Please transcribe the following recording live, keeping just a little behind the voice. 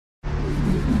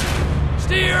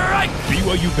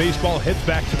BYU baseball heads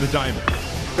back to the diamond.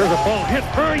 There's a ball hit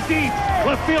very deep.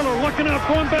 Left fielder looking up,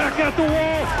 going back at the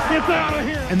wall. It's out of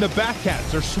here. And the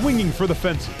Batcats are swinging for the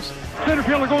fences. Center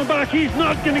fielder going back. He's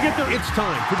not going to get there. It's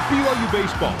time for BYU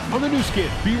baseball on the new skin,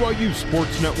 BYU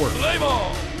Sports Network. Play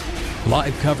ball.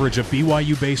 Live coverage of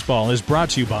BYU baseball is brought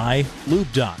to you by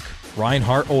Lube Doc,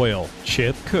 Reinhardt Oil,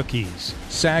 Chip Cookies,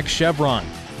 SAG Chevron,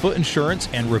 Foot Insurance,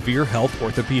 and Revere Health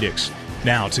Orthopedics.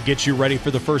 Now, to get you ready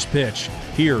for the first pitch,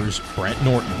 here's Brent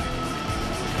Norton.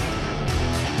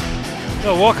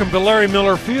 Well, welcome to Larry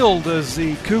Miller Field as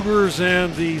the Cougars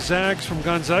and the Zags from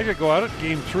Gonzaga go at it.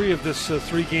 Game 3 of this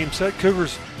three-game set.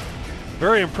 Cougars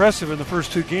very impressive in the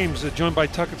first two games. Joined by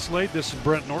Tuckett Slade. This is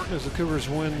Brent Norton as the Cougars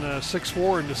win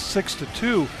 6-4 and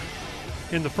 6-2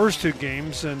 in the first two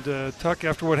games. And Tuck,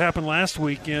 after what happened last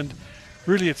weekend,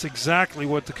 really it's exactly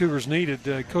what the Cougars needed.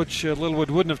 Coach Littlewood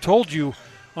wouldn't have told you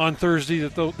on Thursday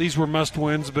that these were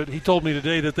must-wins, but he told me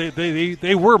today that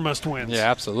they were must-wins.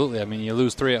 Yeah, absolutely. I mean, you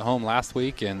lose 3 at home last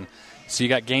week, and so you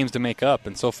got games to make up.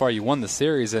 And so far you won the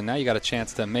series, and now you got a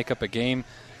chance to make up a game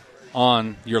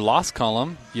on your loss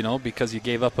column, you know, because you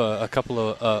gave up a couple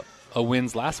of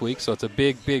wins last week. So it's a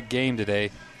big, big game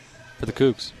today for the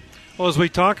Cougs. Well, as we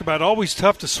talk about, always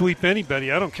tough to sweep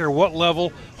anybody. I don't care what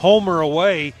level, home or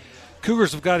away.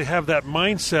 Cougars have got to have that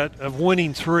mindset of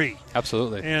winning 3.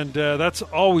 Absolutely. And that's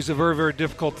always a very, very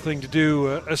difficult thing to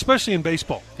do, especially in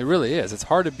baseball. It really is. It's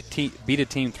hard to beat a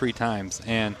team 3 times.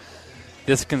 And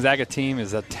this Gonzaga team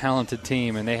is a talented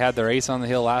team, and they had their ace on the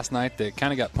hill last night that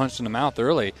kind of got punched in the mouth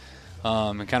early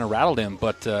and kind of rattled him.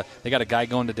 But they got a guy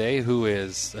going today who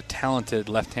is a talented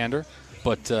left-hander.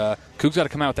 But Cougs got to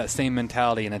come out with that same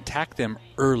mentality and attack them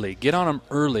early. Get on them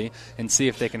early and see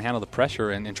if they can handle the pressure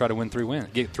and try to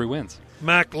get 3 wins.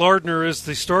 Mac Lardner is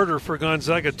the starter for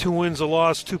Gonzaga. 2 wins, a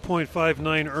loss,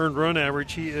 2.59 earned run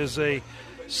average. He is a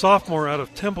sophomore out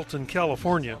of Templeton,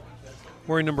 California.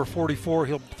 Wearing number 44,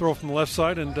 he'll throw from the left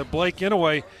side. And Blake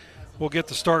Inouye will get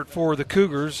the start for the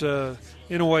Cougars.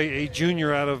 Inouye, a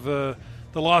junior out of the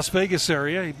Las Vegas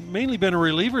area. He's mainly been a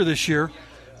reliever this year,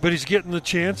 but he's getting the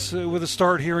chance with a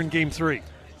start here in Game 3.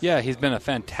 Yeah, he's been a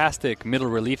fantastic middle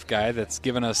relief guy that's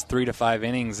given us 3 to 5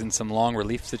 innings in some long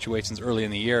relief situations early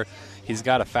in the year. He's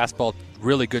got a fastball,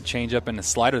 really good changeup, and a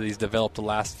slider that he's developed the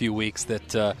last few weeks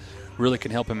that really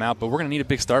can help him out. But we're going to need a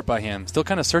big start by him. Still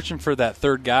kind of searching for that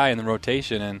third guy in the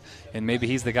rotation, and maybe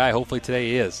he's the guy. Hopefully today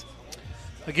he is.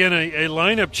 Again, a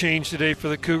lineup change today for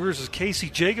the Cougars as Casey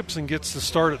Jacobson gets the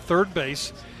start at third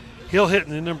base. He'll hit in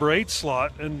the number 8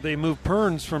 slot, and they move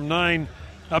Perns from 9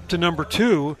 up to number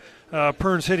 2.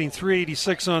 Perns hitting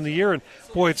 .386 on the year, and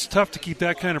boy, it's tough to keep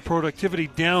that kind of productivity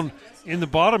down in the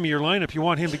bottom of your lineup. You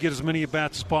want him to get as many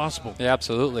at-bats as possible. Yeah,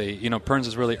 absolutely. You know, Perns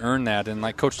has really earned that, and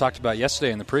like Coach talked about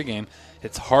yesterday in the pregame,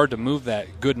 it's hard to move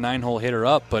that good 9-hole hitter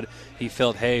up, but he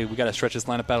felt, hey, we got to stretch this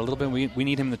lineup out a little bit. We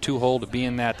need him in the 2-hole to be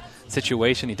in that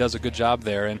situation. He does a good job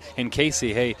there. And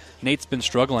Casey, hey, Nate's been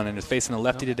struggling and is facing a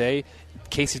lefty today.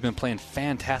 Casey's been playing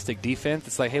fantastic defense.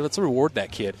 It's like, hey, let's reward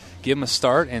that kid. Give him a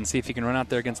start and see if he can run out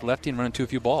there against lefty and run into a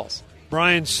few balls.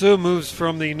 Brian Sue moves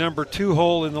from the number 2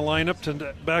 hole in the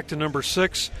lineup back to number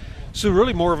 6. Sue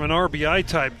really more of an RBI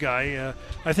type guy.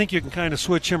 I think you can kind of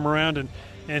switch him around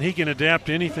and he can adapt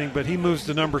to anything, but he moves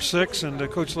to number 6, and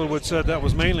Coach Littlewood said that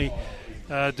was mainly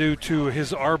due to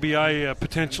his RBI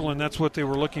potential, and that's what they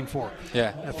were looking for.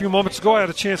 Yeah. A few moments ago, I had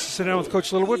a chance to sit down with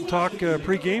Coach Littlewood and talk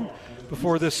pregame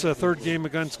before this third game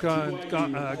against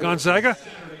Gonzaga.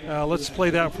 Let's play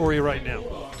that for you right now.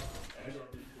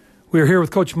 We're here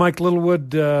with Coach Mike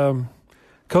Littlewood.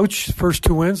 Coach, first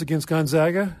 2 wins against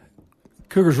Gonzaga.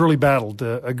 Cougars really battled.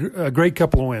 A great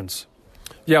couple of wins.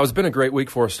 Yeah, it's been a great week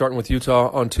for us, starting with Utah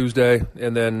on Tuesday,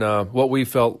 and then what we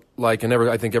felt like, and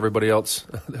I think everybody else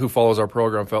who follows our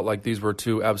program felt like these were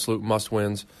 2 absolute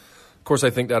must-wins. Of course, I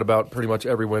think that about pretty much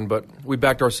every win, but we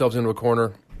backed ourselves into a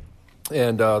corner,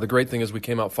 and the great thing is we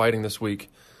came out fighting this week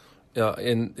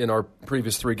in our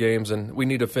previous 3 games, and we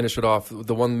need to finish it off.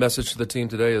 The one message to the team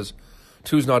today is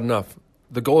 2's not enough.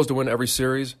 The goal is to win every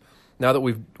series. Now that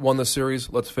we've won this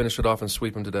series, let's finish it off and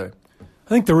sweep them today. I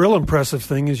think the real impressive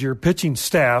thing is your pitching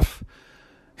staff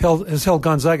has held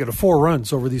Gonzaga to 4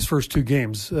 runs over these first 2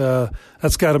 games.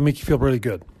 That's got to make you feel really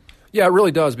good. Yeah, it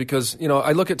really does because, you know,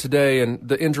 I look at today and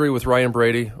the injury with Ryan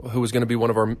Brady, who was going to be one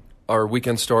of our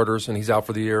weekend starters, and he's out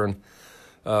for the year,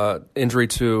 and injury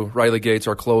to Riley Gates,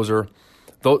 our closer.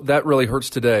 That really hurts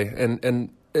today. And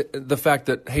the fact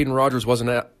that Hayden Rogers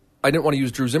wasn't I didn't want to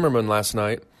use Drew Zimmerman last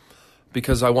night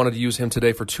because I wanted to use him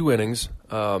today for 2 innings.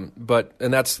 And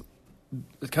that's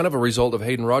kind of a result of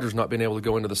Hayden Rogers not being able to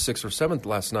go into the 6th or 7th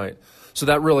last night. So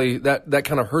that really that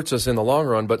kind of hurts us in the long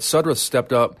run. But Sudras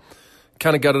stepped up,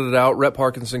 kind of gutted it out. Rhett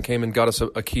Parkinson came and got us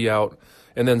a key out.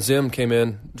 And then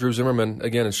Drew Zimmerman,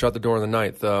 again, and shut the door in the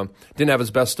ninth. Didn't have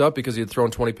his best stuff because he had thrown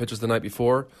 20 pitches the night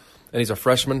before, and he's a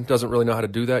freshman, doesn't really know how to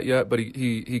do that yet, but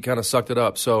he kind of sucked it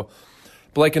up. So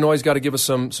Blake Inouye's got to give us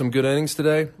some good innings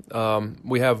today.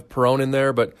 We have Perone in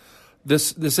there, but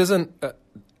this isn't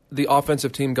the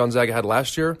offensive team Gonzaga had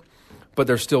last year, but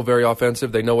they're still very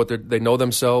offensive. They know they know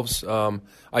themselves.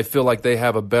 I feel like they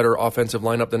have a better offensive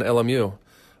lineup than LMU.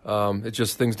 It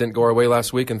just things didn't go our way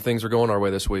last week, and things are going our way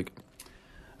this week.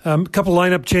 A couple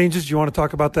lineup changes. You want to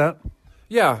talk about that?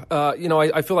 Yeah,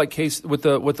 I feel like Case with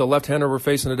the left-hander we're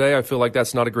facing today, I feel like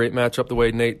that's not a great matchup the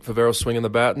way Nate Favero's swinging the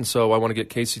bat, and so I want to get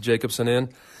Casey Jacobson in.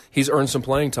 He's earned some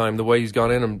playing time the way he's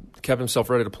gone in and kept himself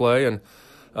ready to play, and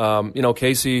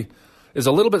Casey is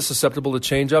a little bit susceptible to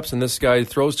change-ups, and this guy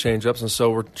throws change-ups, and so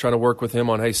we're trying to work with him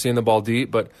on seeing the ball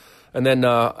deep. And then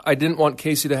I didn't want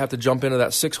Casey to have to jump into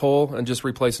that 6 hole and just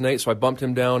replace Nate, so I bumped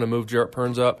him down and moved Jarrett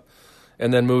Perns up,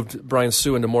 and then moved Brian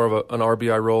Sue into more of an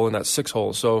RBI role in that 6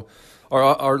 hole. So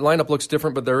our lineup looks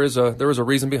different, but there is a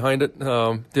reason behind it.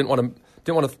 Didn't want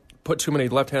to put too many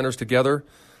left-handers together,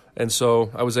 and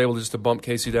so I was able just to bump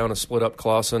Casey down and split up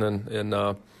Clausen and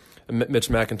Mitch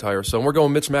McIntyre. So we're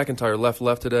going Mitch McIntyre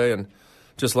left today, and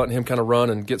just letting him kind of run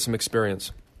and get some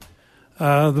experience.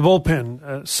 The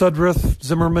bullpen, Sudrith,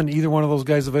 Zimmerman, either one of those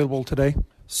guys available today?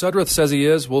 Sudrith says he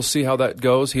is. We'll see how that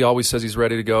goes. He always says he's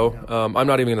ready to go. I'm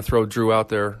not even going to throw Drew out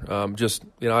there. I want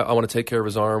to take care of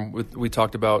his arm. We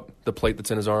talked about the plate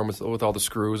that's in his arm with all the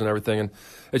screws and everything, and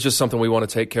it's just something we want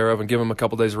to take care of and give him a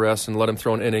couple days rest and let him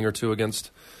throw an inning or two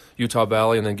against Utah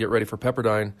Valley and then get ready for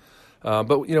Pepperdine.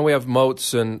 But we have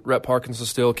Moats and Rhett Parkinson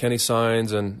still, Kenny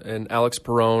Sines and Alex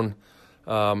Perone.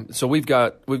 So we've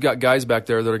got guys back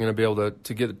there that are going to be able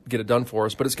to get it done for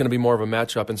us, but it's going to be more of a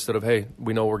matchup instead of, hey,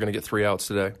 we know we're going to get 3 outs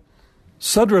today.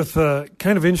 Sudrith,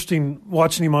 kind of interesting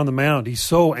watching him on the mound. He's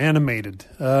so animated.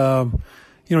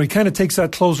 He kind of takes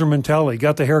that closer mentality.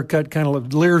 Got the haircut, kind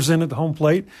of leers in at the home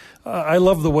plate. I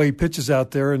love the way he pitches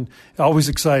out there, and always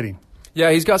exciting.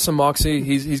 Yeah, he's got some moxie.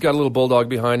 He's got a little bulldog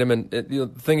behind him, and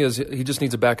the thing is, he just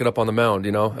needs to back it up on the mound.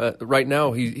 Right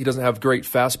now he doesn't have great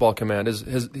fastball command.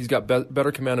 He's got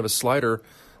better command of his slider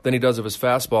than he does of his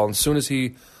fastball. And as soon as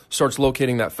he starts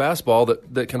locating that fastball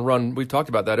that can run, we've talked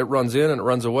about that. It runs in and it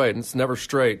runs away, and it's never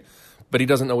straight. But he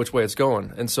doesn't know which way it's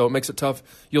going, and so it makes it tough.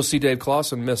 You'll see Dave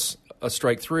Clausen miss a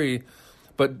strike 3.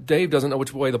 But Dave doesn't know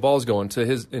which way the ball's going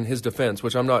in his defense,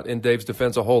 which I'm not in Dave's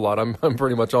defense a whole lot. I'm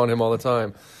pretty much on him all the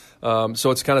time. So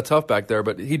it's kind of tough back there,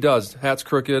 but he does. Hat's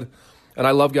crooked, and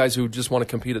I love guys who just want to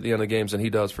compete at the end of the games, and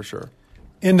he does for sure.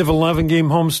 End of 11-game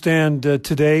homestand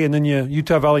today, and then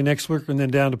Utah Valley next week, and then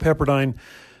down to Pepperdine.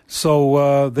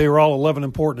 So they were all 11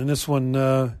 important, and this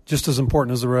one just as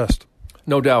important as the rest.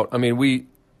 No doubt. I mean,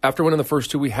 after winning the first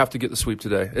 2, we have to get the sweep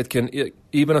today. It can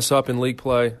even us up in league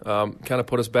play, kind of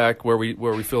put us back where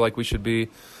we feel like we should be.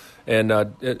 And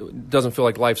it doesn't feel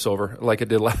like life's over like it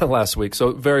did last week.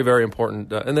 So very, very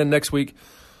important. And then next week,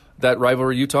 that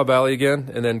rivalry, Utah Valley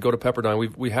again, and then go to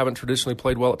Pepperdine. We haven't traditionally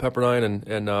played well at Pepperdine,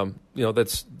 and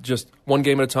that's just one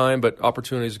game at a time, but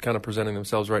opportunities are kind of presenting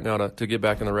themselves right now to get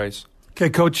back in the race. Okay,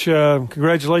 Coach,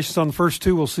 congratulations on the first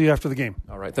 2. We'll see you after the game.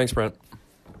 All right. Thanks, Brent.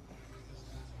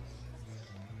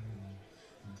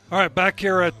 All right, back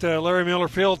here at Larry Miller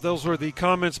Field, those were the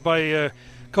comments by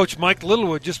Coach Mike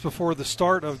Littlewood just before the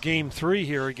start of Game 3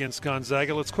 here against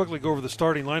Gonzaga. Let's quickly go over the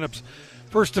starting lineups.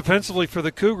 First, defensively for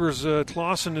the Cougars,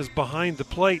 Clausen is behind the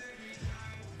plate.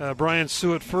 Brian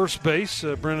Sue at first base,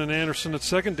 Brennan Anderson at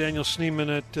second, Daniel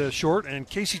Schneeman at short, and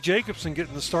Casey Jacobson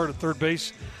getting the start at third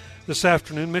base this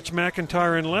afternoon. Mitch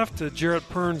McIntyre in left, Jarrett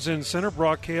Perns in center,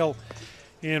 Brock Hale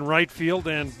in right field,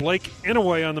 and Blake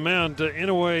Inouye on the mound.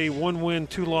 Inouye, 1 win,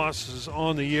 2 losses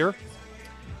on the year.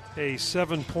 A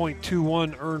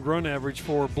 7.21 earned run average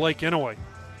for Blake Inouye.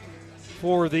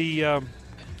 For the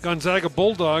Gonzaga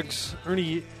Bulldogs,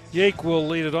 Ernie Yake will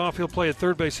lead it off. He'll play at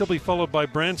third base. He'll be followed by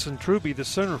Branson Truby, the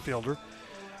center fielder.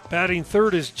 Batting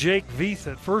third is Jake Veith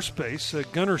at first base.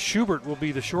 Gunnar Schubert will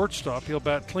be the shortstop. He'll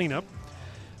bat cleanup.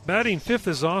 Batting fifth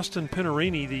is Austin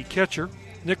Pinarini, the catcher.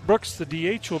 Nick Brooks, the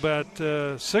DH, will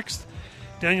bat sixth.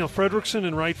 Daniel Fredrickson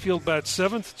in right field bats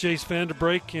seventh. Jace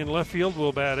Vanderbrake in left field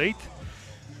will bat eighth.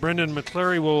 Brendan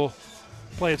McClary will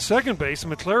play at second base.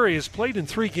 McClary has played in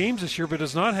 3 games this year but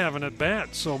does not have an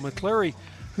at-bat. So McClary,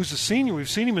 who's a senior, we've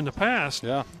seen him in the past.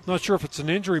 Yeah. Not sure if it's an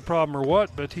injury problem or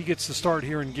what, but he gets the start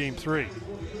here in Game 3.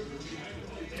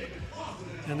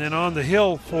 And then on the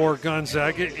hill for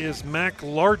Gonzaga is Mac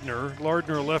Lardner.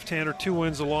 Lardner, a left-hander, 2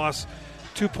 wins, a loss,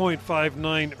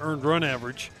 2.59 earned run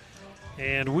average.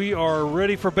 And we are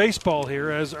ready for baseball here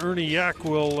as Ernie Yak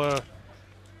will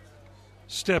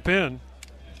step in.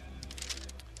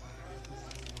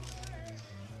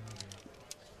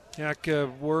 Yak,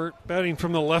 we're batting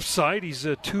from the left side. He's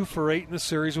 2 for 8 in the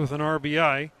series with an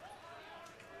RBI.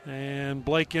 And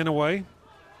Blake Inouye,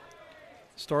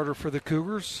 starter for the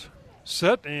Cougars,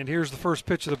 set. And here's the first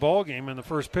pitch of the ball game. And the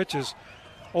first pitch is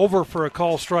over for a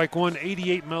call, strike one.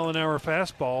 88-mile-an-hour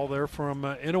fastball there from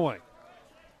Inouye.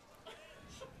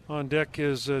 On deck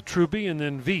is Truby and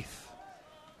then Veith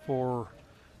for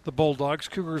the Bulldogs.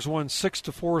 Cougars won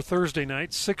 6-4 Thursday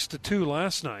night, 6-2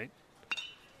 last night.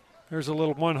 There's a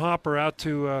little one-hopper out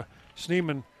to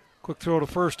Schneemann. Quick throw to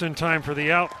first in time for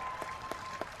the out.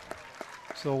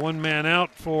 So one man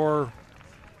out for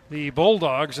the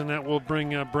Bulldogs, and that will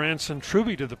bring Branson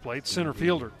Truby to the plate, center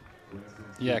fielder.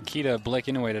 Yeah, key to Blake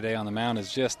Inouye today on the mound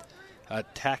is just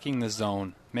attacking the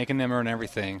zone, making them earn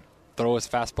everything. Throw his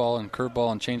fastball and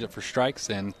curveball and change it for strikes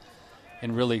and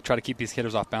really try to keep these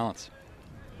hitters off balance.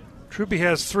 Truby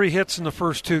has 3 hits in the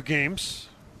first 2 games.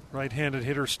 Right-handed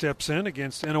hitter steps in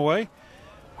against Inouye.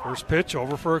 First pitch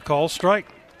over for a call, strike.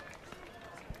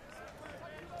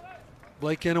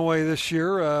 Blake Inouye this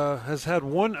year has had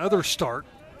one other start.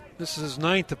 This is his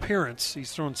 9th appearance.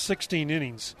 He's thrown 16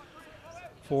 innings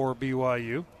for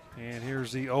BYU. And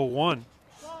here's the 0-1.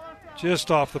 Just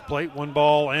off the plate, 1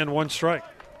 ball and 1 strike.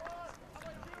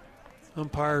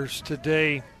 Umpires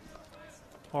today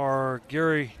are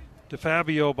Gary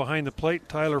DeFabio behind the plate,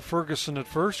 Tyler Ferguson at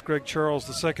first, Greg Charles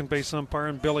the second base umpire,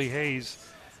 and Billy Hayes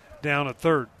down at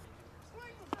third.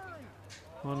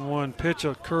 1-1 pitch,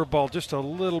 a curveball just a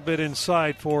little bit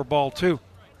inside for ball 2.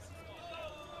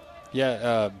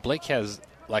 Yeah, Blake has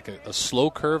like a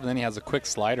slow curve, and then he has a quick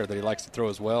slider that he likes to throw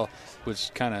as well,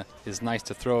 which kind of is nice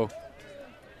to throw.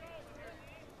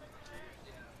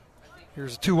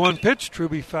 Here's a 2-1 pitch.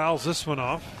 Truby fouls this one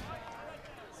off.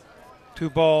 2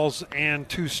 balls and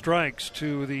 2 strikes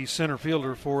to the center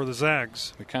fielder for the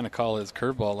Zags. We kind of call his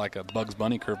curveball like a Bugs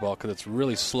Bunny curveball because it's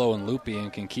really slow and loopy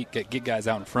and can get guys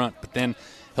out in front. But then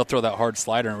he'll throw that hard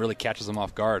slider and it really catches them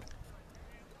off guard.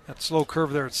 That slow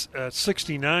curve there at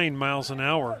 69 miles an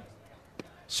hour.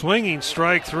 Swinging,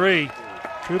 strike 3.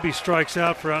 Truby strikes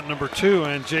out for out number 2,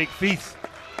 and Jake Veith,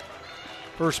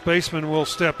 first baseman, will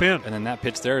step in. And then that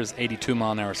pitch there is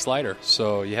 82-mile-an-hour slider.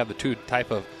 So you have the 2 type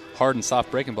of hard and soft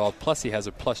breaking ball, plus he has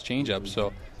a plus changeup.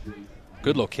 So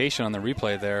good location on the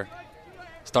replay there.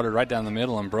 Started right down the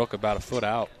middle and broke about a foot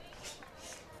out.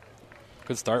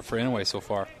 Good start for Inouye so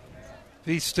far.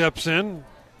 He steps in.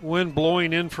 Wind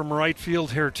blowing in from right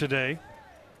field here today.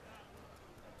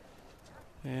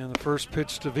 And the first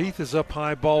pitch to Veith is up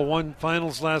high, ball 1.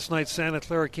 Finals last night, Santa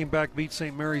Clara came back, beat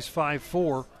St. Mary's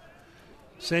 5-4.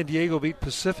 San Diego beat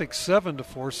Pacific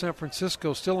 7-4. San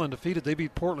Francisco still undefeated. They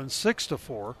beat Portland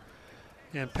 6-4.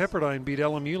 And Pepperdine beat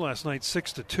LMU last night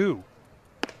 6-2.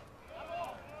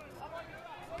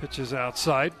 Pitches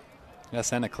outside. Yeah,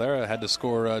 Santa Clara had to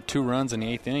score 2 runs in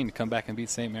the 8th inning to come back and beat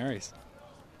St. Mary's.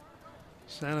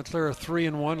 Santa Clara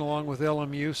 3-1 along with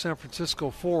LMU. San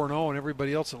Francisco 4-0, and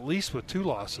everybody else at least with 2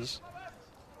 losses.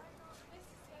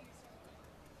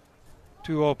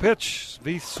 2-0 pitch.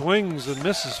 Veith swings and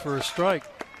misses for a strike.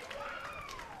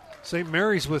 St.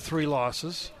 Mary's with 3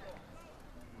 losses.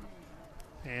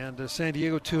 And San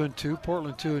Diego 2-2,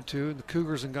 Portland 2-2, and the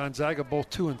Cougars and Gonzaga both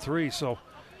 2-3. So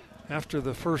after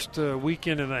the first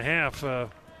weekend and a half,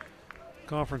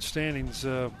 conference standings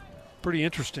pretty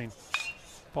interesting.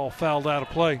 Ball fouled out of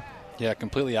play. Yeah,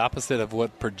 completely opposite of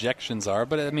what projections are.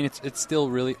 But, I mean, it's still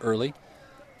really early.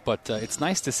 But it's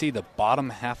nice to see the bottom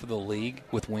half of the league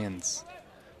with wins.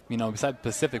 You know, besides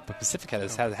Pacific, but Pacific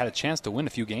has had a chance to win a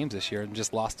few games this year and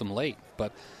just lost them late.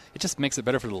 But it just makes it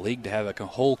better for the league to have a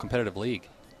whole competitive league.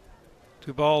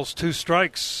 2 balls, 2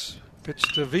 strikes. Pitch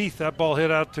to Veith. That ball hit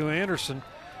out to Anderson.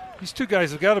 These 2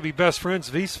 guys have got to be best friends.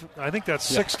 Veith, I think that's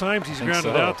 6 times he's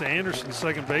grounded out to Anderson,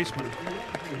 second baseman.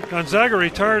 Gonzaga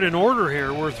retired in order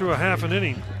here. We're through a half an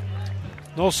inning.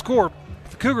 No score.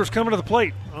 The Cougars coming to the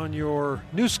plate on your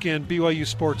new skin BYU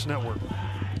Sports Network.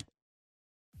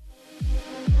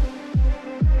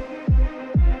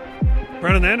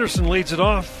 Brennan Anderson leads it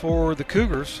off for the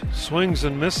Cougars. Swings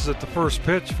and misses at the first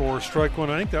pitch for strike 1.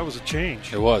 I think that was a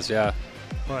change. It was, yeah.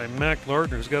 By Mac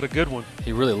Lardner, who's got a good one.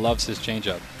 He really loves his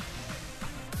changeup.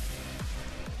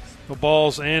 No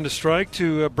balls and a strike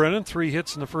to Brennan. 3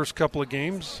 hits in the first couple of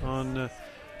games on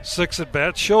 6 at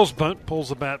bats. Shows bunt, pulls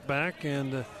the bat back,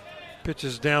 and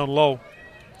pitches down low.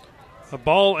 A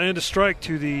ball and a strike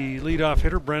to the leadoff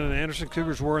hitter, Brennan Anderson.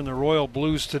 Cougars wearing the royal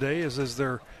blues today, as is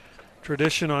their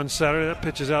tradition on Saturday. That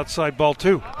pitch is outside, ball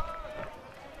 2.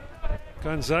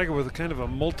 Gonzaga with a kind of a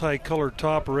multicolored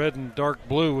top, red and dark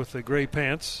blue with the gray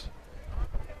pants.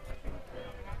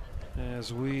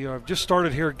 As we have just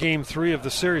started here, game 3 of the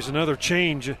series, another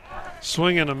change,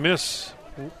 swing and a miss.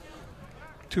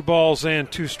 2 balls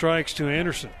and 2 strikes to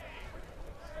Anderson.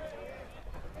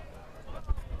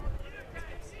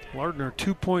 Lardner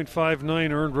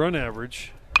 2.59 earned run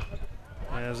average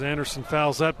as Anderson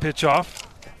fouls that pitch off.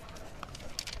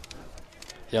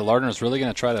 Yeah, Lardner's really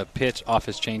going to try to pitch off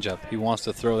his changeup. He wants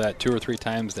to throw that 2 or 3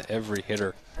 times to every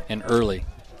hitter and early.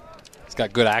 He's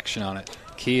got good action on it.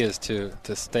 Key is to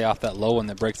stay off that low one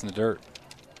that breaks in the dirt.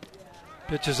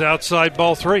 Pitch is outside,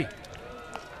 ball 3.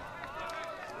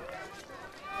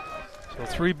 So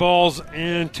 3 balls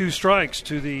and 2 strikes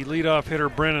to the leadoff hitter,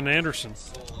 Brennan Anderson.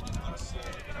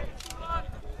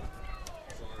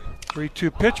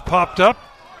 3-2 pitch popped up.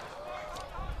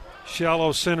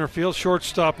 Shallow center field.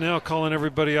 Shortstop now calling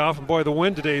everybody off. And boy, the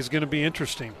wind today is going to be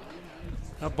interesting.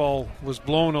 That ball was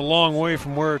blown a long way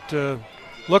from where it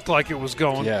looked like it was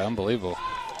going. Yeah, unbelievable.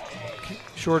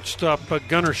 Shortstop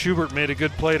Gunnar Schubert made a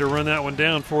good play to run that one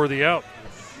down for the out.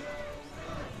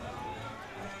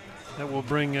 That will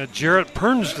bring Jarrett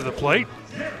Perns to the plate.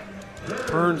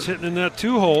 Perns hitting in that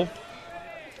 2-hole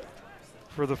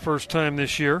for the first time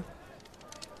this year.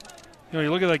 You know,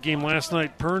 you look at that game last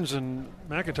night, Perns and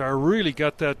McIntyre really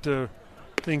got that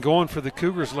thing going for the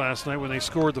Cougars last night when they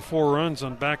scored the 4 runs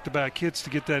on back-to-back hits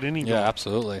to get that inning going. Yeah,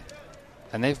 absolutely.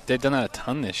 And they've done that a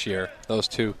ton this year, those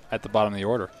 2 at the bottom of the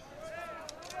order.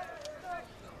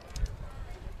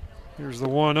 Here's the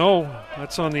 1-0.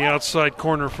 That's on the outside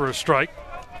corner for a strike.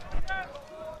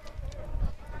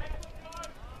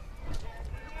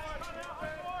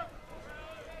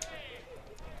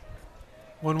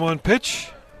 One pitch.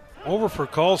 Over for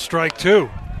call, strike 2.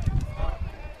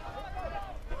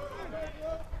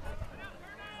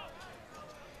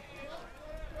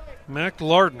 Mac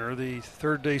Lardner, the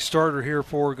third-day starter here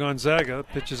for Gonzaga,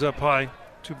 pitches up high.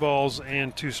 2 balls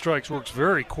and 2 strikes. Works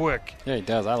very quick. Yeah, he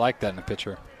does. I like that in a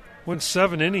pitcher. Went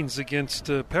 7 innings against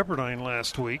Pepperdine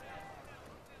last week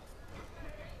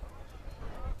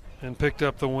and picked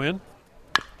up the win.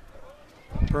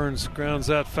 Burns grounds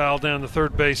that foul down the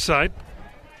third base side.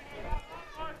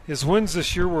 His wins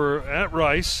this year were at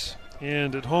Rice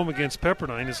and at home against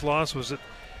Pepperdine. His loss was at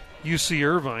UC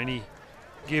Irvine. He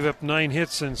gave up 9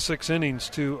 hits in 6 innings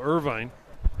to Irvine.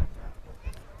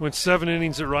 Went 7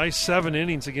 innings at Rice, 7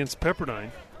 innings against Pepperdine.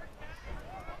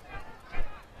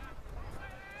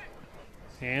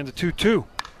 And the 2-2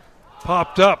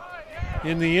 popped up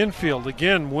in the infield.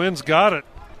 Again, Wynn's got it.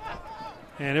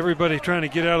 And everybody trying to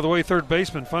get out of the way. Third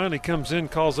baseman finally comes in,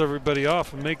 calls everybody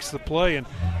off, and makes the play. And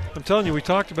I'm telling you, we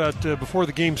talked about before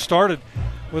the game started,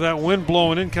 with that wind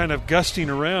blowing in, kind of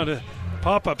gusting around,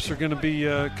 pop-ups are going to be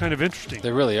kind of interesting.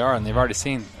 They really are, and they've already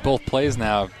seen both plays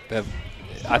now.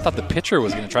 I thought the pitcher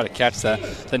was going to try to catch that.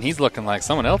 Then he's looking like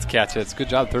someone else catch it. It's a good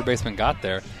job the third baseman got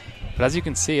there. But as you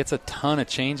can see, it's a ton of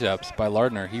change-ups by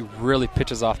Lardner. He really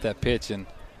pitches off that pitch and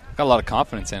got a lot of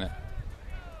confidence in it.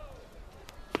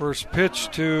 First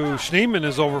pitch to Schneemann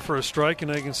is over for a strike,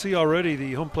 and I can see already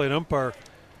the home plate umpire,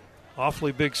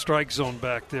 awfully big strike zone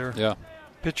back there. Yeah.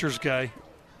 Pitcher's guy.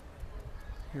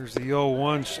 Here's the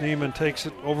 0-1. Schneemann takes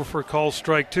it over for a call,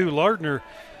 strike 2. Lardner,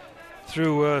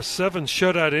 through 7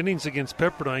 shutout innings against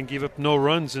Pepperdine, gave up no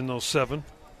runs in those 7,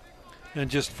 and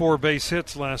just 4 base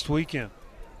hits last weekend.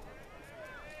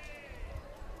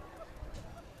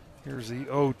 Here's the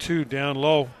 0-2 down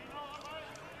low.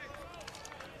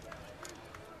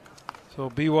 So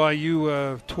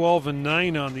BYU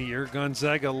 12-9 on the year.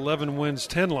 Gonzaga 11 wins,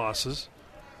 10 losses.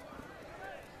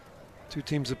 2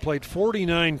 teams have played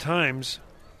 49 times.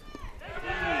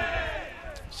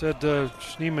 Said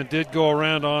Schneemann did go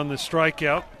around on the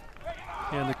strikeout.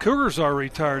 And the Cougars are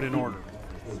retired in order.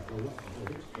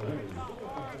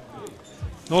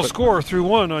 No score through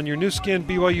 1 on your new skin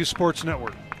BYU Sports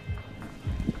Network.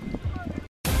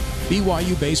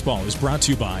 BYU Baseball is brought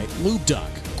to you by Lube Duck.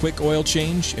 Quick oil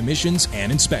change, emissions,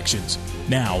 and inspections.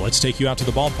 Now let's take you out to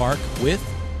the ballpark with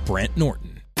Brent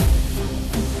Norton.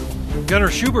 Gunnar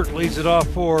Schubert leads it off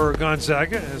for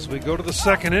Gonzaga as we go to the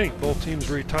second inning. Both teams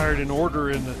retired in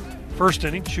order in the first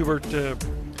inning. Schubert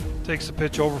takes the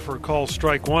pitch over for a call,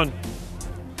 strike 1.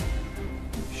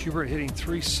 Schubert hitting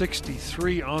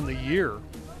 .363 on the year.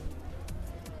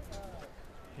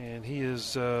 And he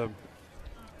is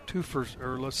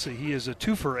he is a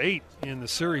 2 for 8 in the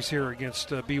series here against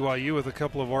BYU with a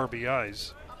couple of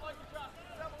RBIs.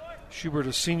 Schubert,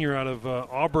 a senior out of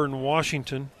Auburn,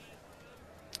 Washington.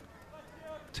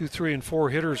 2, 3, and 4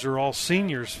 hitters are all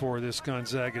seniors for this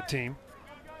Gonzaga team.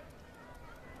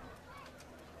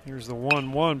 Here's the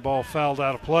 1-1, ball fouled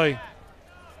out of play.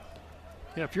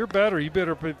 Yeah, if you're a batter, you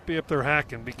better be up there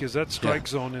hacking because that strike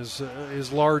zone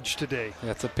is large today.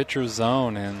 Yeah, it's a pitcher's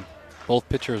zone, and both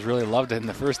pitchers really loved it in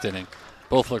the first inning.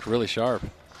 Both looked really sharp.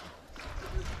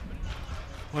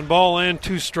 1 ball and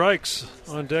 2 strikes.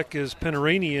 On deck is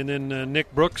Penarini and then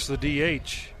Nick Brooks, the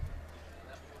DH.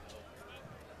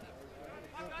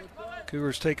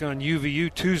 Cougars take on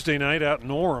UVU Tuesday night out in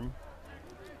Orem.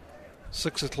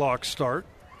 6 o'clock start.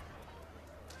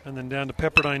 And then down to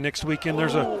Pepperdine next weekend.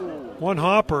 There's a one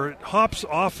hopper. It hops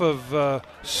off of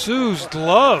Sue's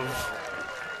glove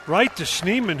right to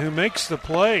Schneemann, who makes the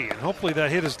play. And hopefully that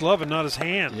hit his glove and not his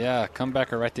hand. Yeah,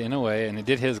 comebacker right to Inouye, and it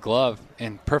did hit his glove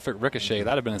in perfect ricochet.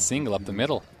 That would have been a single up the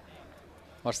middle.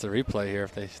 Watch the replay here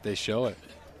if they show it.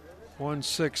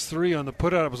 1-6-3 on the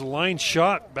putout. It was a line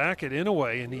shot back at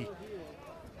Inouye, and he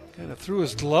kind of threw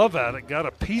his glove at it, got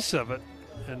a piece of it.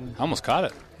 And almost caught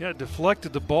it. Yeah,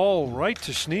 deflected the ball right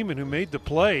to Schneemann, who made the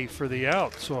play for the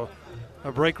out. So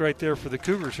a break right there for the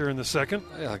Cougars here in the second.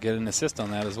 Yeah, I'll get an assist on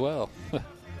that as well.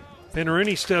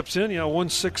 Penarini steps in.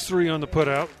 1-6-3 on the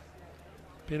putout.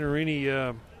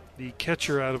 Penarini, the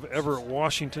catcher out of Everett,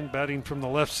 Washington, batting from the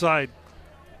left side,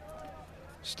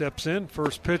 steps in.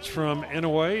 First pitch from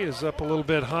Inouye is up a little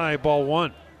bit high, ball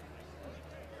 1.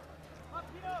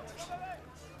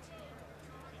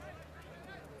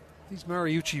 These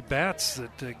Mariucci bats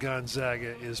that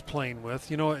Gonzaga is playing with,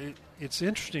 it's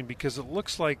interesting because it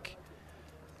looks like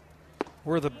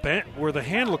where the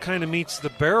handle kind of meets the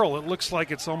barrel, it looks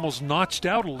like it's almost notched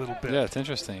out a little bit. Yeah, it's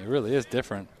interesting. It really is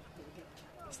different.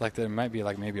 It's like there might be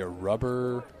maybe a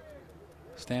rubber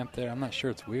stamp there. I'm not sure.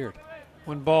 It's weird.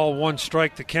 1 ball, 1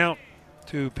 strike to count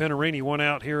to Penarini. 1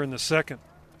 out here in the second.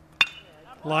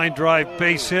 Line drive,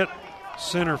 base hit,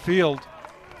 center field.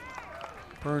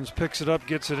 Burns picks it up,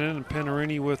 gets it in, and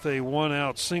Penarini with a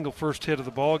 1-out single, first hit of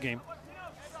the ball game.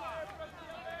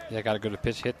 Yeah, got a good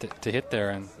pitch hit to hit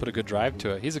there and put a good drive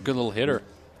to it. He's a good little hitter,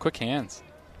 quick hands.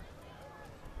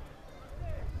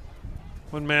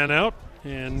 1 man out,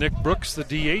 and Nick Brooks, the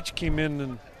DH, came in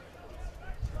and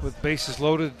with bases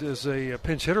loaded as a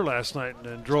pinch hitter last night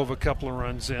and drove a couple of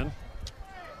runs in.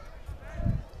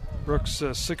 Brooks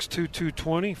 6'2",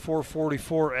 220,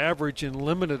 444 average in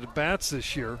limited at bats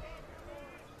this year.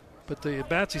 But the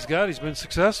at-bats he's got, he's been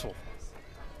successful.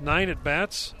 9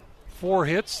 at-bats, 4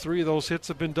 hits. 3 of those hits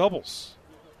have been doubles.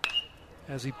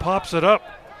 As he pops it up,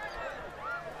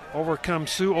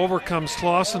 overcomes Sue, overcomes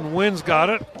Clausen. Wynn's got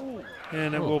it,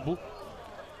 and it will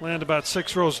land about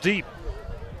 6 rows deep.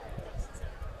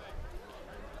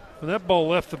 When that ball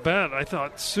left the bat, I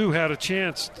thought Sue had a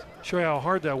chance to show you how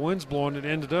hard that wind's blowing. It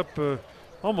ended up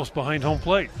almost behind home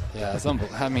plate. Yeah, it's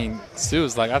I mean,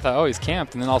 Sue's like, I thought, he's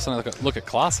camped, and then all of a sudden I look at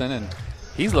Clausen, and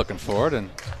he's looking for it, and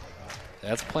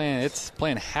it's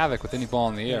playing havoc with any ball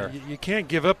in the air. You can't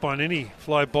give up on any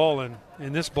fly ball in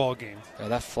this ball game. Yeah,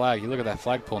 that flag, you look at that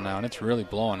flagpole now, and it's really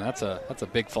blowing. That's a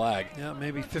big flag. Yeah,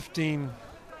 maybe 15,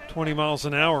 20 miles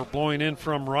an hour blowing in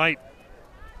from right.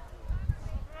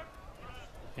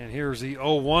 And here's the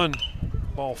 0-1.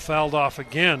 Ball fouled off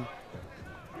again.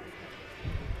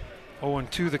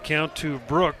 0-2 the count to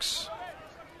Brooks.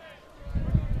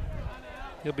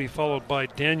 He'll be followed by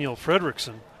Daniel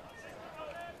Fredrickson.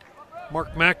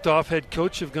 Mark Maktoff, head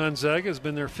coach of Gonzaga, has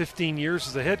been there 15 years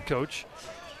as the head coach.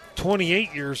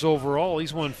 28 years overall.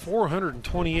 He's won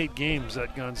 428 games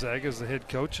at Gonzaga as the head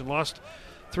coach and lost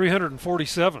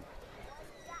 347.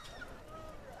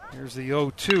 Here's the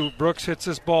 0-2. Brooks hits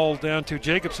this ball down to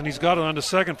Jacobson. He's got it on to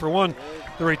second for 1.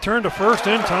 The return to first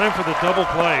in time for the double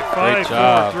play.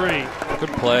 5-4-3.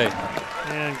 Good play.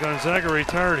 And Gonzaga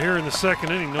retired here in the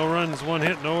second inning. No runs, 1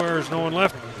 hit, no errors, no one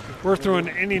left. We're through an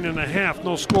inning and a half.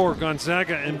 No score.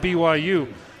 Gonzaga and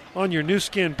BYU on your new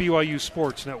skin BYU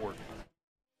Sports Network.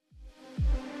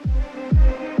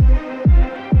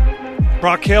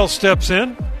 Brock Hale steps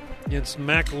in against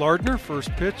Mac Lardner.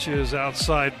 First pitch is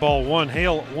outside, ball 1.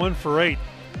 Hale 1 for 8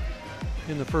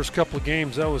 in the first couple of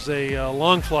games. That was a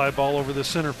long fly ball over the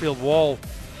center field wall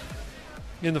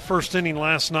in the first inning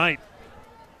last night.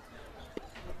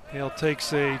 Hale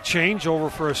takes a change over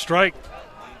for a strike.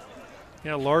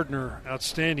 Yeah, Lardner,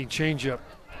 outstanding changeup.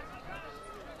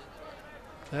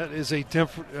 That is a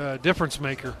difference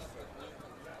maker.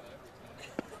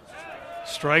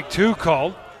 Strike 2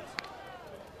 called.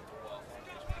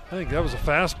 I think that was a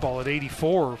fastball at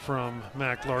 84 from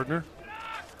Mac Lardner.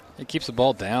 He keeps the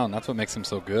ball down. That's what makes him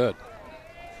so good.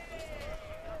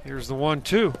 Here's the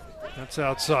 1-2. That's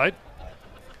outside.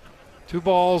 2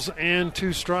 balls and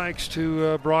 2 strikes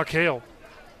to Brock Hale.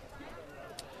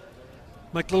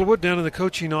 Mike Littlewood down in the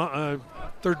coaching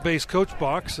third base coach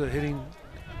box, hitting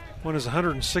his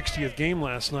 160th game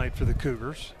last night for the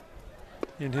Cougars.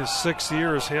 in his 6th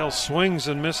year as Hale swings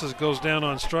and misses, goes down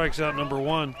on strikes, out number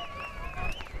 1.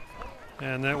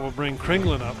 And that will bring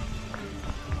Kringlin up.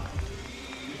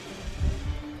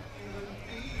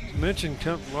 As mentioned,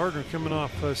 Lardner coming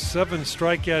off 7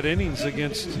 strikeout innings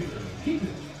against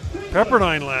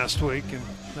Pepperdine last week, and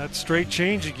that straight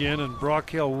change again, and Brock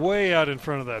Hale way out in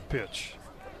front of that pitch.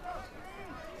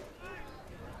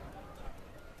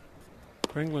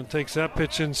 Kringlin takes that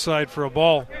pitch inside for a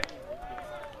ball.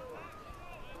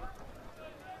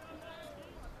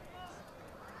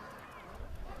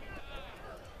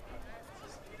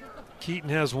 Keaton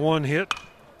has 1 hit.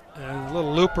 And a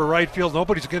little looper right field.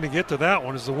 Nobody's going to get to that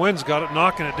one as the wind's got it,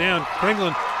 knocking it down.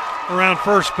 Kringlin around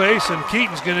first base, and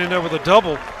Keaton's going to end up with a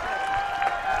double.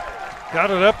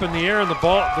 Got it up in the air, and the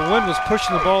wind was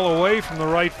pushing the ball away from the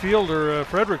right fielder,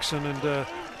 Fredrickson, and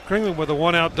Kringlin with a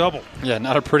 1-out double. Yeah,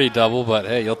 not a pretty double, but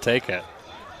hey, you'll take it.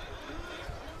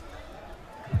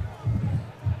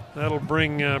 That'll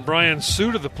bring Brian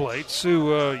Sue to the plate.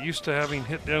 Sue used to having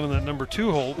hit down in that number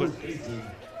 2 hole, but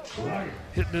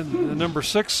hitting in the number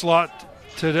 6 slot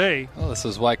today. Well, this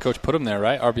is why Coach put him there,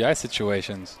 right? RBI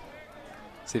situations.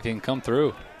 See if he can come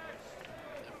through.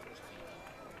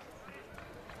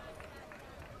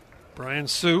 Brian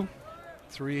Sue,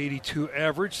 382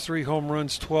 average, 3 home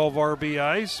runs, 12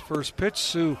 RBIs. First pitch,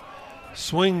 Sue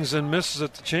swings and misses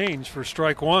at the change for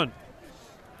strike 1.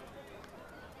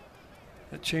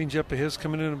 That changeup of his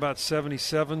coming in about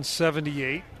 77,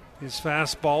 78. His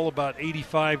fastball about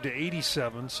 85 to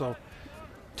 87, so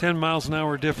 10 miles an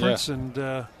hour difference, and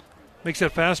makes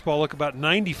that fastball look about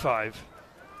 95.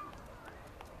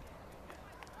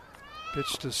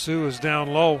 Pitch to Sue is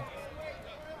down low.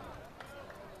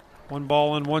 1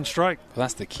 ball and 1 strike. Well,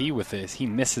 that's the key with this. He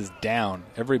misses down.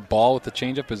 Every ball with the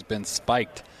changeup has been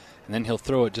spiked, and then he'll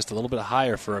throw it just a little bit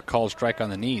higher for a called strike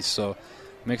on the knees, so it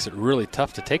makes it really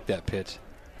tough to take that pitch.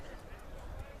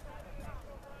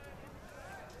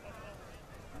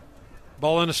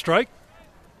 Ball and a strike.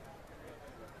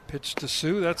 Pitch to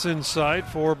Sue. That's inside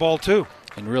for ball 2.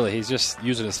 And really, he's just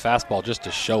using his fastball just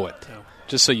to show it,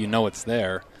 just so you know it's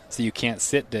there, so you can't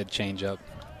sit dead changeup.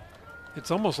 It's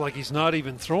almost like he's not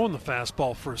even throwing the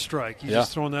fastball for a strike. He's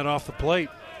just throwing that off the plate.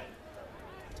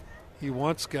 He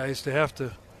wants guys to have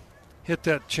to hit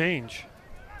that change.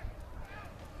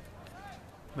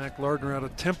 Mac Lardner out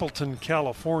of Templeton,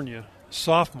 California,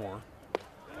 sophomore.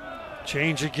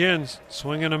 Change again,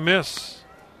 swing and a miss.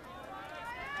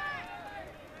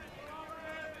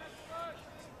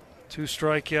 2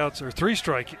 strikeouts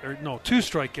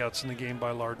in the game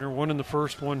by Lardner. 1 in the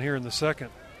first, 1 here in the second.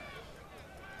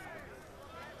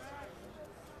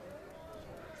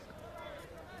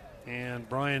 And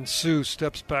Brian Sue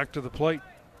steps back to the plate.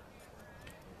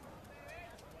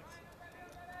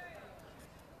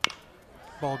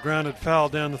 Ball grounded foul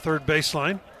down the third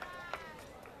baseline.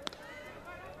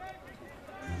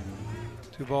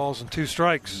 2 balls and 2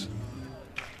 strikes.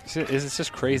 It's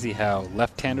just crazy how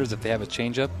left-handers, if they have a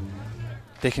changeup,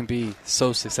 they can be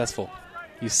so successful.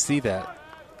 You see that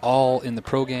all in the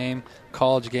pro game,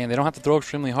 college game. They don't have to throw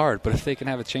extremely hard, but if they can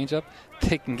have a changeup,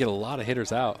 they can get a lot of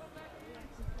hitters out.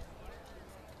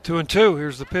 2-2.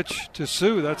 Here's the pitch to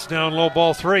Sue. That's down low,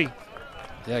 ball 3.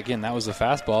 Yeah, again, that was the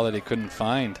fastball that he couldn't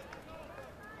find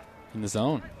in the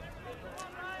zone.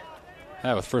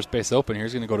 Yeah, with first base open here,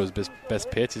 he's going to go to his best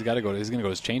pitch. He's going to go to his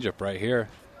changeup right here.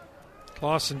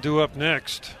 Clausen due up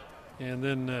next, and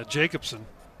then Jacobson.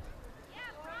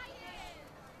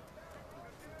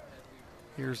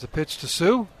 Here's the pitch to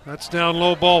Sue. That's down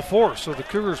low, ball 4. So the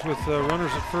Cougars with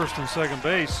runners at first and second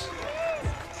base.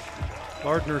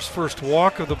 Lardner's first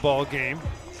walk of the ball game,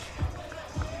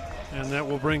 and that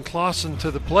will bring Clausen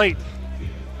to the plate.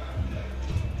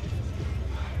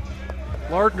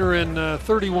 Lardner in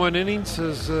 31 innings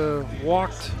has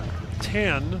walked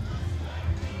 10.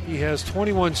 He has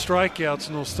 21 strikeouts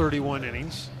in those 31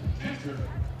 innings.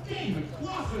 He's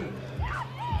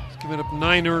given up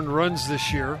 9 earned runs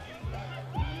this year.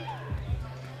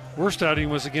 Worst outing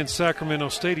was against Sacramento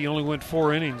State. He only went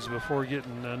 4 innings before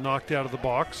getting knocked out of the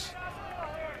box.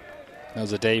 That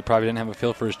was a day he probably didn't have a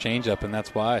feel for his changeup, and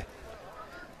that's why.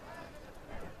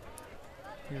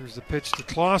 Here's the pitch to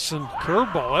Clausen.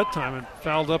 Curveball that time, and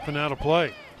fouled up and out of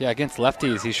play. Yeah, against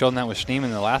lefties, he's shown that with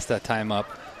Schneemann the last that time up.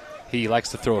 He likes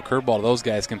to throw a curveball to those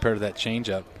guys compared to that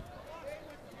changeup.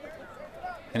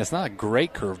 And it's not a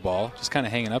great curveball, just kind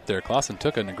of hanging up there. Clausen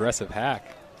took an aggressive hack.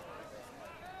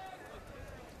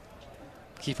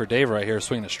 Kiefer Dave right here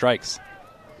swinging the strikes.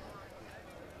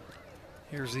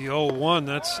 Here's the 0-1.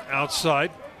 That's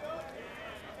outside.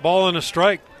 Ball and a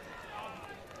strike.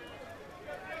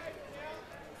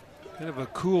 Kind of a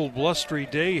cool, blustery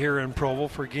day here in Provo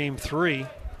for Game 3.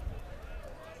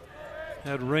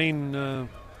 Had rain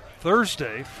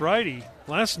Friday,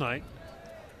 last night.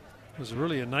 It was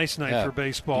really a nice night for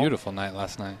baseball. Beautiful night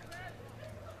last night.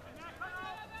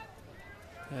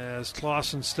 As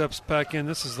Clausen steps back in,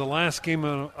 this is the last game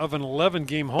of an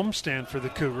 11-game homestand for the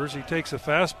Cougars. He takes a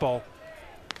fastball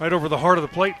right over the heart of the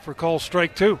plate for call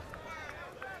strike 2.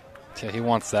 Yeah, he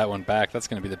wants that one back. That's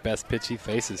going to be the best pitch he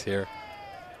faces here.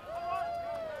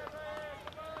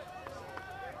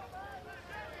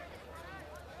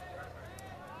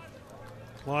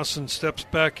 Clausen steps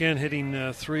back in, hitting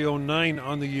 .309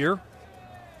 on the year.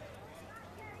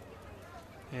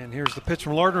 And here's the pitch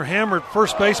from Lardner, hammered.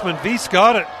 First baseman Veith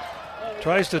got it.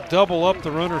 Tries to double up the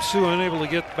runner. Sue unable to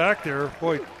get back there.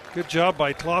 Boy, good job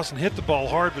by Clausen. Hit the ball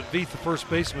hard, but Veith, the first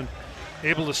baseman,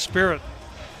 able to spare it.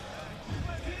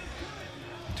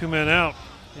 2 men out,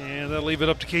 and that'll leave it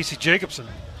up to Casey Jacobson.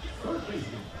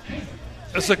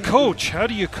 As a coach, how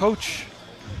do you coach?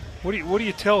 What do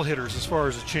you tell hitters as far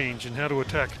as a change and how to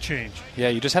attack a change? Yeah,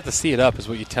 you just have to see it up is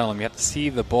what you tell them. You have to see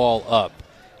the ball up.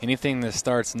 Anything that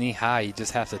starts knee high, you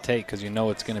just have to take because you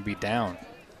know it's going to be down.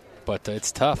 But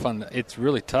it's tough. It's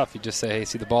really tough. You just say, hey,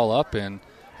 see the ball up, and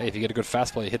hey, if you get a good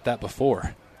fastball, you hit that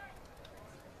before.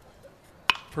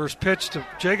 First pitch to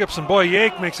Jacobson. Boy,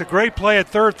 Yake makes a great play at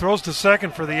third, throws to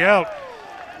second for the out,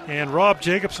 and Rob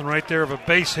Jacobson right there of a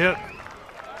base hit.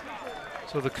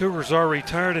 So the Cougars are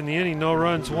retired in the inning. No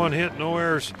runs, 1 hit, no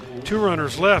errors, 2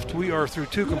 runners left. We are through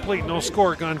 2 complete, no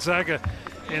score. Gonzaga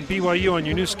and BYU on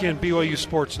your new skin, BYU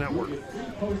Sports Network.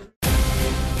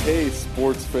 Hey,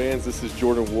 sports fans, this is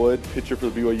Jordan Wood, pitcher for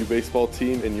the BYU baseball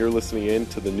team, and you're listening in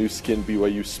to the new skin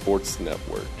BYU Sports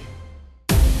Network.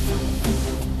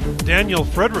 Daniel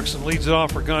Fredrickson leads it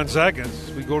off for Gonzaga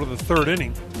as we go to the 3rd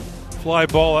inning. Fly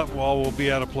ball, that ball will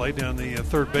be out of play down the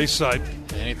third base side.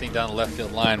 Anything down the left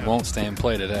field line won't stay in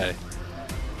play today.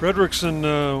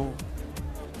 Fredrickson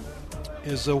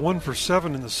is 1 for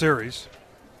 7 in the series.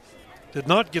 Did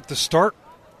not get the start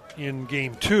in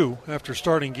Game 2 after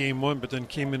starting Game 1, but then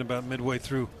came in about midway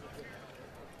through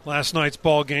last night's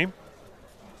ball game.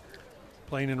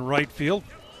 Playing in right field.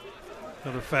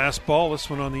 Another fastball, this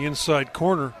one on the inside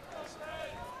corner.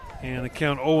 And the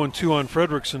count 0-2 on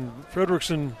Fredrickson.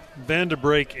 Fredrickson,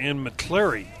 Vandebrake, and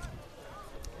McClary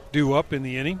due up in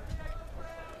the inning.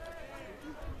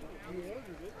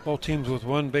 Both teams with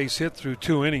 1 base hit through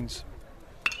 2 innings.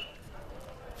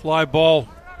 Fly ball,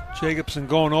 Jacobson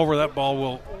going over. That ball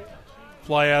will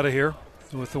fly out of here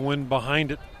with the wind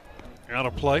behind it. Out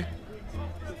of play.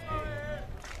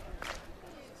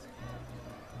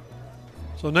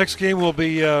 So next game will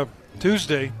be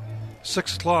Tuesday,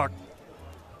 6 o'clock.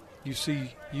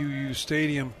 UU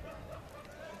Stadium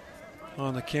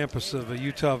on the campus of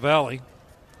Utah Valley,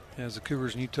 as the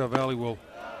Cougars in Utah Valley will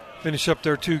finish up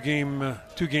their 2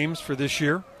 games for this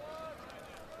year.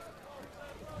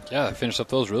 Yeah, they finished up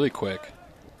those really quick.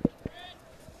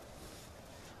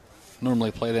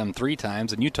 Normally play them 3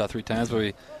 times, and Utah 3 times, but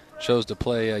we chose to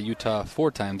play Utah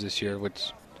 4 times this year,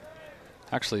 which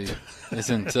actually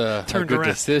isn't a good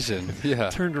decision. Yeah,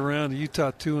 turned around.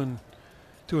 Utah 2-18,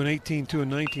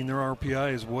 2-19. Their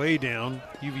RPI is way down.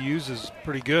 UVU's is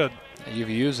pretty good.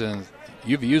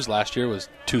 UVU's last year was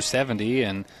 270,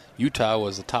 and Utah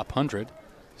was the top 100.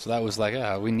 So that was like,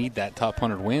 we need that top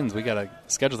 100 wins. We got to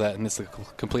schedule that, and it's the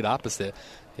complete opposite.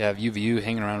 You have UVU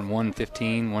hanging around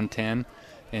 115, 110,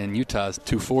 and Utah's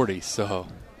 240. So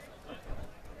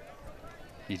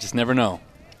you just never know.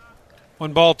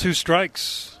 1 ball, 2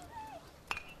 strikes.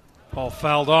 Ball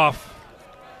fouled off.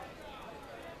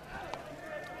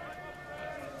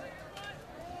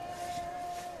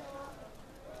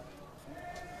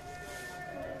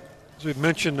 As we've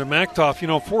mentioned, Mactoff,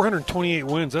 428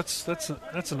 wins.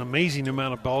 That's an amazing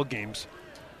amount of ball games.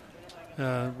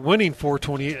 Winning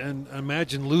 428, and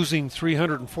imagine losing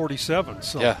 347.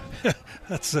 So yeah.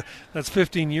 that's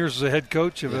 15 years as a head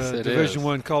coach of a Division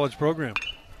I college program.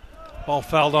 Ball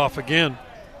fouled off again.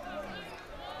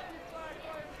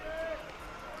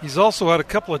 He's also had a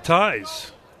couple of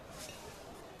ties.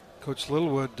 Coach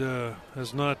Littlewood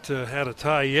has not had a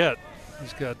tie yet.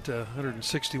 He's got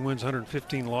 160 wins,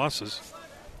 115 losses.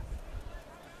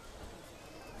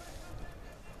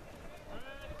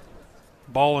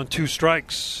 Ball and 2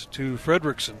 strikes to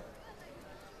Fredrickson.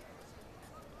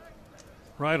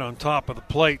 Right on top of the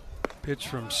plate. Pitch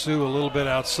from Sue a little bit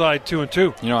outside,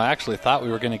 2-2. I actually thought we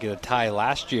were going to get a tie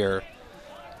last year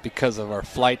because of our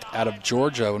flight out of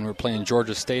Georgia when we were playing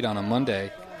Georgia State on a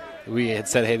Monday. We had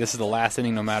said, hey, this is the last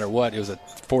inning no matter what. It was a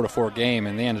 4-4 game,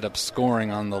 and they ended up scoring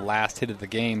on the last hit of the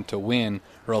game to win,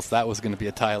 or else that was going to be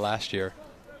a tie last year.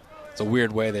 It's a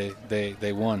weird way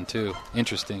they won, too.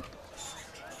 Interesting.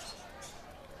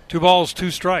 2 balls,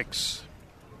 2 strikes.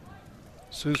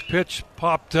 Sue's pitch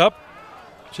popped up.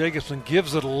 Jacobson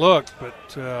gives it a look,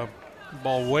 but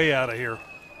ball way out of here.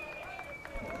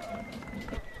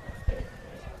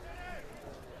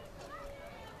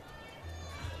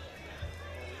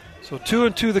 So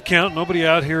 2-2 the count. Nobody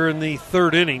out here in the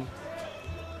 3rd inning.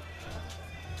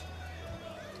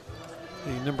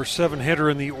 The number 7 hitter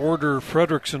in the order,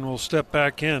 Fredrickson, will step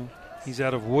back in. He's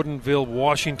out of Woodinville,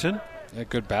 Washington. Yeah,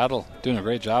 good battle. Doing a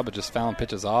great job of just fouling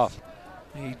pitches off.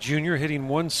 A junior hitting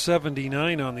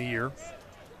 179 on the year.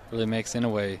 Really makes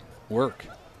Inouye work.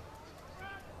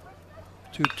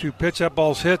 2-2 pitch. That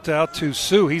ball's hit out to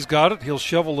Sue. He's got it. He'll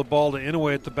shovel the ball to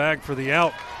Inouye at the bag for the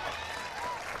out.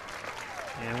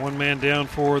 And 1 man down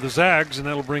for the Zags, and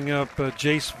that'll bring up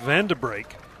Jace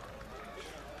Vandebrake.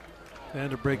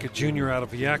 Vandebrake, a junior out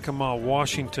of Yakima,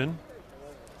 Washington.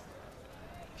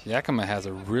 Yakima has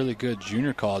a really good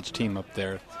junior college team up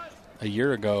there. A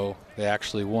year ago, they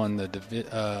actually won the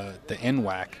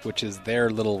NWAC, which is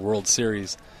their little World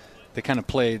Series. They kind of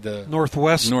play the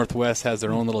Northwest. Northwest has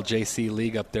their own little JC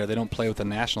league up there. They don't play with the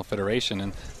National Federation,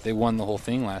 and they won the whole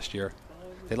thing last year.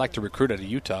 They like to recruit out of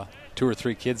Utah. 2 or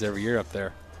 3 kids every year up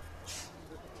there.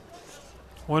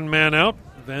 1 man out.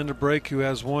 Vanderbrake, who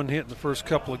has 1 hit in the first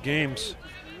couple of games.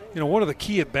 You know, one of the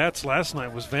key at-bats last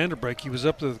night was Vanderbrake. He was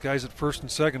up to the guys at first and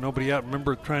second. Nobody out.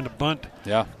 Remember trying to bunt.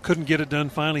 Yeah. Couldn't get it done.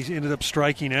 Finally, he ended up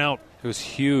striking out. It was a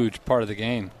huge part of the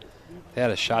game. They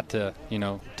had a shot to,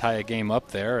 tie a game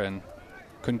up there and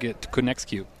couldn't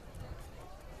execute.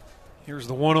 Here's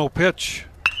the 1-0 pitch.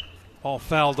 Ball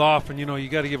fouled off, and, you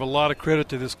got to give a lot of credit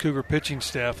to this Cougar pitching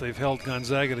staff. They've held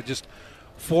Gonzaga to just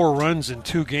 4 runs in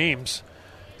 2 games.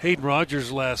 Hayden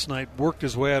Rogers last night worked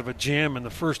his way out of a jam in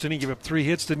the first inning, gave up 3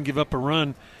 hits, didn't give up a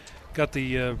run. Got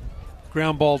the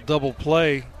ground ball double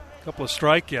play, a couple of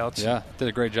strikeouts. Yeah, did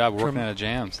a great job working out of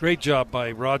jams. Great job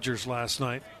by Rogers last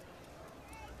night.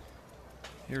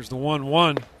 Here's the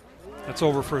 1-1. That's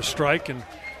over for a strike, and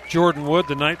Jordan Wood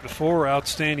the night before,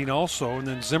 outstanding also. And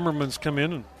then Zimmerman's come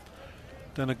in and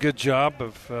done a good job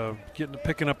of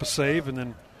picking up a save and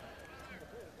then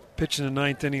pitching the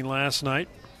 9th inning last night.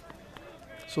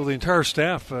 So the entire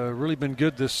staff really been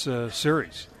good this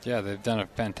series. Yeah, they've done a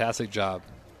fantastic job.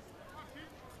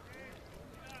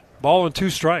 Ball and 2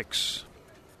 strikes.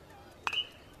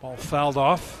 Ball fouled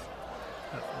off.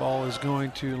 That ball is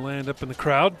going to land up in the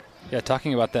crowd. Yeah,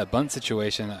 talking about that bunt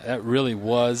situation, that really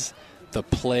was the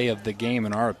play of the game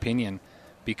in our opinion,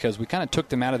 because we kind of took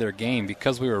them out of their game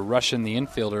because we were rushing the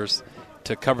infielders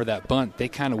to cover that bunt. They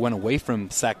kind of went away from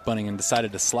sack bunting and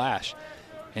decided to slash.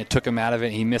 And it took him out of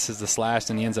it. He misses the slash,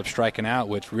 and he ends up striking out,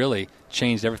 which really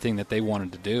changed everything that they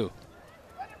wanted to do.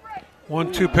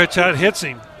 1-2 pitch out, hits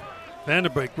him.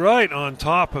 Vanderbeek right on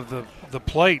top of the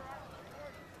plate.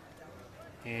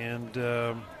 And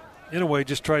Inouye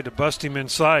just tried to bust him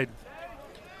inside.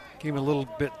 Came a little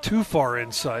bit too far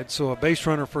inside, so a base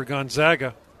runner for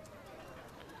Gonzaga.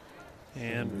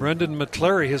 And Brendan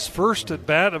McClary, his first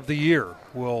at-bat of the year,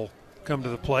 will come to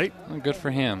the plate. Well, good for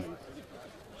him.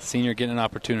 Senior getting an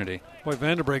opportunity. Boy,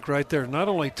 Vanderbeek right there not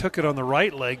only took it on the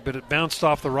right leg, but it bounced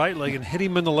off the right leg and hit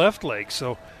him in the left leg.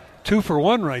 So 2 for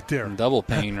 1 right there. And double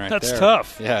pain right That's there.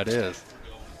 That's tough. Yeah, it is.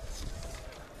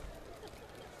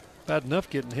 Bad enough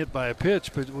getting hit by a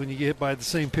pitch, but when you get hit by the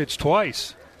same pitch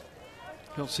twice,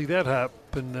 you don't see that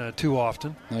happen too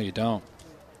often. No, you don't.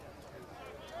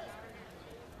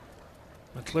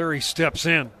 McClary steps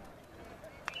in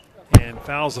and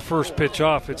fouls the first pitch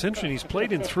off. It's interesting. He's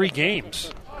played in 3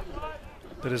 games,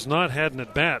 but has not had an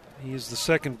at-bat. He is the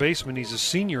second baseman. He's a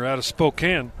senior out of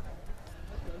Spokane.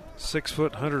 6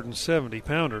 foot,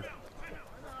 170-pounder.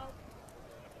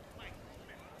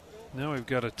 Now we've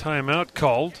got a timeout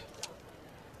called.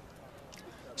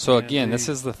 So again, this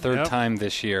is the 3rd time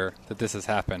this year that this has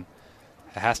happened.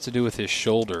 It has to do with his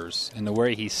shoulders and the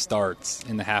way he starts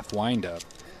in the half windup.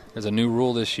 There's a new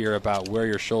rule this year about where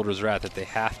your shoulders are at, that they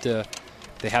have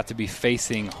to be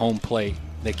facing home plate.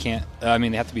 They can't. They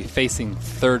have to be facing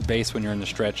third base when you're in the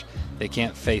stretch. They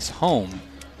can't face home,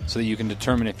 so that you can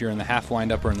determine if you're in the half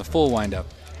windup or in the full windup.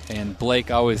 And Blake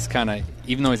always kind of,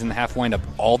 even though he's in the half windup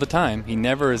all the time, he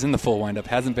never is in the full windup.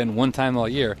 Hasn't been one time all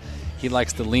year. He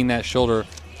likes to lean that shoulder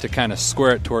to kind of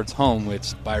square it towards home,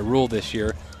 which by rule this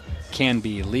year can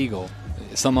be illegal.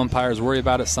 Some umpires worry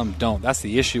about it, some don't. That's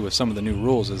the issue with some of the new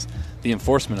rules, is the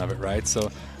enforcement of it, right? So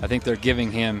I think they're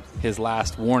giving him his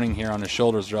last warning here on his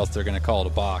shoulders, or else they're going to call it a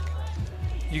balk.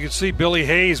 You can see Billy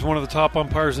Hayes, one of the top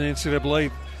umpires in the NCAA,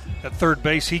 at third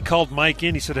base. He called Mike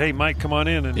in. He said, "Hey, Mike, come on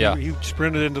in." And he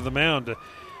sprinted into the mound to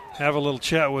have a little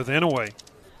chat with Inouye.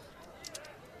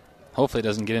 hopefully it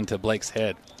doesn't get into Blake's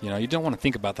head. You don't want to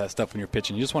think about that stuff when you're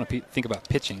pitching. You just want to think about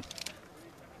pitching.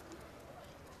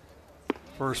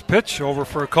 First pitch over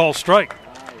for a call strike.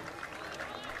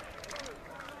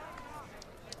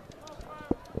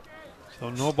 So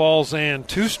no balls and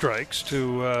 2 strikes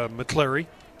to McCleary.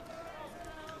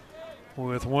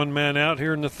 With 1 man out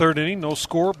here in the 3rd inning. No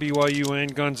score, BYU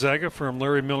and Gonzaga from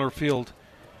Larry Miller Field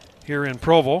here in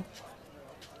Provo.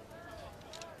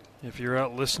 If you're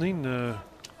out listening,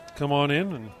 come on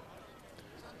in and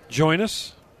join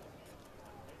us.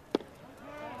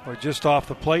 Or just off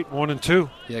the plate, 1-2.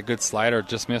 Yeah, good slider,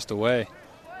 just missed away.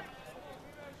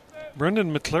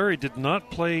 Brendan McCleary did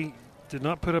not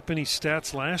put up any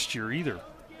stats last year either.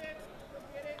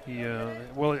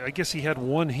 I guess he had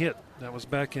 1 hit. That was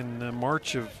back in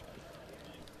March of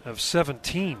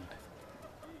 17.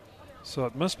 So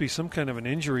it must be some kind of an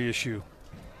injury issue.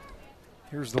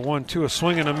 Here's the 1-2, a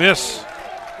swing and a miss.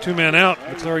 2 men out.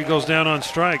 McCleary goes down on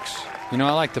strikes. I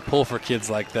like to pull for kids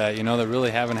like that, that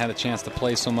really haven't had a chance to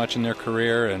play so much in their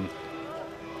career. And,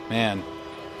 man,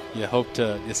 you hope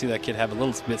to see that kid have a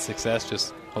little bit of success,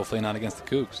 just hopefully not against the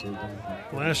Cougs.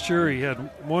 Last year he had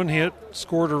 1 hit,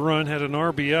 scored a run, had an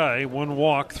RBI, 1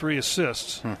 walk, 3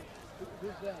 assists.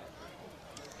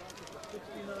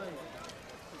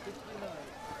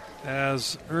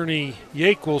 As Ernie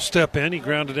Yake will step in, he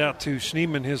grounded out to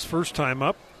Schneemann his first time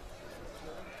up.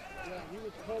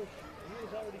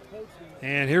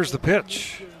 And here's the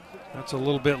pitch. That's a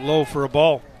little bit low for a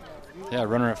ball. Yeah,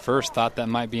 runner at first thought that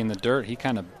might be in the dirt. He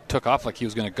kind of took off like he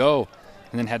was going to go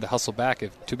and then had to hustle back.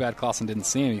 Too bad Clausen didn't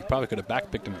see him. He probably could have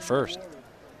backpicked him at first.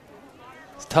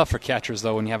 It's tough for catchers,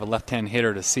 though, when you have a left-hand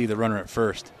hitter to see the runner at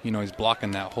first. He's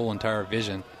blocking that whole entire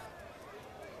vision.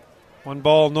 1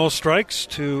 ball, no strikes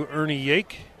to Ernie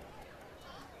Yake.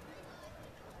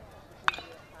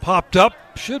 Popped up,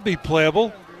 should be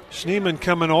playable. Schneemann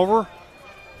coming over.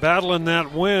 Battling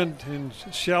that wind in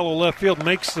shallow left field,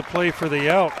 makes the play for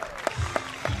the out.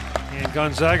 And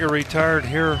Gonzaga retired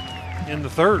here in the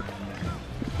 3rd.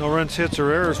 No runs, hits,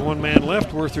 or errors. 1 man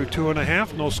left. We're through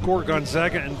 2.5. No score.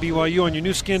 Gonzaga and BYU on your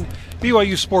new skin,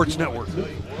 BYU Sports Network.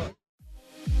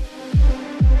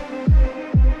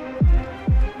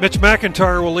 Mitch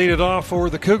McIntyre will lead it off for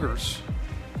the Cougars,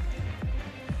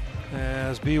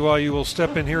 as BYU will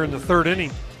step in here in the 3rd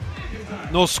inning.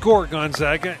 No score,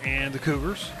 Gonzaga and the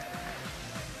Cougars.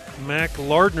 Mac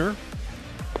Lardner,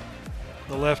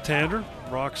 the left-hander,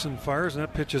 rocks and fires, and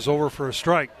that pitch is over for a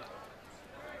strike.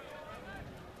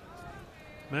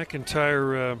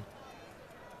 McIntyre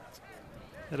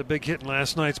had a big hit in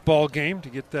last night's ball game to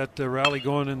get that rally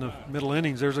going in the middle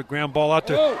innings. There's a ground ball out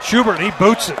to Schubert, and he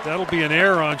boots it. That'll be an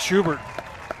error on Schubert.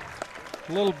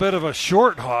 A little bit of a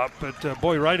short hop, but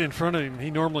right in front of him,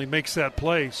 he normally makes that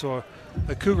play. So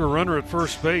a Cougar runner at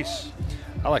first base.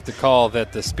 I like to call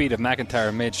that the speed of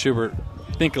McIntyre made Schubert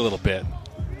think a little bit.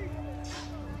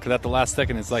 Because at the last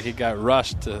second, it's like he got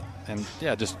rushed.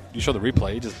 Just you show the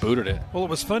replay, he just booted it. Well, it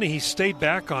was funny. He stayed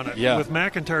back on it. Yeah. With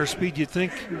McIntyre's speed, you'd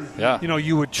think,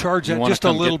 you would charge that just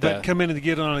a little bit, come in and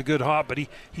get on a good hop. But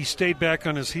he stayed back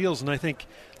on his heels, and I think,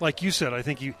 like you said,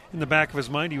 in the back of his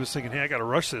mind, he was thinking, hey, I got to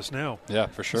rush this now. Yeah,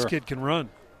 for sure. This kid can run.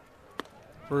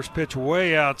 First pitch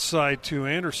way outside to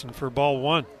Anderson for ball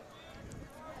 1.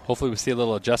 Hopefully we see a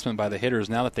little adjustment by the hitters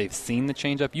now that they've seen the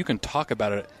changeup. You can talk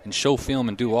about it and show film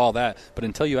and do all that, but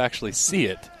until you actually see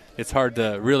it, it's hard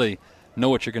to really know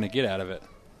what you're going to get out of it.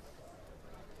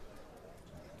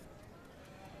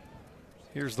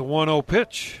 Here's the 1-0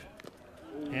 pitch.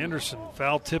 Anderson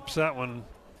foul tips that one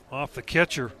off the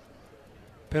catcher,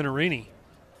 Penarini.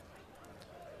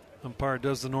 Umpire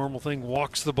does the normal thing,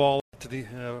 walks the ball to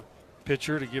the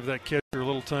pitcher to give that catcher a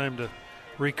little time to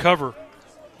recover.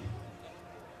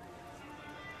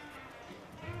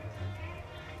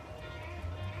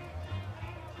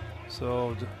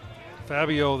 So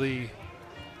Fabio, the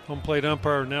home plate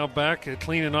umpire, now back at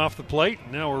cleaning off the plate.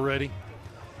 Now we're ready.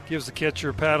 Gives the catcher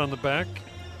a pat on the back.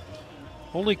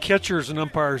 Only catchers and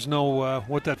umpires know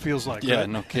what that feels like. Yeah, right?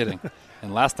 No kidding.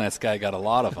 And last night's guy got a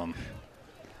lot of them.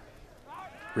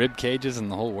 Rib cages and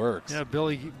the whole works. Yeah,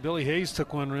 Billy Hayes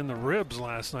took one in the ribs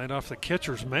last night off the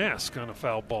catcher's mask on a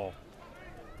foul ball.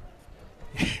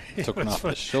 Took one off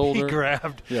the shoulder. He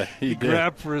grabbed. Yeah, he did.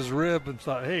 Grabbed for his rib and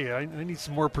thought, hey, I need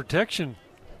some more protection.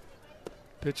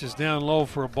 Pitches down low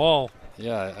for a ball.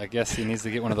 Yeah, I guess he needs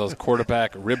to get one of those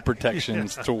quarterback rib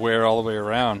protections to wear all the way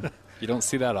around. You don't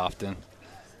see that often.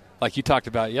 Like you talked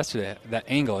about yesterday, that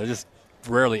angle, it just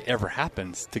rarely ever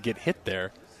happens to get hit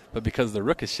there. But because of the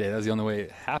ricochet, that was the only way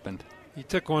it happened. He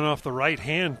took one off the right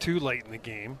hand too late in the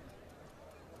game.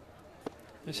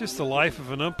 It's just the life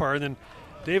of an umpire. And then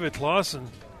David Clausen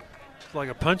like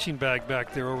a punching bag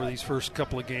back there over these first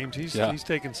couple of games. He's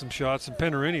taken some shots, and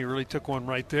Penarini really took one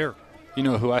right there. You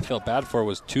know who I felt bad for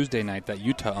was Tuesday night, that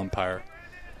Utah umpire.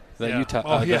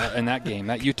 In that game,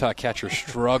 that Utah catcher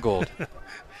struggled.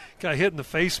 Got hit in the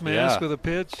face mask with a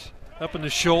pitch, up in the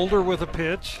shoulder with a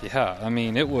pitch. Yeah, I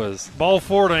mean, it was... Ball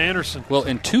four to Anderson. Well,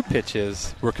 and 2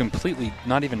 pitches were completely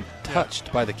not even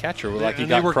touched by the catcher. Like he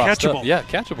got they were crossed catchable. Up. Yeah,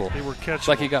 catchable. They were catchable. It's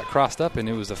like he got crossed up, and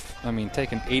it was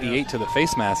taking 88 to the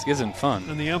face mask isn't fun.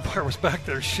 And the umpire was back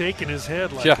there shaking his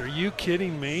head like, are you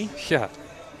kidding me? Yeah.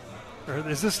 Or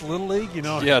is this Little League?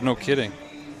 Yeah, no kidding.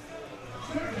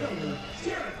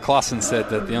 Clausen said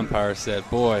that the umpire said,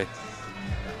 boy,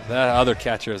 that other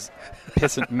catcher is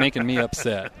making me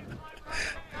upset.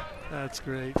 That's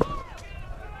great.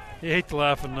 You hate to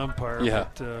laugh at an umpire. Yeah.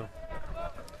 But,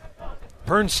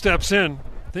 Pern steps in.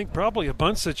 I think probably a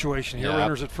bunt situation here.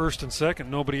 Runners at first and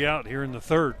second. Nobody out here in the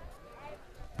third.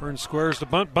 Pern squares the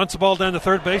bunt. Bunts the ball down the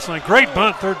third baseline. Great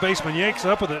bunt. Third baseman yanks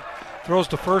up with it. Throws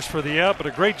to first for the out. But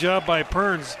a great job by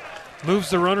Perns. Moves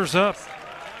the runners up.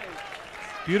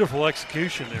 Beautiful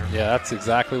execution there. Yeah, that's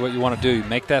exactly what you want to do. You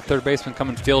make that third baseman come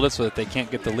and field it so that they can't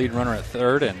get the lead runner at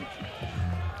third. And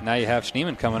now you have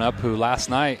Schneemann coming up, who last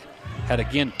night had,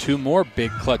 again, 2 more big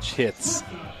clutch hits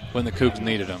when the Cougs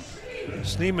needed him.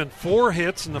 Schneemann, 4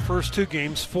 hits in the first 2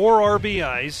 games, 4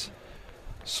 RBIs.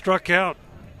 Struck out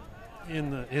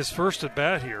in his first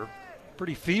at-bat here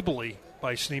pretty feebly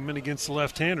by Schneemann against the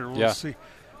left-hander. We'll see.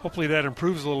 Hopefully that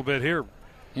improves a little bit here.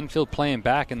 Infield playing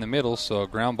back in the middle, so a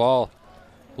ground ball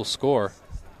will score.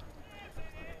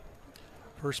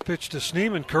 First pitch to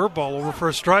Schneemann, curveball over for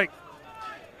a strike.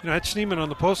 You know, I had Schneemann on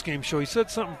the postgame show. He said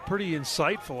something pretty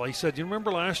insightful. He said, you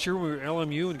remember last year we were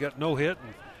LMU and got no hit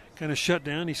and kind of shut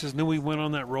down? He says, then we went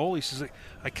on that roll. He says,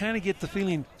 I kind of get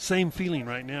the same feeling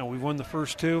right now. We won the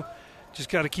first 2. Just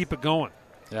got to keep it going.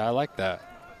 Yeah, I like that.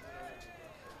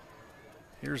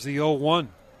 Here's the 0-1.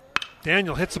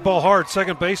 Daniel hits the ball hard.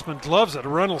 Second baseman gloves it. A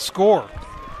run will score.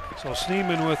 So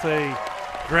Schneemann with a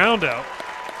ground out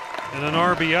and an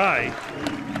RBI.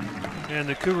 And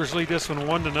the Cougars lead this one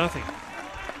 1-0.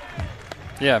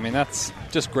 Yeah, I mean, that's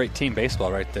just great team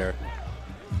baseball right there.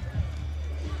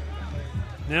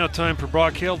 Now time for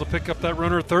Brock Hale to pick up that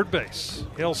runner at third base.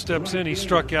 Hale steps in. He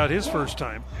struck out his first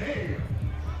time.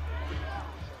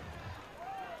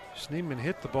 Schneemann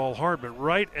hit the ball hard, but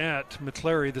right at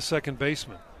McClary, the second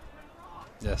baseman.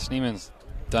 Yeah, Schneemann's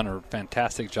done a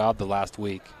fantastic job the last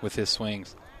week with his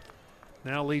swings.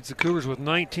 Now leads the Cougars with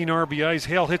 19 RBIs.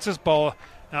 Hale hits his ball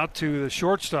out to the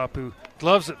shortstop, who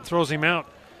gloves it and throws him out.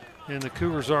 And the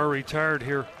Cougars are retired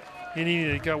here.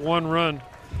 They got 1 run,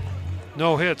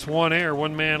 no hits, 1 error,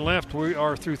 1 man left. We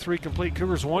are through 3 complete.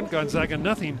 Cougars 1, Gonzaga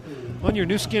nothing on your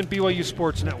new skin BYU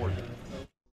Sports Network.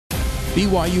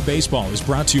 BYU Baseball is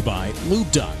brought to you by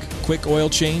Lube Duck. Quick oil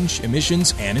change,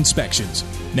 emissions, and inspections.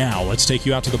 Now let's take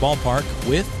you out to the ballpark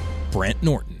with Brent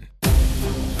Norton.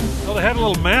 Well, they had a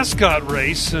little mascot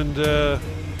race, and the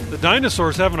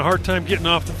dinosaur's having a hard time getting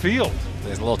off the field.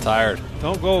 He's a little tired.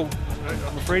 Don't go.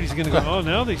 I'm afraid he's going to go. Oh,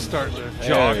 now they're starting to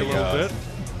jog a little bit.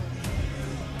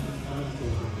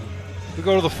 We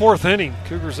go to the 4th inning.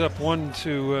 Cougars up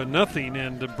 1-0,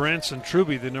 and Branson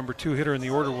Truby, the number 2 hitter in the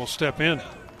order, will step in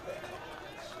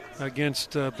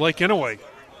against Blake Inouye,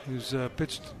 who's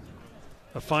pitched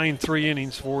a fine 3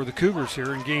 innings for the Cougars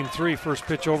here in Game 3. First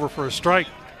pitch over for a strike.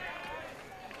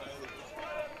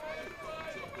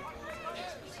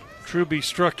 Truby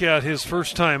struck out his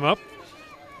first time up.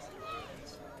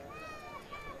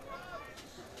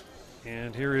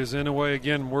 And here is Inouye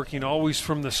again, working always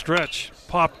from the stretch.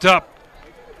 Popped up.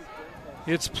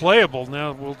 It's playable.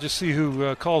 Now we'll just see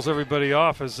who calls everybody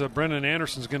off, as Brendan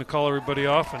Anderson's going to call everybody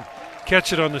off and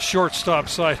catch it on the shortstop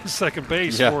side of second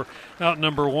base for out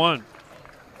number 1.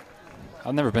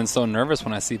 I've never been so nervous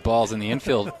when I see balls in the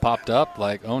infield popped up,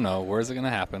 like, oh no, where's it going to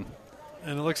happen?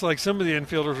 And it looks like some of the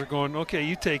infielders are going, okay,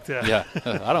 you take that. Yeah,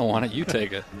 I don't want it, you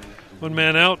take it. 1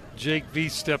 man out, Jake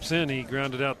Veith steps in. He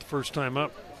grounded out the first time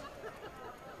up.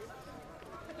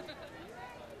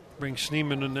 Bring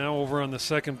Schneemann now over on the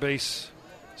second base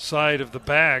side of the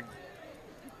bag.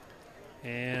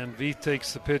 And Veith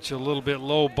takes the pitch a little bit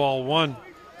low, ball 1.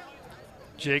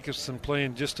 Jacobson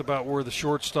playing just about where the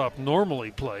shortstop normally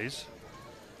plays.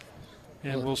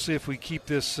 And we'll see if we keep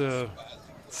this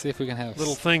see if we can have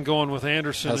little thing going with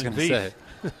Anderson and Veith. I was going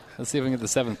to say. Let's see if we can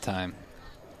get the 7th time.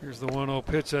 Here's the 1-0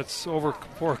 pitch. That's over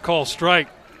for a call strike.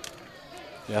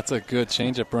 Yeah, that's a good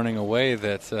changeup running away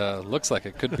that looks like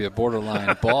it could be a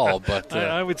borderline ball. But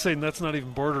I would say that's not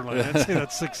even borderline. I'd say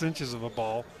that's 6 inches of a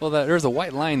ball. Well, there's a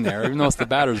white line there, even though it's the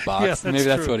batter's box. Yeah, Maybe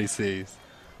that's true. what he sees.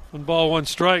 1 ball, 1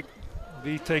 strike.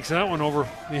 V takes that one over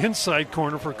the inside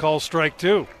corner for call strike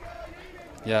 2.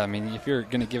 Yeah, I mean, if you're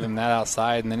going to give him that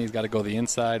outside and then he's got to go the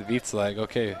inside, Veith's like,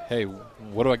 okay, hey,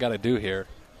 what do I got to do here?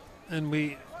 And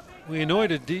we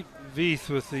anointed Veith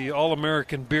with the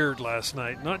All-American beard last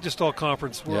night. Not just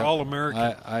All-Conference, we're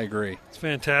All-American. I agree. It's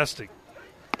fantastic.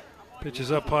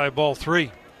 Pitches up high, ball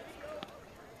 3.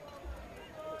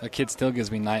 That kid still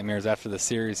gives me nightmares after the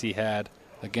series he had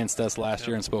against us last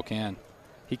year in Spokane.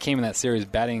 He came in that series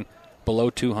batting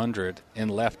below 200 and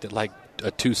left at like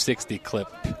a 260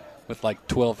 clip with like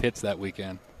 12 hits that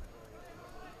weekend.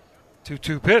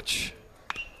 2-2 pitch.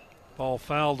 Ball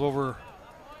fouled over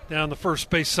down the first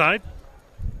base side.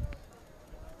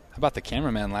 How about the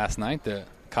cameraman last night that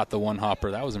caught the one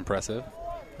hopper? That was impressive.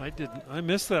 I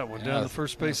missed that one down the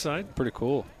first base side. Pretty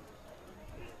cool.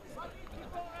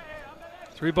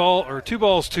 2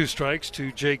 balls, 2 strikes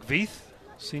to Jake Veith,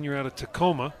 senior out of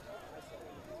Tacoma.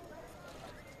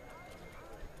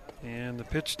 And the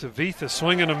pitch to Veith, a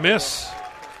swing and a miss.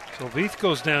 So Veith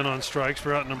goes down on strikes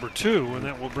for out number 2, and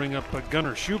that will bring up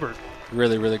Gunnar Schubert.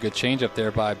 Really, really good changeup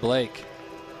there by Blake.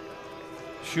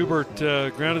 Schubert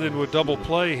grounded into a double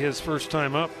play his first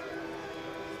time up.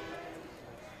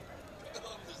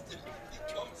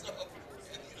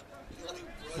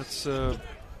 That's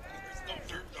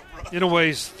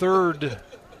Inoue's third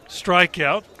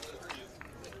strikeout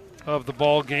of the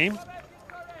ball game.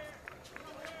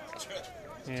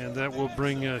 And that will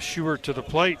bring Schubert to the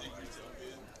plate.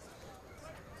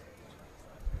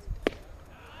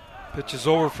 Pitch is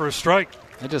over for a strike.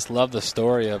 I just love the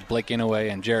story of Blake Inoue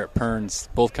and Jarrett Perns,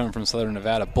 both coming from Southern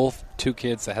Nevada. Both 2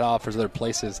 kids that had offers other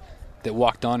places that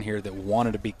walked on here that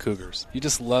wanted to be Cougars. You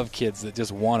just love kids that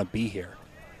just want to be here.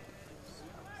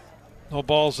 No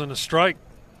balls and a strike.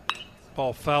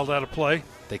 Ball fouled out of play.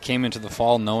 They came into the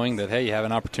fall knowing that, hey, you have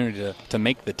an opportunity to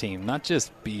make the team. Not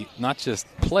just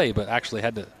play, but actually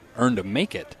had to earn to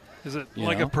make it. Is it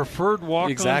like a preferred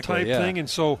walk-on type thing? And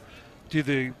so do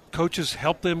the coaches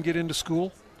help them get into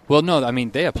school? Well, no, I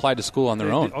mean, they applied to school on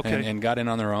their own okay. and got in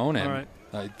on their own. And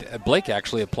Blake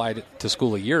actually applied to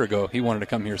school a year ago. He wanted to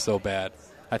come here so bad.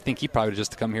 I think he probably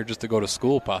just come here just to go to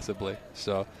school, possibly.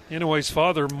 So Inoue's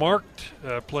father, Mark,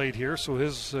 played here, so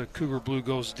his Cougar Blue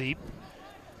goes deep.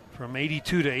 From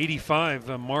 82 to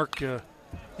 85, Mark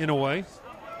Inoue.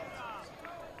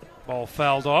 Ball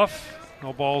fouled off.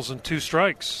 No balls and 2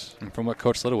 strikes. And from what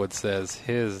Coach Littlewood says,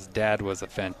 his dad was a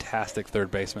fantastic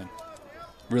third baseman.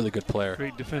 Really good player.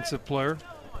 Great defensive player.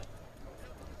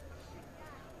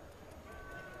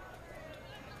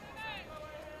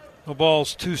 No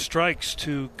balls, 2 strikes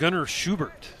to Gunnar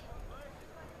Schubert.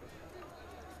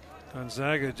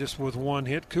 Gonzaga just with 1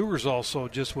 hit. Cougars also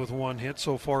just with 1 hit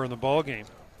so far in the ball game.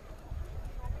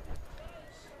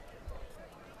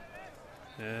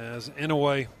 As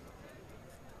Inoue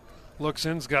looks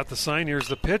in, has got the sign. Here's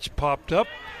the pitch, popped up.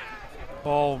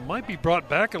 Ball might be brought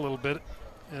back a little bit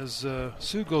as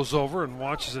Sue goes over and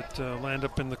watches it land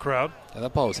up in the crowd. Yeah,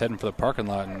 that ball was heading for the parking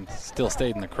lot and still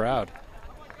stayed in the crowd.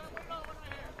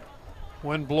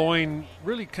 When blowing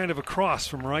really kind of across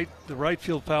from the right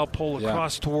field foul pole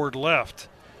across toward left.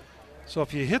 So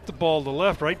if you hit the ball to the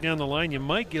left right down the line, you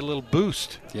might get a little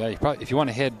boost. Yeah, if you want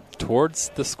to head towards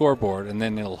the scoreboard and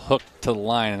then it'll hook to the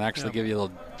line and actually give you a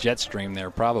little jet stream there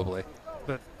probably.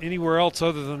 But anywhere else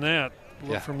other than that,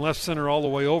 from left center all the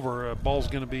way over, ball's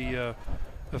going to be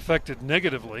affected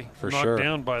negatively, knocked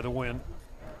down by the wind.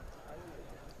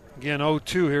 Again,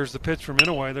 0-2. Here's the pitch from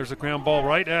Inoue. There's a ground ball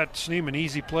right at Schneemann.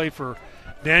 Easy play for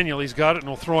Daniel. He's got it and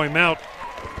will throw him out.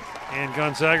 And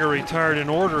Gonzaga retired in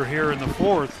order here in the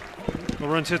 4th. No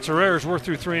runs, hits, or errors. We're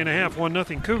through 3.5.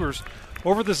 1-0 Cougars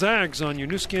over the Zags on your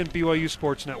new skin BYU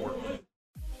Sports Network.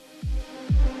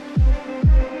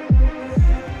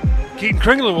 Keaton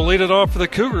Kringlen will lead it off for the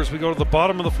Cougars. We go to the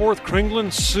bottom of the 4th.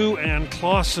 Kringlen, Sue, and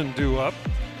Clausen due up.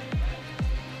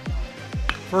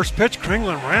 First pitch,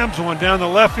 Kringlen rams one down the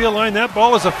left field line. That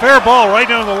ball is a fair ball right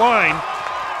down the line.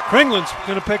 Kringlen's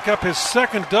going to pick up his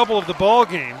 2nd double of the ball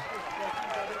game.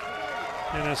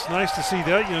 And it's nice to see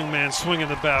that young man swinging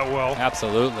the bat well.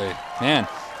 Absolutely. Man,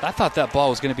 I thought that ball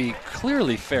was going to be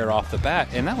clearly fair off the bat,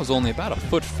 and that was only about a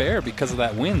foot fair because of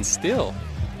that wind still,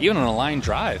 even on a line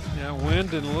drive. Yeah,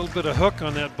 wind and a little bit of hook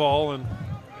on that ball, and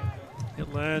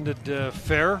it landed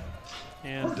fair.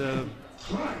 And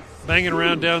banging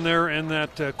around down there in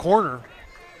that corner.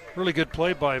 Really good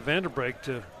play by Vanderbeek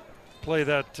to play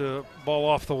that ball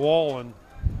off the wall.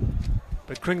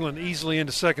 But Kringlen easily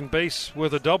into second base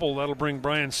with a double. That'll bring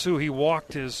Brian Sue. He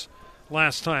walked his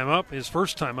first time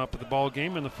up at the ball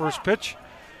game in the first pitch.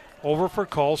 Over for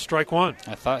call, strike 1.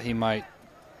 I thought he might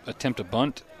attempt a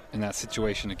bunt in that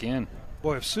situation again.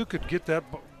 Boy, if Sue could get that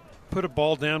put a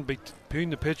ball down between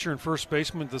the pitcher and first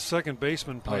baseman. The second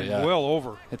baseman playing well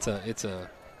over. It's a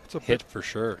hit for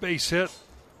sure. Base hit.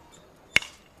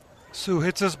 Sue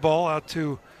hits his ball out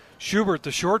to Schubert,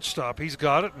 the shortstop. He's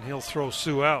got it, and he'll throw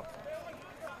Sue out.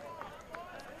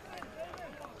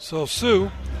 So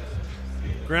Sue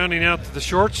grounding out to the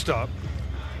shortstop.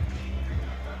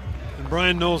 And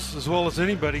Brian knows as well as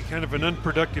anybody, kind of an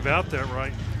unproductive out there,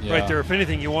 right there. If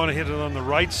anything, you want to hit it on the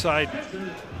right side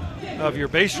of your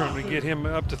base run to get him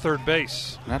up to third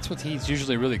base. And that's what he's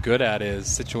usually really good at, is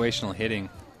situational hitting.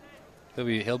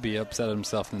 He'll be upset at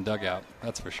himself in the dugout,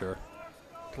 that's for sure.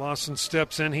 Clausen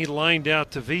steps in. He lined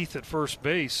out to Veith at first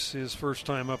base, his first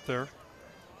time up there.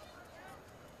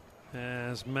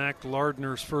 As Mac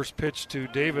Lardner's first pitch to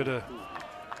David, a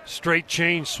straight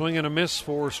change, swing and a miss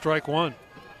for strike one.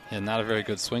 And not a very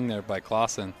good swing there by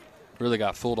Clausen. Really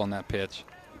got fooled on that pitch.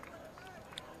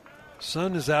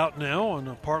 Sun is out now on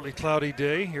a partly cloudy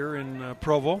day here in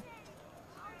Provo.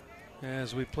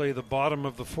 As we play the bottom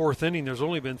of the fourth inning, there's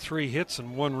only been 3 hits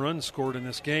and 1 run scored in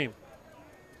this game.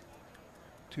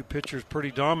 2 pitchers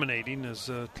pretty dominating as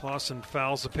Clausen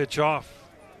fouls the pitch off.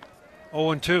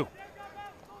 0-2.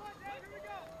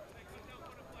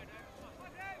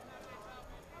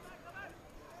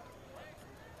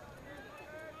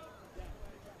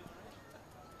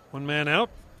 One man out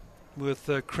with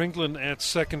Kringlen at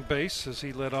second base as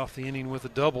he led off the inning with a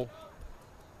double.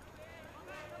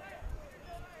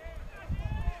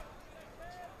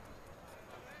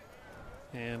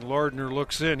 And Lardner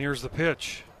looks in. Here's the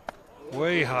pitch.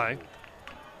 Way high.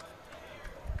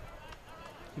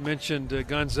 You mentioned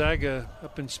Gonzaga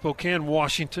up in Spokane,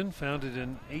 Washington, founded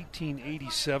in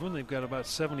 1887. They've got about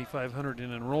 7,500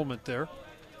 in enrollment there.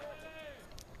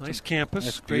 Nice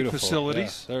campus, great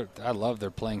facilities. Yeah. I love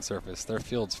their playing surface. Their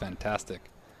field's fantastic.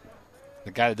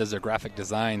 The guy that does their graphic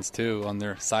designs, too, on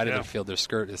their side of the field, their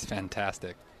skirt is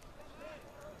fantastic.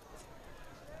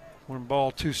 1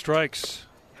 ball, 2 strikes.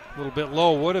 A little bit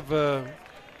low. What have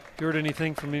you heard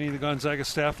anything from any of the Gonzaga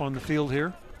staff on the field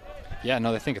here? Yeah,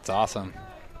 no, they think it's awesome.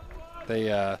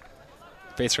 They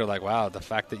basically are like, wow, the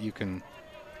fact that you can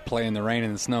play in the rain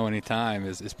and the snow anytime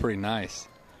is pretty nice.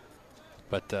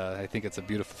 But I think it's a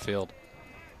beautiful field.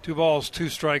 2 balls, 2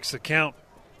 strikes, the count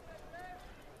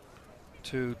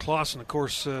to Clausen. Of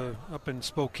course, up in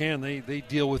Spokane, they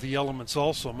deal with the elements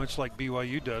also, much like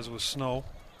BYU does with snow.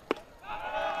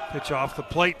 Pitch off the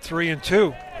plate,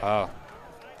 3-2. Wow,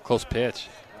 close pitch.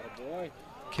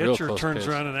 Catcher turns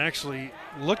around and actually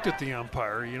looked at the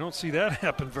umpire. You don't see that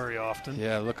happen very often.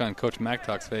 Yeah, look on Coach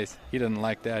Mactoff's face. He didn't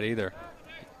like that either.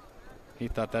 He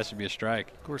thought that should be a strike.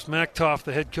 Of course, Mactoff,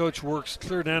 the head coach, works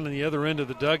clear down in the other end of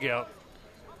the dugout.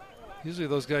 Usually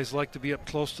those guys like to be up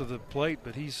close to the plate,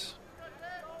 but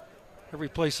every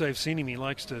place I've seen him, he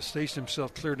likes to station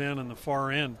himself clear down in the far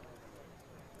end.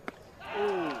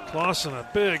 Clausen, a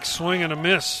big swing and a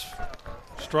miss.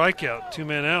 Strikeout, 2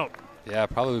 men out. Yeah,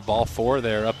 probably ball 4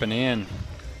 there, up and in.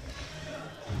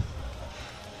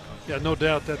 Yeah, no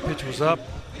doubt that pitch was up.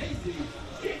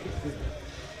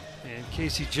 And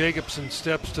Casey Jacobson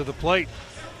steps to the plate.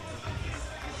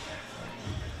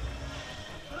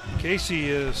 Casey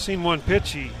has seen one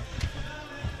pitch. He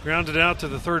grounded out to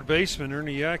the third baseman,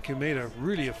 Ernie Yak, who made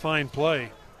a fine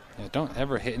play. Yeah, don't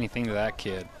ever hit anything to that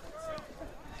kid.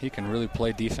 He can really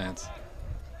play defense.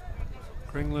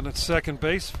 Kringlen at second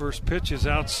base. First pitch is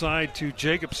outside to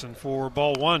Jacobson for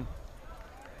ball 1.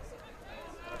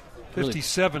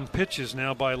 57 pitches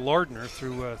now by Lardner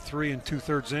through 3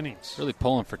 2/3 innings. Really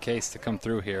pulling for Case to come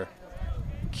through here.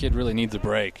 Kid really needs a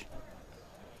break.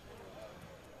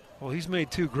 Well, he's made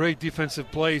 2 great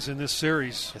defensive plays in this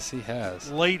series. Yes, he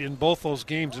has. Late in both those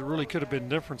games, it really could have been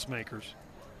difference makers.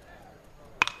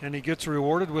 And he gets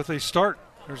rewarded with a start.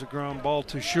 There's a ground ball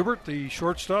to Schubert, the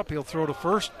shortstop. He'll throw to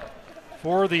first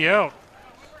for the out.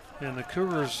 And the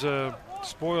Cougars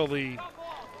spoil the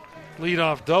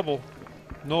leadoff double.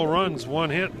 No runs, 1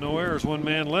 hit, no errors, 1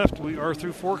 man left. We are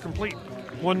through 4 complete.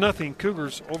 1-0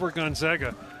 Cougars over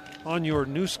Gonzaga on your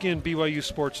new skin BYU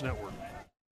Sports Network.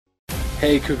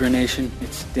 Hey Cougar Nation,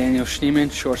 it's Daniel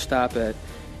Schneeman, shortstop at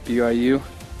BYU,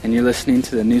 and you're listening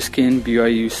to the new skin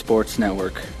BYU Sports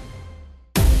Network.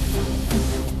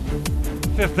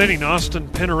 5th inning, Austin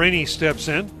Penarini steps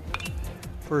in.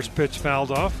 First pitch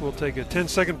fouled off. We'll take a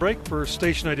 10-second break for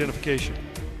station identification.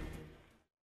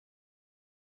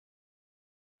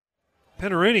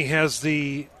 Penarini has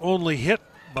the only hit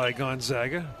by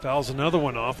Gonzaga. Fouls another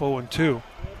one off, 0-2.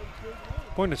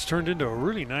 Boy, it's turned into a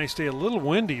really nice day. A little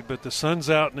windy, but the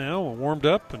sun's out now, warmed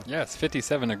up. And yeah, it's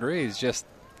 57 degrees, just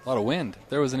a lot of wind. If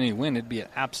there wasn't any wind, it'd be an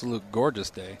absolute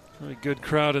gorgeous day. Really good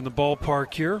crowd in the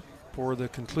ballpark here. for the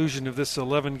conclusion of this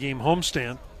 11-game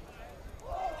homestand.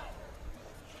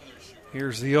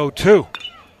 Here's the 0-2.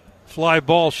 Fly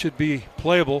ball should be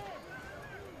playable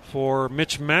for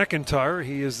Mitch McIntyre.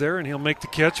 He is there, and he'll make the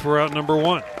catch for out number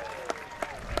 1.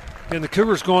 And the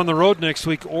Cougars go on the road next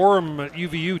week. Orem at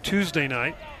UVU Tuesday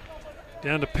night.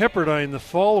 Down to Pepperdine the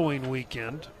following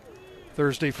weekend.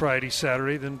 Thursday, Friday,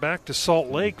 Saturday. Then back to Salt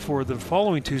Lake for the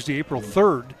following Tuesday, April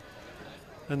 3rd.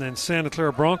 And then Santa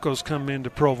Clara Broncos come into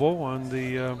Provo on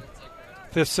the 5th,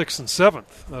 6th, and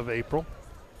 7th of April.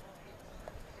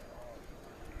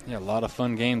 Yeah, a lot of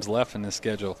fun games left in this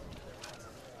schedule.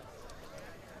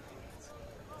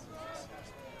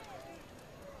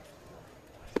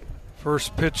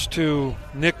 First pitch to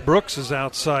Nick Brooks is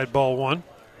outside, ball 1.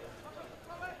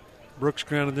 Brooks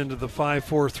grounded into the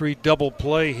 5-4-3 double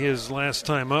play his last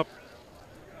time up.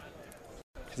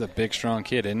 He's a big, strong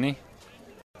kid, isn't he?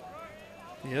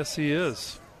 Yes, he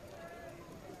is.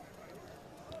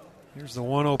 Here's the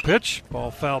 1-0 pitch.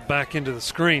 Ball fouled back into the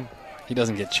screen. He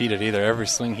doesn't get cheated either. Every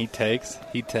swing he takes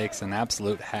an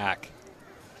absolute hack.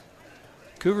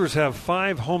 Cougars have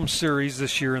 5 home series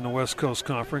this year in the West Coast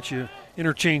Conference. You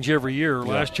interchange every year.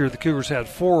 Yeah. Last year the Cougars had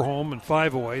 4 home and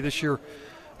 5 away. This year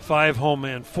 5 home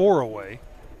and 4 away.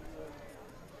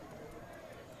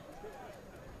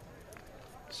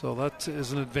 So that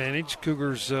is an advantage.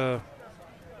 Cougars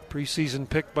preseason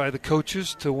pick by the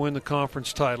coaches to win the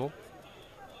conference title.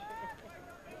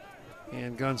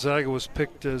 And Gonzaga was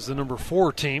picked as the number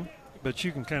 4 team, but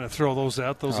you can kind of throw those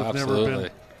out. Those have absolutely.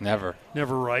 never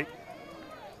right.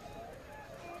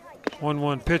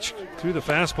 1-1 pitch through the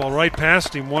fastball right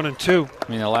past him, 1-2.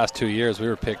 I mean, the last 2 years we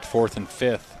were picked 4th and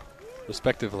 5th,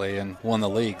 respectively, and won the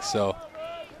league. So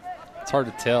it's hard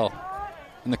to tell.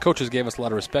 And the coaches gave us a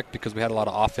lot of respect because we had a lot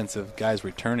of offensive guys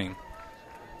returning.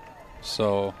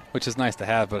 So, which is nice to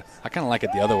have, but I kind of like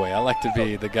it the other way. I like to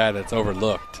be the guy that's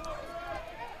overlooked.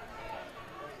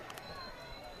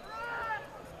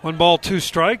 1 ball, 2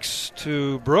 strikes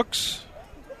to Brooks.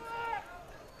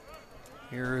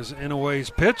 Here is Inouye's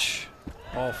pitch.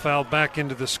 Ball fouled back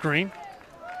into the screen.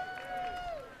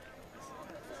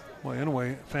 Boy,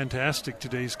 Inouye, fantastic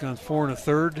today. He's gone 4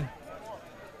 1/3.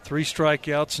 3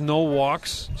 strikeouts, no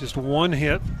walks, just 1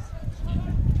 hit.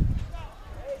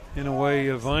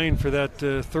 Inouye vying for that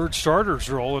 3rd starter's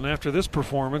role, and after this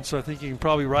performance, I think he can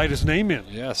probably write his name in.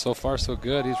 Yeah, so far so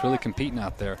good. He's really competing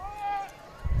out there.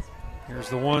 Here's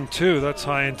the 1-2. That's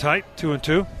high and tight,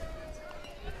 2-2.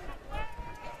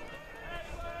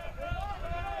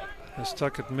 As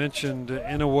Tuckett mentioned,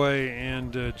 Inouye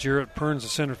and Jarrett Perns, the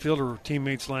center fielder, were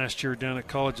teammates last year down at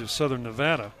College of Southern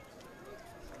Nevada.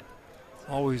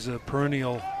 Always a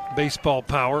perennial baseball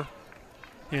power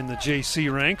in the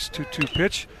JC ranks. 2-2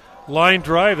 pitch. Line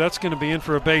drive, that's going to be in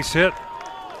for a base hit.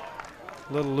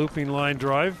 Little looping line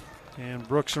drive. And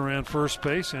Brooks around first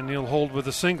base, and he'll hold with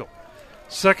a single.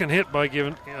 Second hit by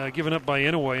given up by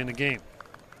Inouye in the game.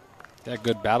 Yeah,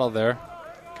 good battle there.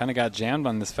 Kind of got jammed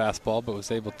on this fastball, but was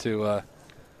able to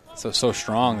so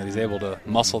strong that he's able to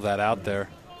muscle that out there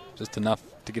just enough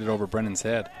to get it over Brennan's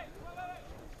head.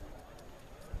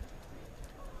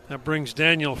 That brings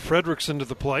Daniel Fredrickson to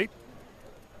the plate.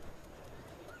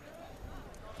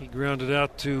 He grounded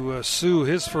out to Sue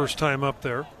his first time up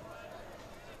there.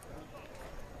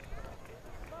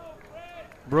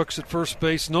 Brooks at first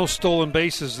base, no stolen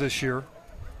bases this year.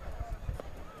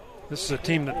 This is a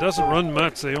team that doesn't run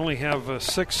much. They only have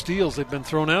 6 steals. They've been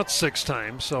thrown out 6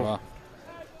 times. So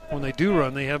when they do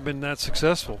run, they have been that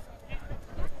successful.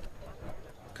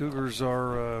 Cougars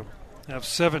have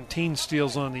 17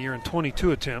 steals on the year and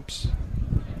 22 attempts.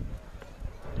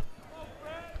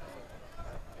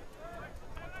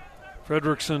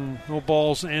 Fredrickson, no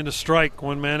balls and a strike.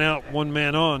 1 man out, 1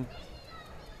 man on.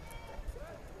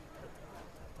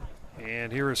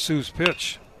 And here is Sue's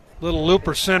pitch. Little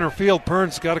looper center field.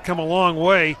 Perns got to come a long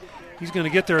way. He's going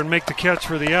to get there and make the catch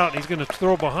for the out. He's going to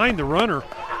throw behind the runner.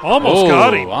 Almost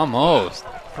got him. Almost.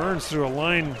 Perns threw a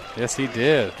line. Yes, he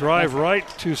did. Drive right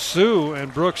to Sue,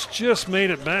 and Brooks just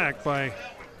made it back by.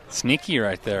 Sneaky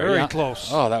right there. Very close.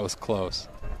 Oh, that was close.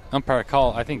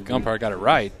 I think umpire got it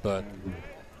right, but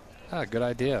good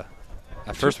idea.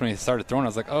 At first when he started throwing, I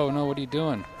was like, oh, no, what are you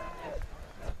doing?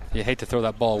 You hate to throw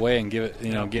that ball away and get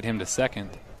him to second.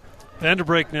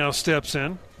 Vanderbrake now steps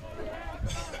in.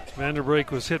 Vanderbrake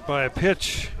was hit by a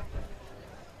pitch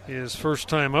his first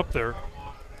time up there.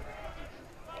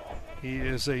 He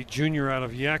is a junior out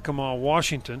of Yakima,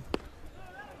 Washington.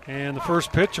 And the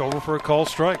first pitch over for a called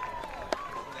strike.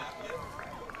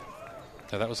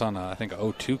 So that was on, I think, a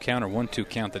 0-2 count or 1-2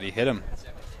 count that he hit him.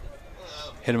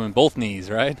 Hit him in both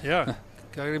knees, right? Yeah,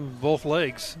 got him in both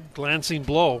legs. Glancing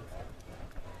blow.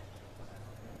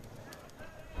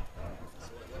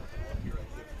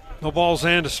 No balls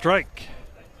and a strike.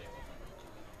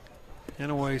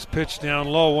 Anyways, pitch down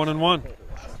low, 1-1.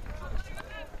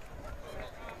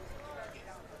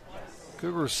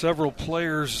 Cougars, several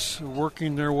players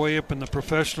working their way up in the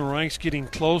professional ranks, getting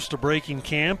close to breaking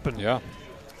camp, and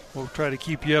we'll try to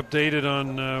keep you updated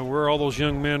on where all those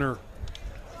young men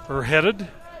are headed.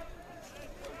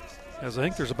 As I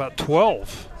think there's about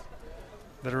 12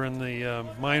 that are in the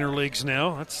minor leagues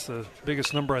now. That's the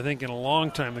biggest number I think in a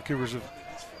long time the Cougars have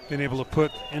been able to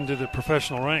put into the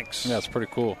professional ranks. Yeah, it's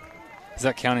pretty cool. Is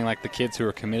that counting like the kids who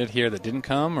are committed here that didn't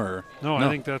come, or no? I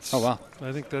think that's. Oh wow!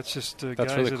 I think that's just that's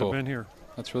guys really that cool. have been here.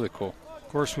 That's really cool. Of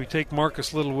course, we take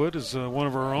Marcus Littlewood as one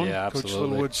of our own. Yeah, Coach absolutely.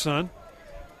 Littlewood's son.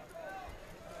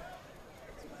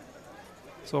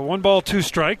 So 1 ball, 2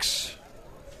 strikes.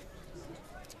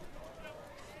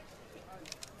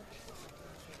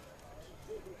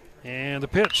 And the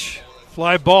pitch,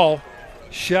 fly ball,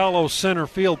 shallow center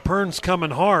field. Perns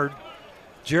coming hard.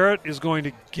 Jarrett is going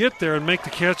to get there and make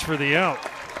the catch for the out.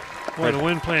 Boy, the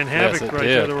wind playing havoc right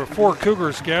there. There were 4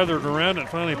 Cougars gathered around it.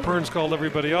 Finally, Perns called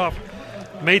everybody off.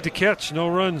 Made the catch. No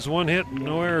runs, 1 hit,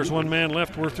 no errors, 1 man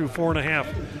left. We're through 4.5.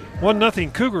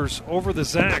 1-0 Cougars over the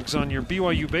Zags on your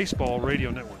BYU Baseball Radio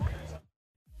Network.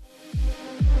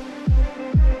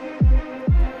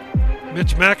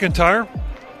 Mitch McIntyre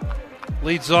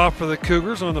leads off for the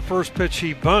Cougars. On the first pitch,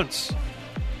 he bunts.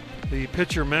 The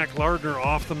pitcher, Mac Lardner,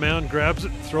 off the mound, grabs it,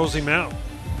 throws him out.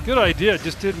 Good idea,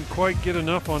 just didn't quite get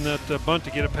enough on that bunt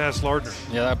to get it past Lardner.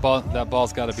 Yeah, that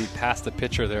ball's got to be past the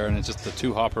pitcher there, and it's just the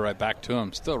 2-hopper right back to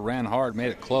him. Still ran hard, made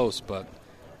it close, but...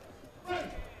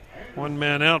 1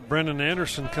 man out, Brennan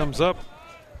Anderson comes up.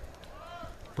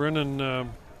 Brennan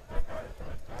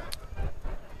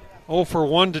 0 for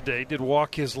 1 today, did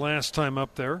walk his last time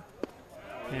up there.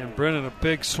 And Brennan, a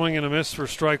big swing and a miss for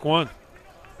strike 1.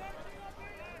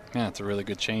 Man, it's a really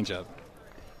good changeup.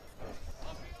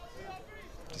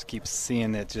 Just keep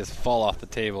seeing it just fall off the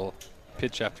table,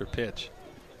 pitch after pitch.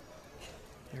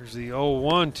 Here's the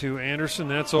 0-1 to Anderson.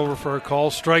 That's over for a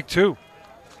call. Strike 2.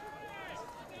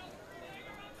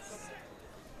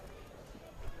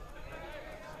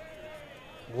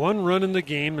 One run in the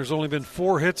game. There's only been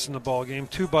 4 hits in the ball game,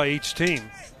 2 by each team.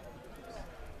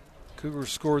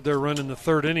 Cougars scored their run in the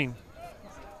 3rd inning.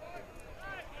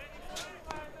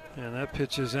 And that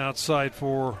pitch is outside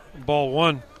for ball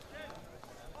 1.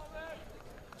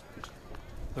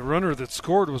 The runner that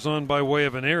scored was on by way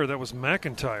of an error. That was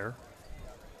McIntyre.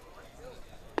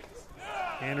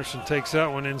 Anderson takes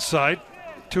that one inside.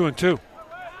 2-2.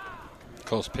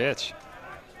 Close pitch.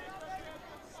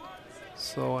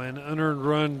 So an unearned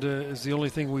run is the only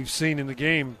thing we've seen in the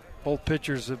game. Both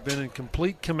pitchers have been in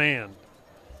complete command.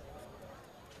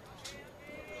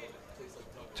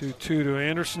 2-2 to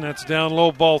Anderson. That's down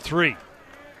low, ball 3.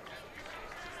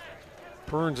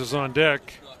 Perns is on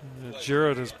deck.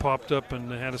 Jarrett has popped up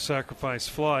and had a sacrifice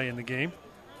fly in the game.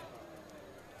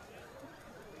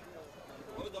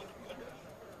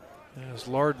 As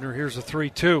Lardner, here's a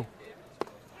 3-2.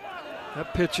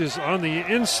 That pitch is on the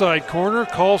inside corner.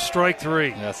 Call strike 3.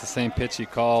 Yeah, that's the same pitch he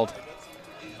called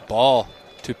ball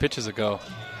 2 pitches ago.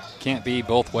 Can't be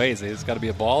both ways. It's got to be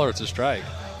a ball or it's a strike.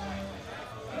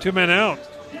 2 men out.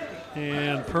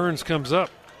 And Perns comes up.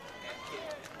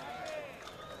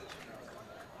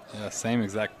 Yeah, same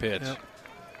exact pitch. Yep.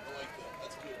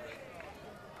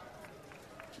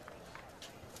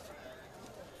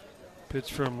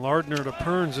 Pitch from Lardner to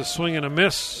Perns, a swing and a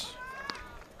miss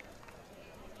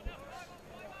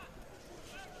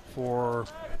for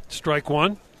strike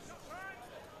 1.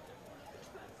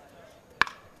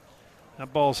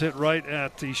 That ball's hit right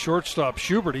at the shortstop,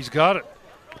 Schubert. He's got it.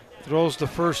 Throws to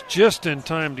first just in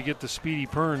time to get the speedy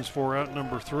Perns for out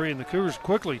number 3. And the Cougars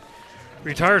quickly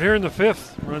retired here in the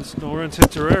 5th. No runs,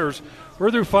 hits, or errors. We're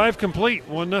through 5 complete.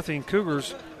 1-0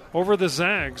 Cougars over the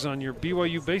Zags on your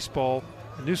BYU Baseball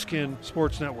New Skin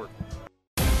Sports Network.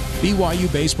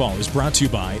 BYU Baseball is brought to you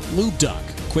by Lube Duck.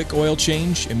 Quick oil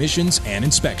change, emissions, and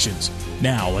inspections.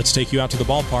 Now let's take you out to the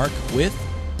ballpark with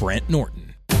Brent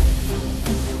Norton.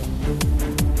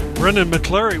 Brendan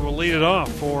McClary will lead it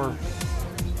off for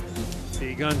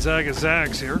the Gonzaga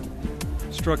Zags here.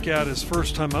 Struck out his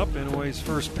first time up. Anyway's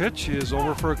first pitch is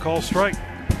over for a call strike.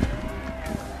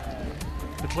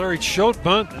 McClary showed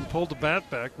bunt and pulled the bat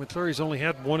back. McClary's only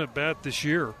had 1 at bat this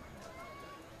year.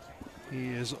 He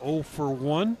is 0 for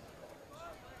 1.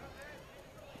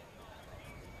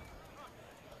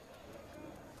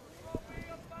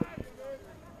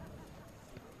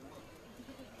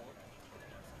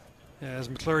 As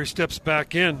McClary steps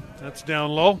back in, that's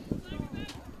down low.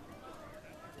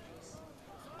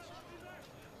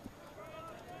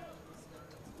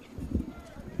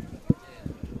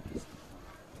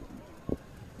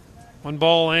 1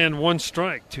 ball and 1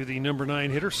 strike to the number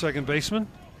 9 hitter, second baseman.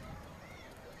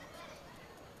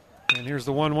 And here's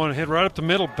the 1-1 hit right up the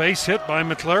middle. Base hit by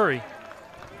McClary.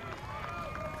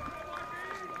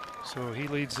 So he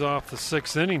leads off the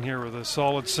 6th inning here with a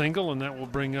solid single, and that will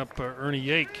bring up Ernie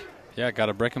Yake. Yeah, got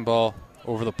a breaking ball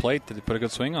over the plate that he put a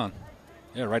good swing on.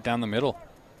 Yeah, right down the middle.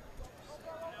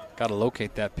 Got to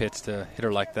locate that pitch to hit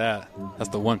her like that. That's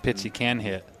the one pitch he can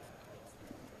hit.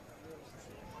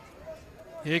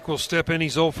 Yake will step in.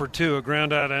 He's 0 for 2, a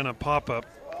ground out and a pop-up,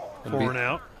 4 and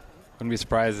out. Wouldn't be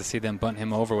surprised to see them bunt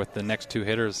him over with the next 2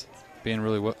 hitters being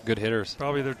really good hitters.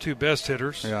 Probably their 2 best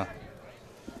hitters. Yeah.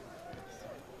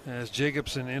 As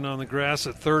Jacobson in on the grass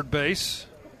at third base.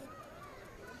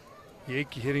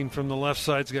 Yake hitting from the left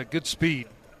side. He's got good speed.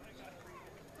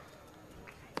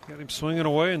 Got him swinging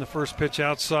away in the first pitch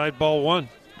outside, ball 1.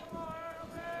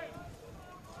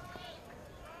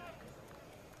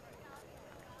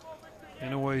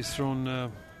 Inouye's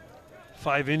thrown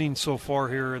 5 innings so far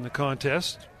here in the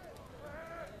contest.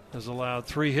 Has allowed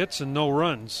 3 hits and no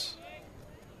runs.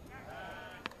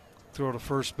 Throw to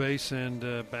first base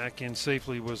and back in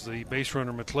safely was the base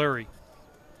runner McClary.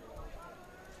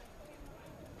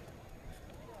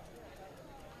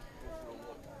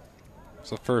 It's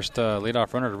the first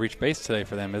leadoff runner to reach base today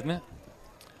for them, isn't it?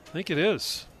 I think it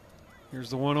is. Here's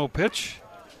the 1-0 pitch.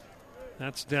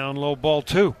 That's down low, ball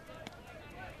 2. Looks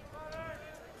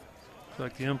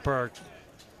like the umpire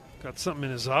got something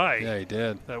in his eye. Yeah, he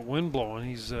did. That wind blowing.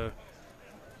 He's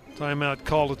timeout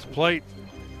called at the plate.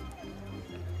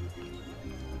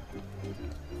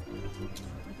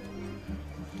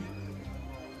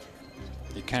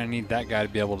 You kind of need that guy to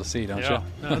be able to see, don't you?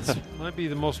 That might be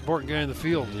the most important guy in the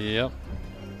field. Yep.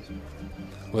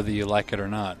 Whether you like it or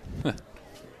not.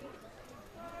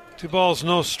 2 balls,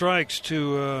 no strikes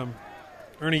to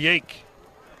Ernie Yake.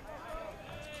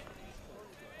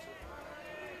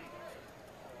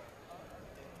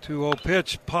 Two-0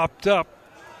 pitch popped up.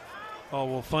 Oh,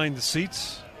 we'll find the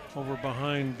seats over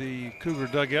behind the Cougar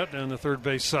dugout down the third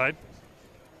base side.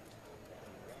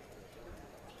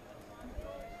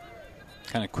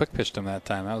 Kind of quick pitched him that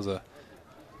time. That was a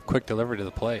quick delivery to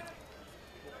the plate.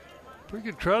 Pretty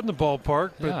good crowd in the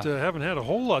ballpark, but haven't had a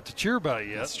whole lot to cheer about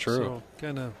yet. That's true. So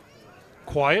kind of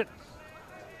quiet.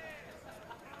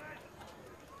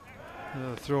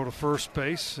 Throw to first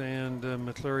base, and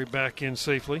McClary back in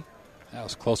safely. That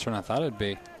was closer than I thought it'd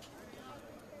be.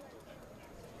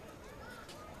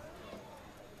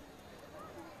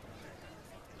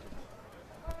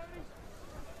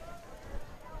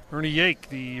 Ernie Yake,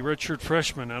 the redshirt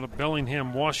freshman out of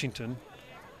Bellingham, Washington,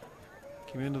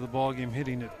 came into the ballgame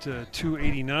hitting at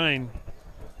 289.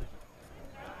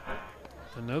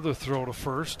 Another throw to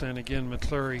first, and again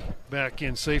McClary back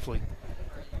in safely.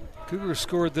 Cougars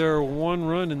scored their 1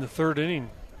 run in the 3rd inning.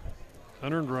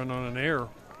 Unearned run on an error.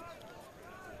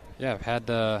 Yeah, I've had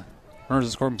runners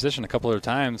in scoring position a couple other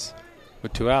times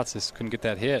with 2 outs. Just couldn't get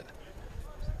that hit.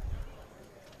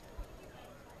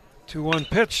 2-1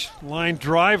 pitch, line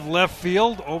drive, left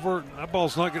field, over. That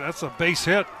ball's not good. That's a base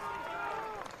hit.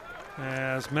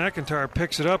 As McIntyre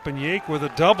picks it up, and Yake with a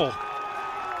double.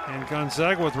 And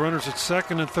Gonzaga with runners at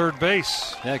second and third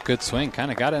base. Yeah, good swing.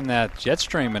 Kind of got in that jet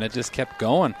stream, and it just kept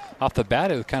going. Off the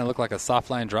bat, it kind of looked like a soft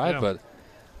line drive, but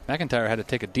McIntyre had to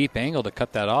take a deep angle to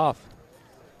cut that off.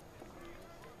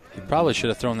 He probably should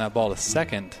have thrown that ball to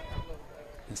second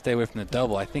and stay away from the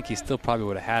double. I think he still probably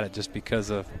would have had it just because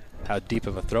of how deep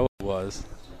of a throw it was.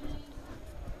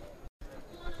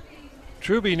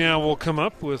 Truby now will come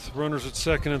up with runners at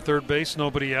second and third base,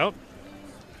 nobody out.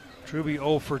 Truby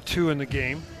 0 for 2 in the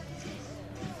game.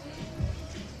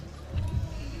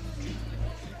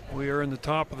 We are in the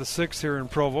top of the 6th here in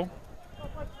Provo.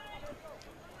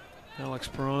 Alex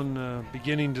Perron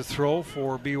beginning to throw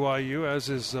for BYU, as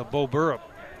is Bo Burrup.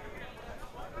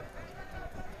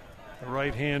 A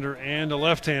right-hander and a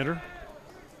left-hander.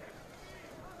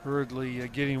 Hurriedly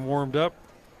getting warmed up.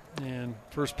 And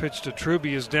first pitch to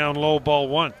Truby is down low, ball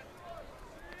 1.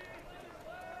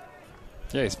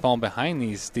 Yeah, he's fallen behind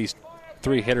these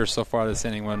 3 hitters so far this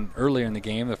inning, when earlier in the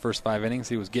game, the first 5 innings,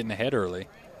 he was getting ahead early.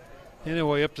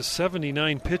 Anyway, up to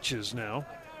 79 pitches now.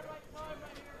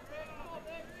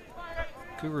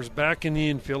 Cougars back in the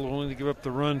infield, only to give up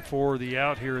the run for the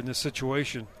out here in this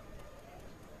situation.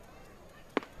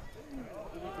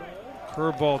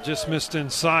 Curveball just missed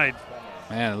inside.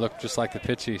 Man, it looked just like the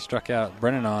pitch he struck out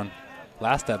Brennan on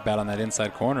last at bat on that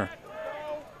inside corner.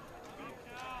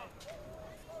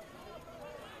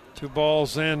 2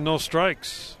 balls and no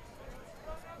strikes.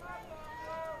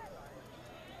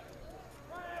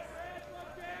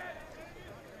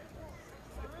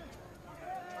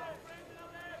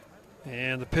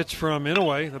 And the pitch from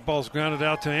Inouye. The ball's grounded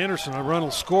out to Anderson. A run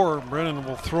will score. Brennan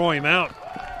will throw him out.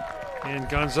 And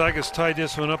Gonzaga's tied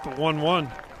this one up at 1-1.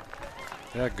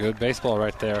 Yeah, good baseball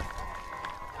right there.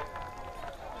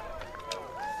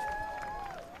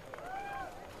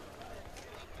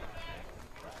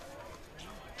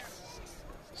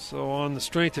 So on the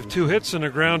strength of 2 hits and a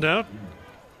ground out,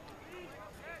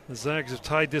 the Zags have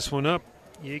tied this one up.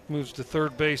 Yake moves to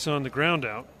third base on the ground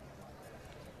out.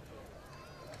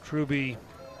 Truby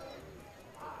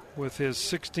with his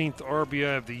 16th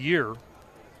RBI of the year.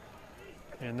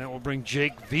 And that will bring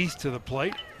Jake Veith to the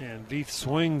plate. And Veith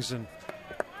swings and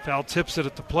foul tips it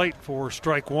at the plate for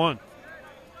strike 1.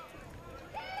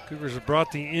 Cougars have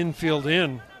brought the infield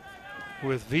in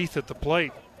with Veith at the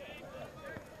plate.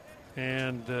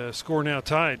 And score now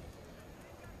tied.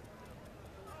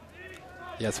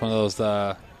 Yeah, it's one of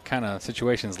those kind of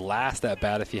situations. Last at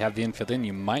bat, if you have the infield in,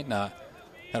 you might not.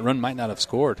 That run might not have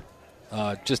scored.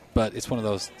 But it's one of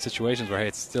those situations where, hey,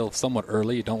 it's still somewhat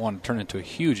early. You don't want to turn into a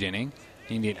huge inning.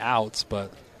 You need outs,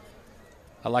 but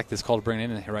I like this call to bring it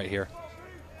in right here.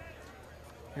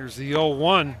 Here's the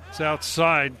 0-1. It's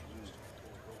outside.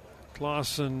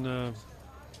 Clausen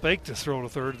faked to throw to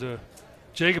third.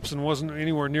 Jacobson wasn't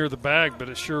anywhere near the bag, but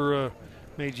it sure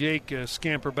made Jake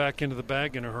scamper back into the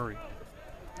bag in a hurry.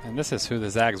 And this is who the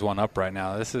Zags want up right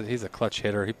now. He's a clutch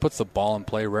hitter. He puts the ball in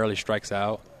play, rarely strikes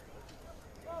out.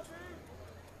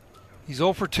 He's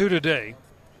 0 for 2 today.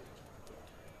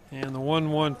 And the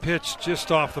 1-1 pitch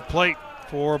just off the plate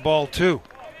for ball 2.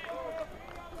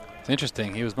 It's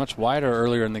interesting. He was much wider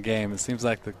earlier in the game. It seems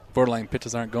like the borderline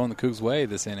pitches aren't going the Cougs' way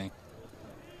this inning.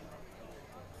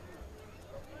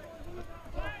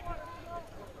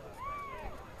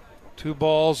 Two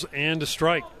balls and a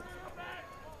strike.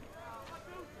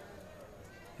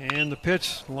 And the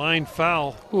pitch, line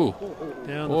foul. Ooh,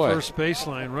 down boy. The first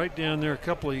baseline, right down there. A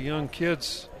couple of young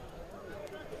kids.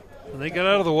 And they got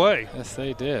out of the way. Yes,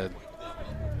 they did.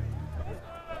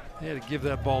 They had to give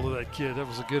that ball to that kid. That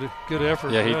was a good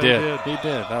effort. Yeah, he did. He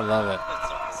did. I love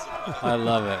it. I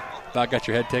love it. About got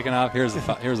your head taken off. Here's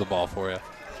a ball for you.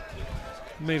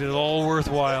 Made it all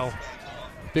worthwhile.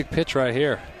 Big pitch right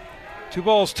here. 2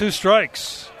 balls, 2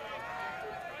 strikes.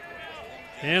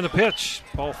 And the pitch.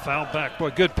 Ball fouled back. Boy,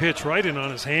 good pitch right in on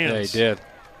his hands. Yeah,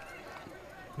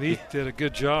 he did. Veith did a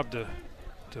good job to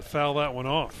foul that one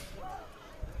off.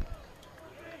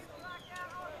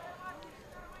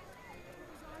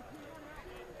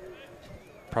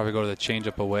 Probably go to the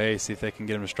changeup away, see if they can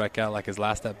get him to strike out like his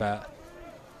last at bat.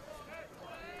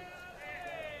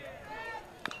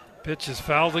 Pitch is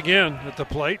fouled again at the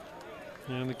plate.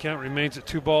 And the count remains at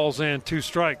 2 balls and 2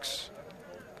 strikes.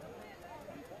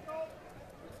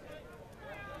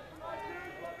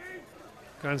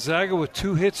 Gonzaga with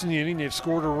 2 hits in the inning. They've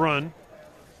scored a run.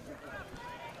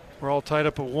 We're all tied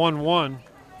up at 1-1.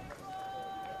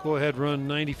 Go ahead run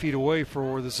 90 feet away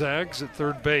for the Zags at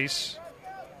third base.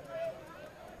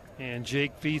 And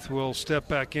Jake Veith will step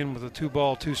back in with a 2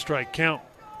 ball, 2 strike count.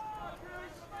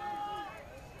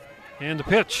 And the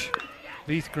pitch.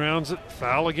 Veith grounds it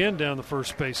foul again down the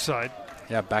first base side.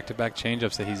 Yeah, back-to-back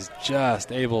changeups that he's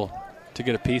just able to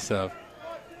get a piece of.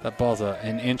 That ball's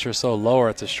an inch or so lower.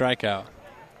 It's a strikeout.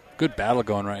 Good battle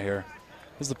going right here.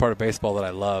 This is the part of baseball that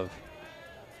I love.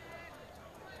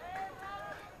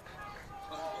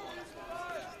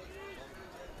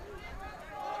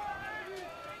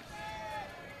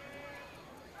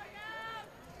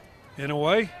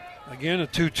 Inouye, again a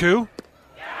 2-2.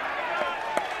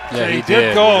 Yeah, he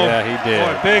did go. Yeah, he did.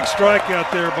 Boy, big strikeout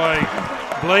there by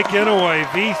Blake Inouye.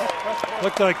 Veith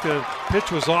looked like the pitch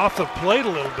was off the plate a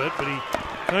little bit, but he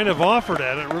kind of offered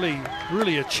at it.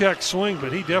 Really a check swing,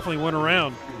 but he definitely went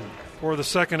around for the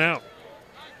second out.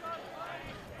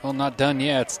 Well, not done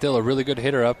yet. Still a really good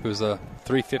hitter up. It was a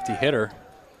 350 hitter.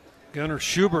 Gunnar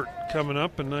Schubert coming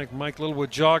up, and Mike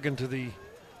Littlewood jogging to the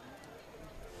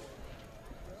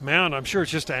mound. I'm sure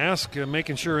it's just to ask,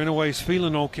 making sure Inouye's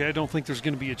feeling okay. I don't think there's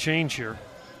going to be a change here.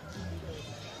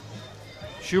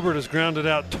 Schubert has grounded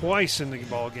out twice in the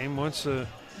ball game. Once, his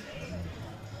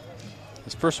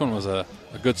first one was a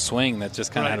good swing that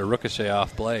just kind of had a ricochet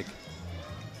off Blake.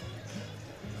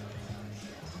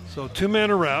 So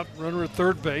 2-man route, runner at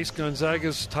third base.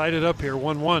 Gonzaga's tied it up here,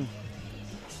 1-1.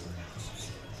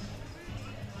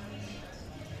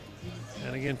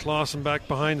 And again, Clausen back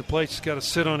behind the plate. He's got to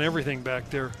sit on everything back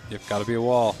there. You've got to be a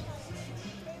wall.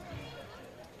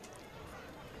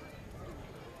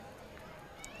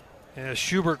 As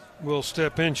Schubert will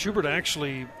step in. Schubert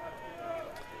actually,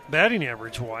 batting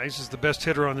average-wise, is the best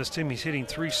hitter on this team. He's hitting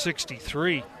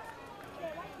 .363.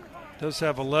 Does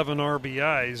have 11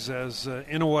 RBIs as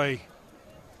Inouye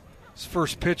His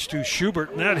first pitch to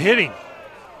Schubert, and that hit him.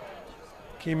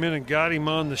 Came in and got him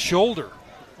on the shoulder.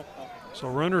 So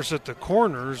runners at the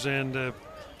corners, and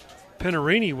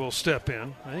Penarini will step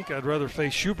in. I think I'd rather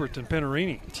face Schubert than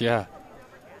Penarini. Yeah.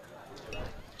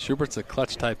 Schubert's a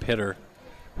clutch-type hitter.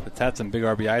 It's had some big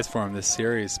RBIs for him this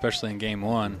series, especially in Game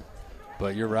 1.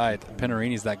 But you're right.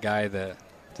 Penarini's that guy that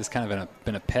just kind of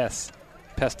been a pest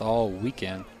all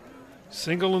weekend.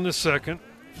 Single in the second.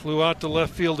 Flew out to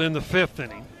left field in the fifth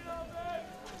inning.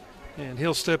 And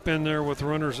he'll step in there with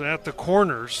runners at the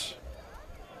corners.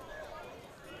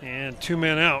 And 2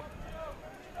 men out.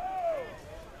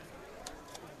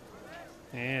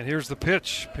 And here's the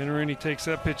pitch. Penarini takes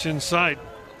that pitch inside.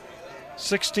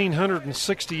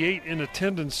 1,668 in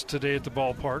attendance today at the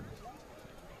ballpark.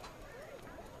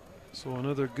 So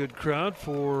another good crowd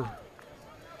for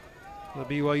the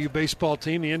BYU baseball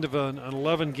team. The end of an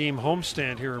 11-game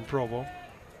homestand here in Provo.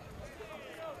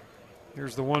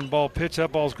 Here's the 1-ball pitch.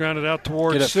 That ball's grounded out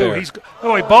towards Sue. He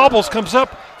bobbles, comes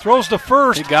up, throws to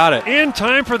first. He got it. In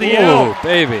time for the out.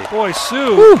 Baby. Boy,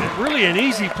 Sue, really an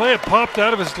easy play. It popped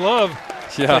out of his glove.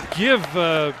 Yeah. But give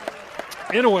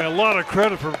Inouye a lot of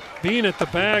credit for being at the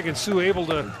bag, and Sue able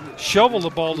to shovel the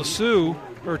ball to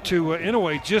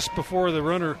Inouye just before the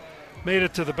runner made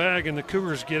it to the bag, and the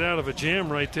Cougars get out of a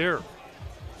jam right there.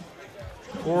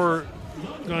 For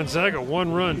Gonzaga,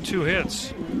 1 run, 2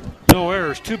 hits, no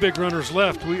errors, 2 big runners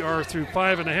left. We are through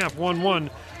 5.5, 1-1.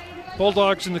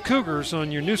 Bulldogs and the Cougars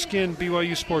on your new skin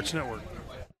BYU Sports Network.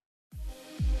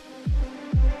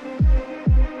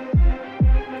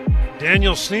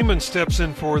 Daniel Schneemann steps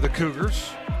in for the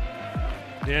Cougars.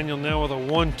 Daniel now with a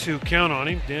 1-2 count on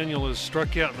him. Daniel is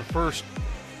struck out in the first,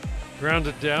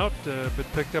 grounded out,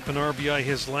 but picked up an RBI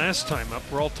his last time up.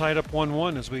 We're all tied up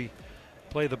 1-1 as we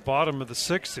play the bottom of the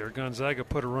 6th there. Gonzaga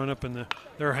put a run up in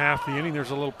their half the inning.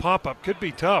 There's a little pop-up. Could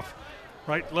be tough.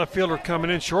 Right, left fielder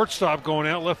coming in, shortstop going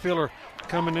out, left fielder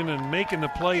coming in and making the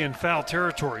play in foul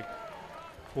territory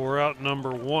for out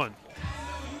number 1.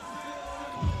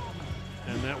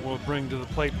 And that will bring to the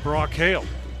plate Brock Hale.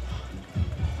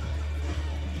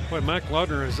 Boy, Mac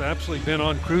Laudner has absolutely been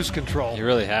on cruise control. He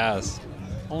really has.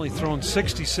 Only thrown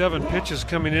 67 pitches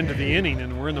coming into the inning,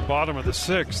 and we're in the bottom of the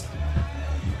 6th.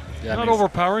 Yeah, Not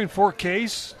overpowering, 4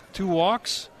 Ks, 2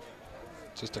 walks.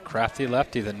 Just a crafty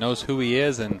lefty that knows who he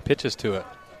is and pitches to it.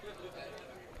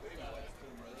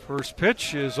 First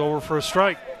pitch is over for a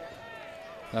strike.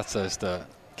 That's just a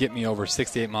get me over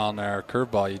 68-mile-an-hour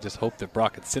curveball. You just hope that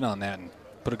Brock could sit on that and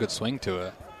put a good swing to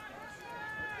it.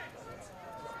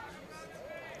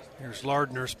 Here's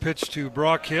Lardner's pitch to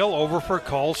Brock Hill, over for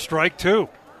call, strike 2.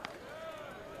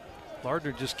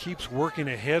 Lardner just keeps working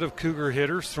ahead of Cougar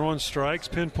hitters, throwing strikes,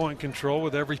 pinpoint control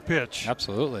with every pitch.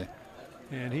 Absolutely.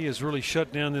 And he has really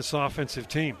shut down this offensive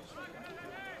team.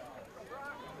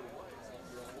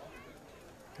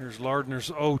 Here's Lardner's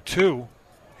 0-2.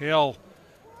 Hale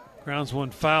grounds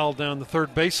one foul down the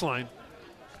third baseline.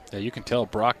 Yeah, you can tell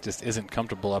Brock just isn't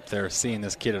comfortable up there seeing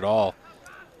this kid at all.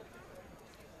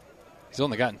 He's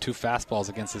only gotten 2 fastballs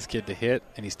against this kid to hit,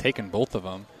 and he's taken both of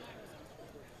them,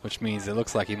 which means it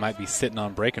looks like he might be sitting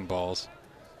on breaking balls.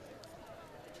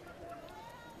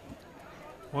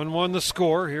 1-1 the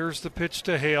score. Here's the pitch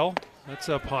to Hale. That's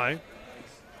up high.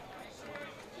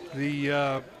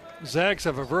 The Zags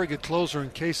have a very good closer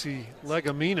in Casey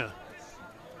Legamina.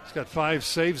 He's got 5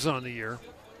 saves on the year.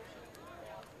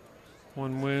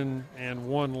 1 win and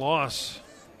 1 loss.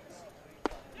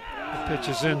 The pitch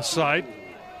is inside.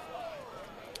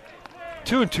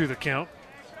 2-2 the count.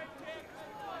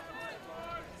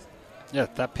 Yeah,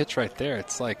 that pitch right there,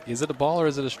 it's like, is it a ball or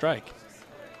is it a strike?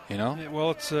 You know? Yeah,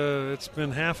 well, it's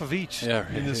been half of each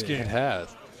in this game. It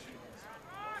has.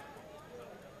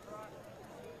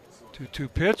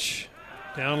 2-2 pitch.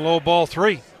 Down low, ball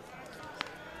 3.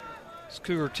 This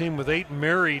Cougar team with 8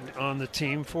 married on the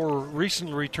team, 4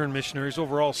 recently returned missionaries,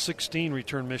 overall 16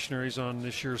 returned missionaries on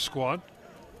this year's squad.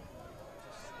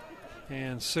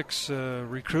 And 6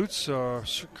 recruits are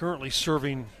currently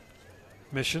serving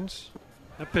missions.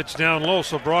 That pitch down low,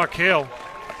 so Brock Hale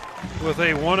with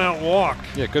a 1-out walk.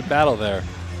 Yeah, good battle there.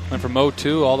 Went from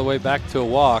 0-2 all the way back to a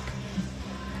walk.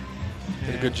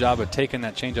 Did a good job of taking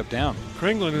that changeup down.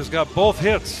 Kringlen, who's got both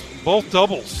hits, both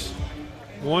doubles.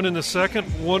 1 in the second,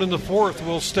 1 in the fourth,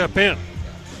 will step in.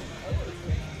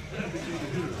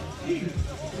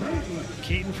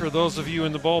 Keaton, for those of you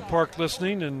in the ballpark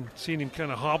listening and seeing him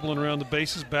kind of hobbling around the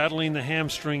bases, battling the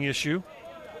hamstring issue.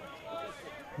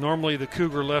 Normally the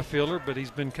Cougar left fielder, but he's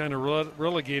been kind of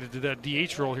relegated to that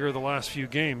DH role here the last few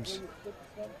games.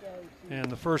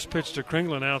 And the first pitch to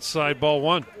Kringlen, outside, ball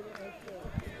 1.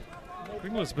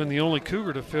 Kringlen's been the only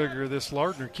Cougar to figure this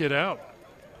Lardner kid out.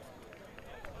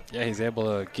 Yeah, he's able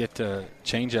to get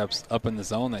change-ups up in the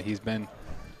zone that he's been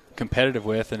competitive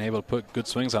with and able to put good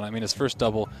swings on it. I mean, his first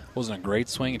double wasn't a great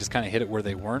swing. He just kind of hit it where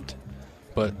they weren't.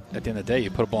 But at the end of the day, you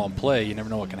put a ball in play, you never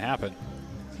know what can happen.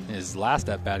 In his last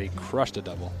at-bat, he crushed a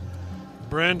double.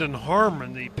 Brandon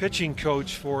Harmon, the pitching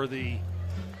coach for the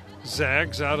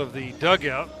Zags, out of the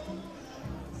dugout,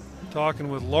 talking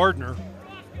with Lardner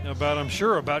about, I'm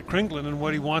sure, about Kringlen and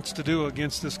what he wants to do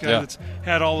against this guy that's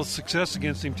had all the success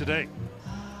against him today.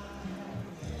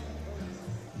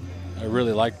 I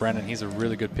really like Brandon. He's a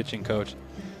really good pitching coach.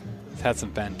 He's had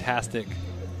some fantastic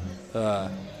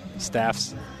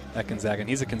staffs at Gonzaga, and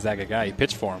he's a Gonzaga guy. He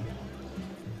pitched for him.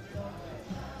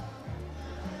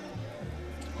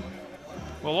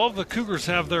 Well, all the Cougars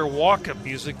have their walk-up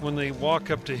music when they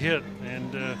walk up to hit,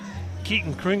 and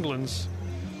Keaton Kringlen's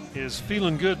is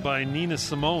Feeling Good by Nina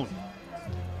Simone.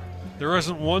 There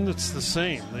isn't one that's the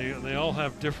same. They all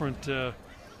have different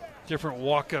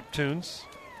walk-up tunes.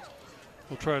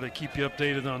 We'll try to keep you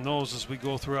updated on those as we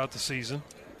go throughout the season.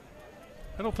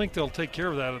 I don't think they'll take care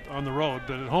of that on the road,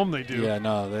 but at home they do. Yeah,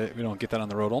 no, we don't get that on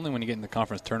the road. Only when you get in the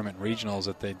conference tournament and regionals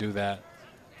that they do that.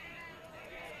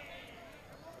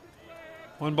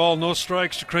 1 ball, no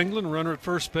strikes to Kringlen. Runner at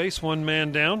first base, 1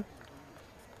 man down.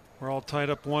 We're all tied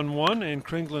up 1-1, and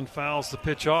Kringlen fouls the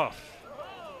pitch off.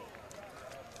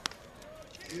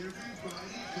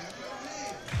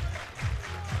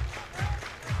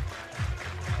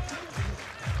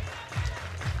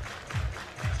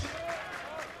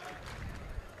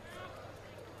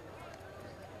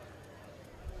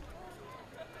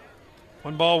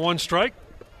 One ball, 1 strike.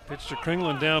 Pitch to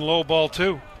Kringlen, down low, ball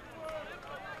 2.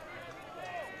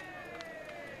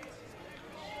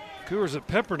 Cougars at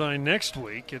Pepperdine next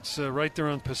week. It's right there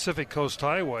on Pacific Coast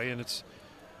Highway, and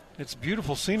it's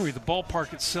beautiful scenery. The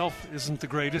ballpark itself isn't the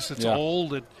greatest. It's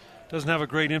old. It doesn't have a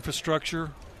great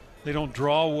infrastructure. They don't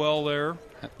draw well there.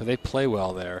 But they play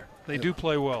well there. They do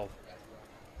play well.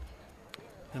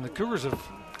 And the Cougars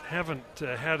haven't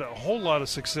had a whole lot of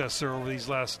success there over these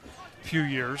last few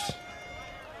years.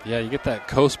 Yeah, you get that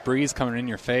coast breeze coming in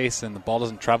your face, and the ball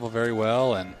doesn't travel very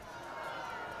well, and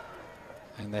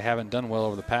they haven't done well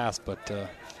over the past, but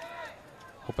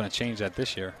hoping to change that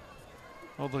this year.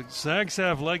 Well, the Zags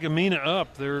have Legumina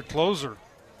up, their closer,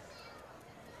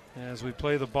 as we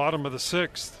play the bottom of the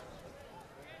 6th.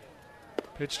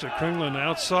 Pitch to Kringlen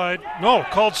outside. No,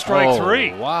 called strike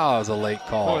 3. Wow, that was a late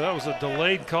call. Boy, that was a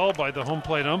delayed call by the home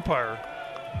plate umpire.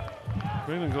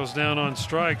 Kringlen goes down on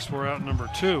strikes. We're out number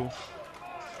 2.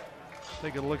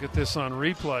 Take a look at this on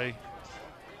replay.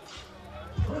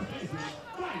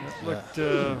 It looked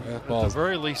at the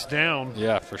very least down.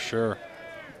 Yeah, for sure.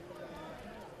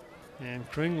 And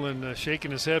Kringlen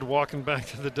shaking his head, walking back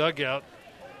to the dugout.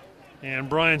 And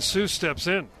Brian Sue steps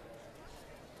in.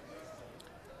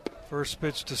 First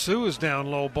pitch to Sue is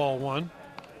down low, ball 1.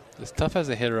 It's tough as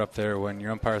a hitter up there when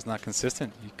your umpire is not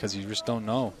consistent because you just don't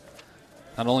know.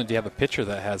 Not only do you have a pitcher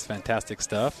that has fantastic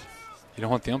stuff, you don't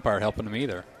want the umpire helping him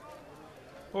either.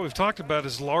 What we've talked about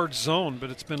is large zone, but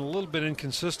it's been a little bit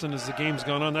inconsistent as the game's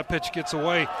gone on. That pitch gets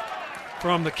away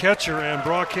from the catcher, and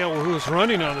Brock Hale, who's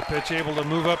running on the pitch, able to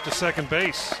move up to second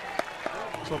base.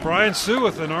 So Brian Sue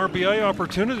with an RBI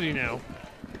opportunity now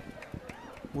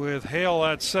with Hale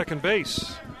at second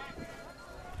base.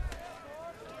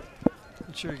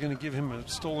 Not sure you're going to give him a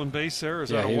stolen base there. Or is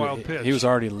that a wild pitch? He was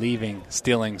already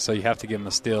stealing, so you have to give him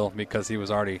a steal because he was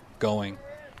already going.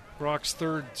 Brock's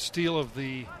 3rd steal of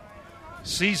the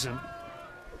season.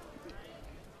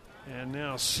 And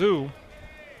now Sue.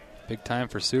 Big time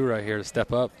for Sue right here to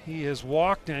step up. He has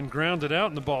walked and grounded out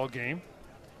in the ball game.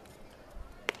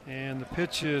 And the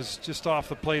pitch is just off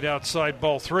the plate outside,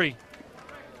 ball 3.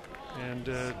 And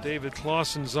David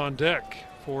Clausen's on deck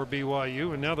for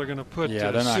BYU, and now they're going to put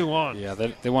Sue on. Yeah,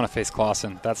 they want to face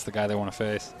Clausen. That's the guy they want to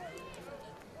face.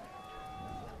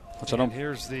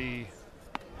 Here's the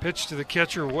pitch to the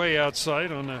catcher way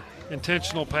outside on an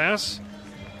intentional pass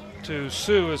to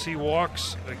Sue as he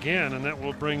walks again, and that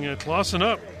will bring Clausen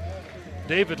up.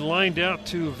 David lined out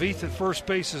to Veith at first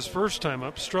base his first time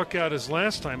up, struck out his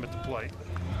last time at the plate.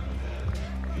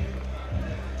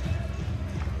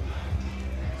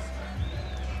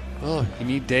 Well, you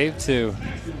need Dave to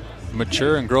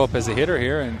mature and grow up as a hitter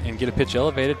here and get a pitch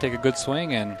elevated, take a good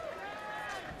swing, and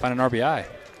find an RBI.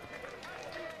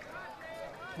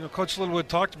 You know, Coach Littlewood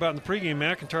talked about in the pregame,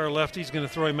 McIntyre lefty. He's going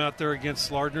to throw him out there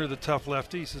against Lardner, the tough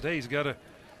lefty. He said, hey, he's got to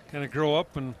kind of grow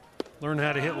up and learn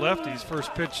how to hit lefties.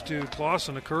 First pitch to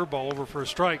Clausen, a curveball over for a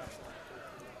strike.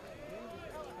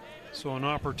 So an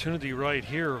opportunity right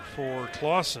here for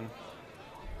Clausen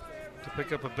to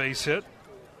pick up a base hit.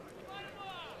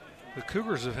 The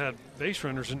Cougars have had base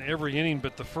runners in every inning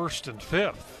but the first and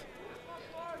fifth.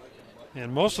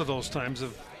 And most of those times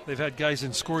they've had guys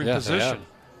in scoring position.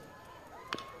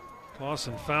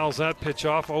 Clausen fouls that pitch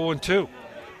off, 0-2.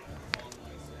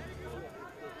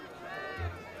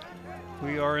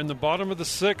 We are in the bottom of the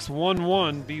sixth,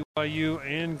 1-1, BYU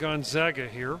and Gonzaga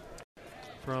here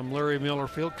from Larry Miller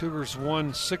Field. Cougars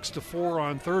won 6-4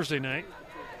 on Thursday night.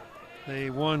 They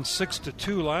won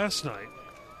 6-2 last night.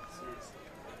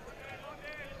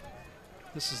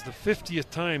 This is the 50th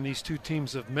time these two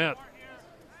teams have met.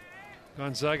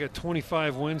 Gonzaga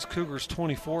 25 wins, Cougars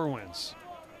 24 wins.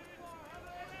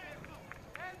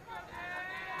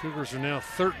 Cougars are now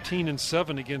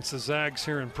 13-7 against the Zags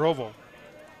here in Provo.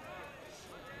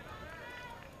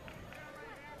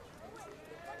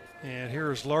 And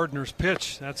here's Lardner's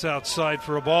pitch. That's outside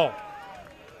for a ball.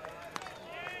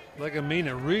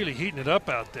 Legamina really heating it up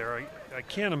out there. I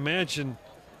can't imagine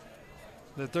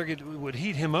that they would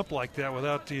heat him up like that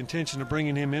without the intention of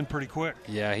bringing him in pretty quick.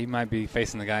 Yeah, he might be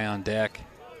facing the guy on deck.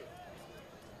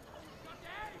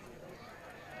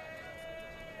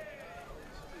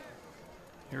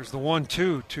 Here's the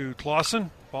 1-2 to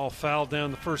Clausen. Ball fouled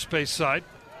down the first base side.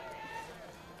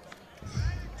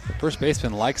 The first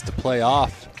baseman likes to play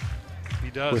off. He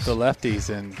does. With the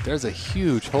lefties, and there's a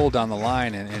huge hole down the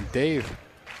line, and Dave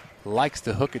likes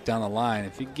to hook it down the line.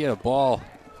 If you can get a ball,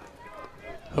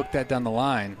 hook that down the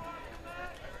line,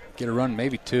 get a run,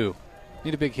 maybe two.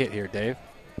 Need a big hit here, Dave.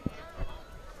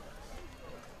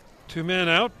 2 men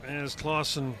out as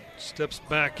Clausen steps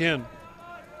back in.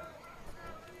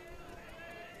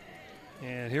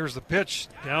 And here's the pitch,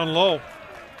 down low.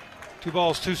 2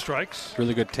 balls, 2 strikes.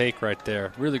 Really good take right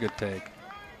there. Really good take.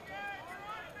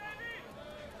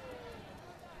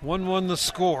 1-1 the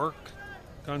score.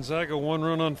 Gonzaga 1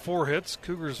 run on 4 hits.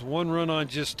 Cougars 1 run on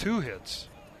just 2 hits.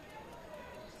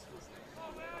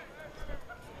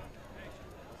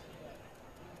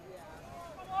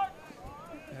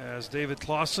 As David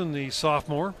Clausen, the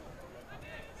sophomore,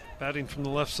 batting from the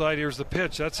left side. Here's the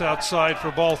pitch. That's outside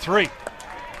for ball 3.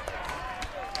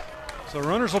 So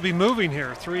runners will be moving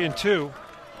here, 3-2.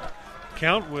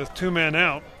 Count with 2 men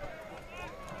out.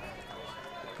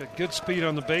 Got good speed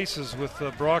on the bases with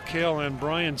Brock Hale and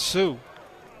Brian Sue.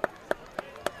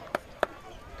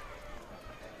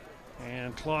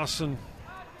 And Clausen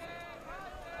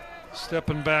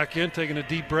stepping back in, taking a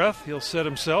deep breath. He'll set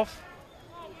himself.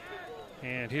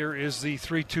 And here is the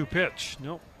 3-2 pitch.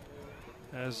 Nope.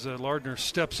 As Lardner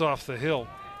steps off the hill.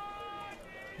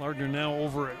 Lardner now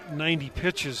over at 90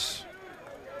 pitches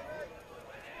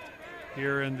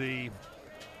here in the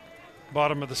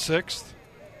bottom of the 6th.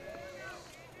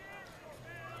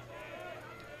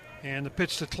 And the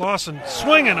pitch to Clausen,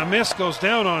 swing and a miss, goes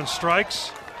down on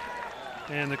strikes.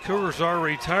 And the Cougars are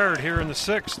retired here in the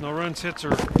 6th. No runs, hits,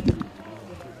 or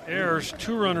errors.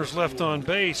 2 runners left on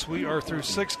base. We are through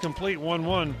 6 complete,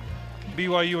 1-1.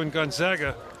 BYU and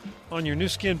Gonzaga on your new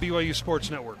skin BYU Sports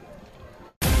Network.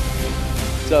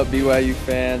 What's up, BYU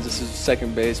fans? This is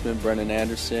second baseman Brendan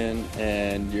Anderson,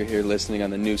 and you're here listening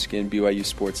on the new skin BYU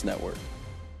Sports Network.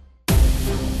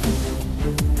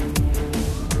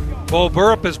 Bo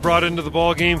Burrup is brought into the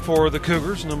ball game for the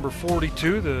Cougars. Number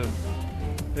 42, the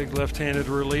big left-handed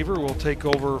reliever, will take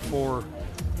over for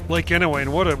Blake Inouye.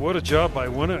 And what a job by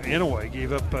Inouye.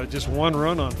 Gave up just 1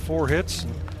 run on 4 hits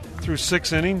through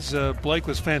 6 innings. Blake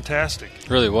was fantastic.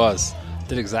 Really was.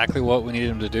 Did exactly what we needed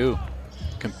him to do.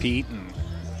 Compete and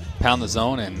pound the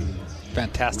zone, and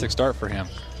fantastic start for him.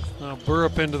 Now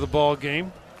Burrup into the ball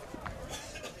game.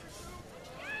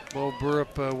 Bo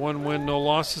Burrup, 1 win, no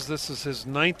losses. This is his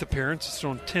 9th appearance. He's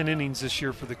thrown 10 innings this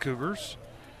year for the Cougars.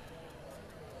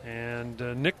 And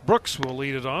Nick Brooks will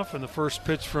lead it off, and the first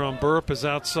pitch from Burrup is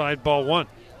outside, ball 1.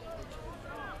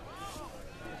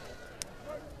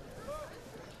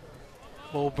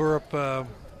 Bo Burrup,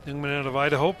 young man out of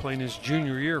Idaho, playing his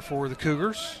junior year for the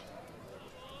Cougars.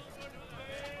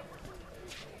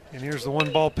 And here's the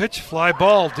 1-ball pitch, fly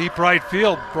ball, deep right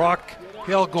field. Brock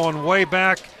Hill going way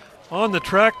back on the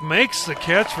track, makes the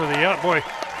catch for the out. Boy,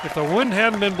 if the wind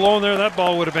hadn't been blowing there, that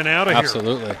ball would have been out of here.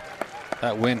 Absolutely.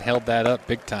 That wind held that up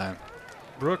big time.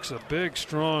 Brooks, a big,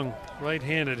 strong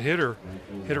right-handed hitter,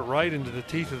 hit it right into the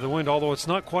teeth of the wind, although it's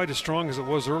not quite as strong as it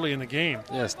was early in the game.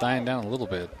 Yeah, it's dying down a little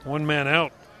bit. 1 man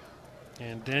out.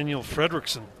 And Daniel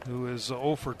Fredrickson, who is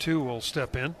 0 for 2, will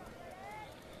step in.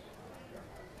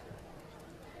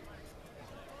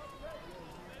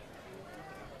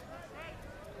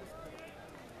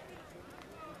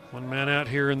 One man out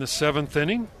here in the 7th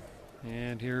inning.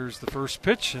 And here's the first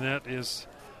pitch, and that is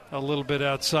a little bit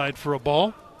outside for a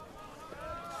ball.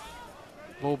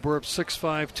 Bo Burrup,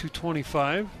 6'5",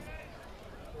 225.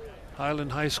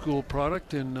 Highland High School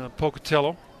product in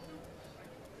Pocatello.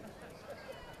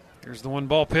 Here's the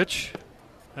 1-ball pitch.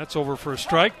 That's over for a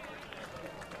strike.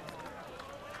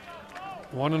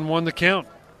 1-1 the count.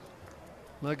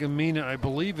 Legamina, I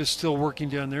believe, is still working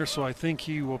down there, so I think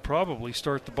he will probably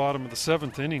start the bottom of the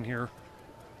 7th inning here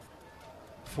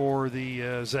for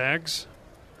the Zags.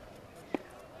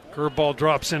 Curveball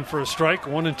drops in for a strike,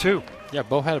 1-2. Yeah,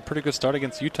 Bo had a pretty good start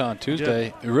against Utah on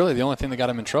Tuesday. Yeah. Really, the only thing that got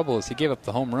him in trouble is he gave up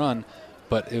the home run,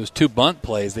 but it was 2 bunt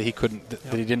plays that he couldn't,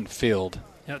 that he didn't field.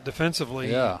 Yeah, defensively,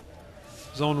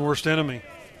 his own worst enemy.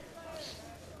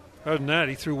 Other than that,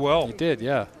 he threw well. He did,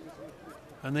 yeah.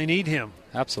 And they need him.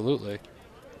 Absolutely.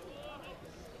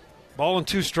 Ball and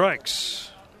 2 strikes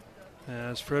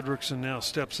as Fredrickson now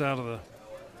steps out of the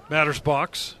batter's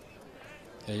box.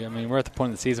 Yeah, I mean, we're at the point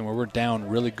in the season where we're down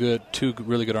two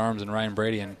really good arms in Ryan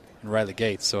Brady and Riley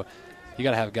Gates. So you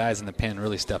got to have guys in the pen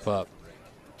really step up.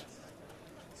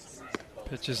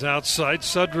 Pitch is outside.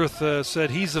 Sudruth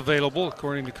said he's available,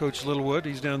 according to Coach Littlewood.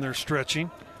 He's down there stretching.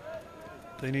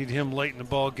 They need him late in the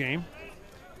ball game.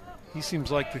 He seems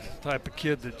like the type of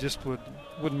kid that just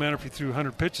wouldn't matter if he threw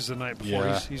 100 pitches the night before.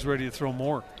 Yeah. He's ready to throw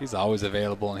more. He's always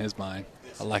available in his mind.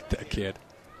 I like that kid.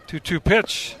 2-2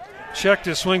 pitch. Checked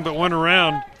his swing, but went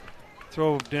around.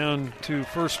 Throw down to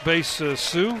first base,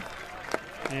 Sue.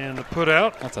 And the put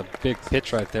out. That's a big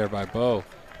pitch right there by Bo.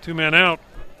 2-man out.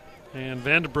 And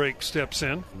Vanderbrake steps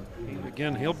in.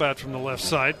 Again, he'll bat from the left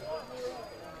side.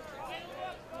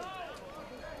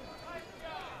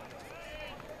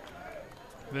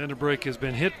 Vanderbrake has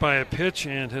been hit by a pitch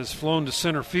and has flown to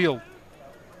center field.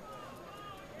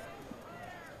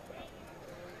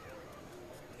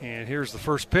 And here's the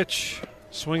first pitch.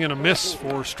 Swing and a miss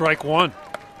for strike 1.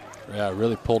 Yeah,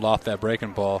 really pulled off that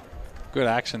breaking ball. Good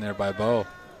action there by Bo.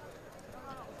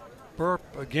 Burp,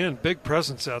 again, big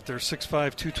presence out there, 6'5",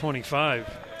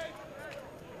 225.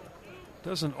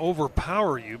 Doesn't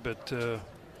overpower you, but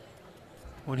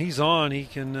when he's on, he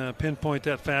can pinpoint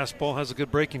that fastball. Has a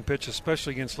good breaking pitch,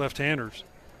 especially against left-handers.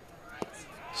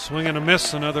 Swing and a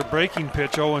miss, another breaking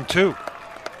pitch, 0-2.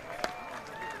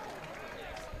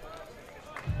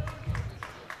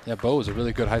 Yeah, Bo was a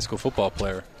really good high school football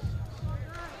player.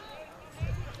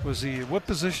 Was he? What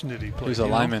position did he play? He was a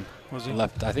lineman. Was he?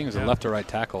 Left. I think he was a left or right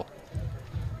tackle.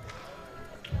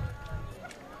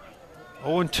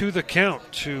 0-2 the count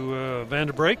to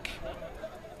Vanderbrake.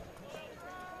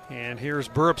 And here's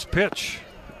Burrup's pitch.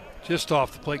 Just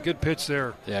off the plate. Good pitch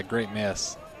there. Yeah, great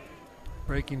miss.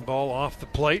 Breaking ball off the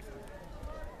plate.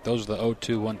 Those are the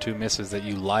 0-2, 1-2 misses that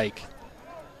you like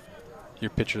your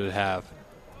pitcher to have.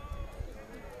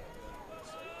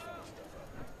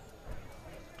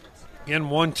 Again,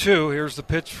 1-2. Here's the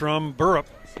pitch from Burrup.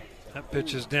 That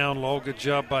pitch is down low. Good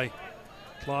job by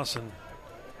Clausen.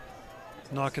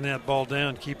 Knocking that ball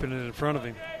down, keeping it in front of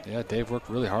him. Yeah, Dave worked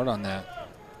really hard on that.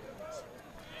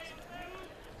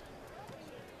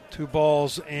 2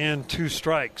 balls and 2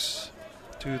 strikes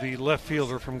to the left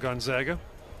fielder from Gonzaga.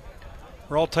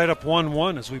 We're all tied up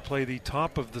 1-1 as we play the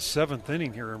top of the 7th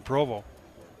inning here in Provo.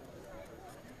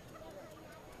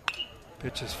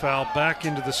 Pitch is fouled back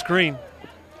into the screen.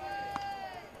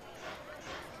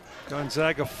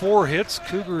 Gonzaga 4 hits,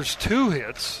 Cougars 2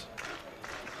 hits.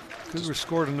 Cougars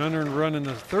scored an unearned run in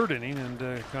the 3rd inning,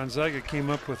 and Gonzaga came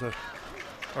up with a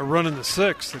run in the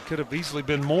 6th that could have easily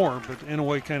been more, but in a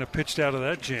way kind of pitched out of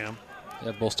that jam.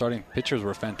 Yeah, both starting pitchers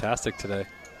were fantastic today.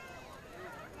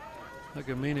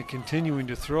 Legamina continuing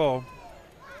to throw.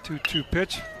 2-2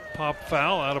 pitch, pop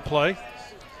foul, out of play.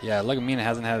 Yeah, Legamina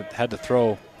hasn't had to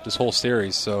throw this whole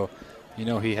series, so you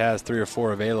know he has 3 or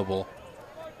 4 available.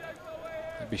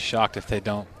 I'd be shocked if they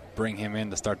don't bring him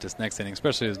in to start this next inning,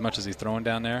 especially as much as he's throwing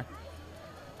down there.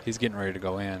 He's getting ready to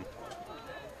go in.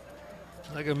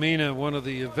 Legamina, one of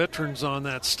the veterans on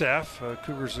that staff.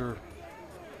 Cougars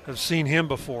have seen him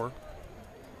before.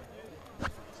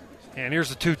 And here's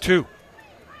the 2-2.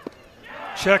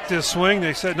 Checked his swing.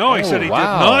 They said no. He said he did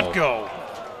not go.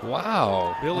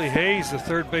 Wow. Billy Hayes, the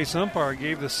third base umpire,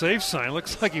 gave the safe sign.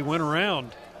 Looks like he went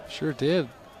around. Sure did.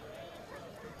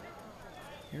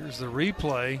 Here's the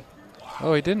replay.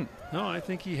 Oh, he didn't. No, I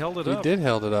think he held it up. He did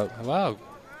held it up. Wow.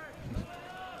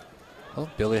 Well,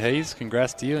 Billy Hayes,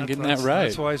 congrats to you on getting that right.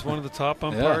 That's why he's one of the top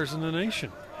umpires in the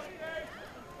nation.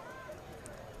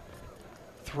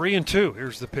 3-2.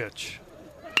 Here's the pitch.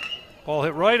 Ball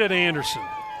hit right at Anderson.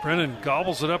 Brennan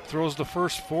gobbles it up, throws the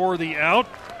first for the out.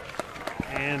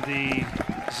 And the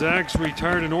Zags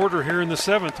retired in order here in the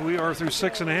 7th. We are through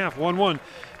 6.5. 1-1.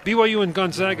 BYU and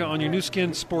Gonzaga on your New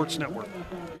Skin Sports Network.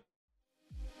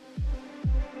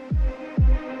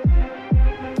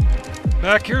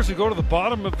 Back here as we go to the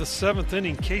bottom of the 7th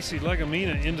inning, Casey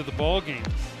Legamina into the ball game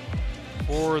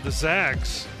for the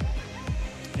Zags,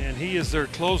 and he is their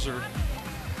closer.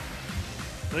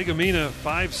 Legamina,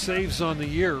 5 saves on the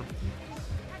year,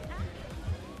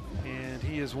 and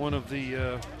he is one of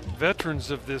the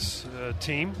veterans of this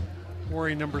team,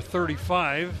 wearing number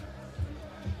 35.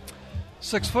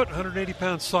 6 foot,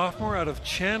 180-pound sophomore out of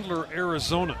Chandler,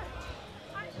 Arizona.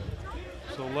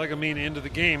 So Legamina into the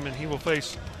game, and he will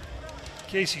face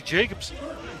Casey Jacobson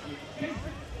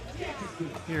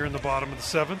here in the bottom of the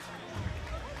 7th.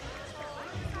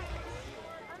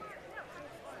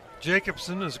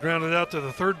 Jacobson is grounded out to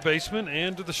the third baseman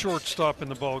and to the shortstop in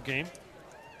the ball game.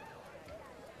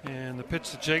 And the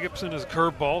pitch to Jacobson is a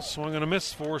curveball, swung and a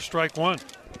miss for strike one.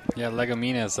 Yeah,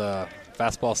 Legamina is a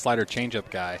fastball, slider, changeup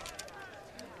guy.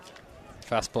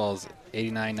 Fastball is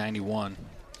 89-91.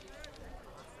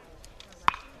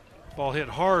 Ball hit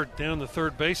hard down the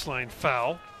third baseline,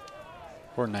 foul.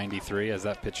 Or 93, as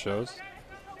that pitch shows.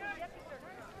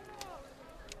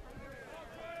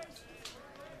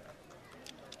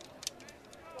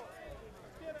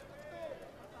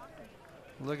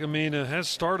 Legamina has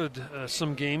started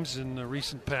some games in the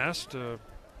recent past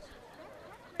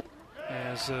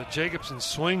as Jacobson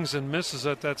swings and misses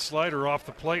at that slider off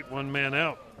the plate, one man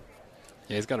out.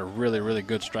 Yeah, he's got a really, really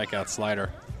good strikeout slider.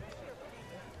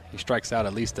 He strikes out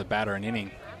at least a batter an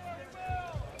inning.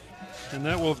 And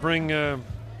that will bring Mitch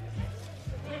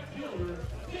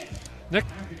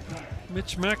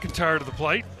McIntyre to the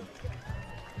plate.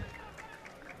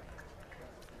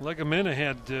 Legamina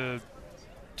had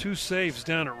 2 saves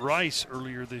down at Rice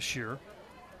earlier this year.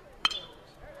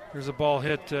 There's a ball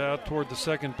hit out toward the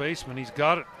second baseman. He's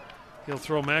got it. He'll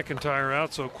throw McIntyre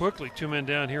out so quickly. 2 men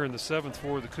down here in the 7th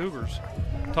for the Cougars.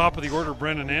 Top of the order,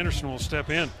 Brendan Anderson will step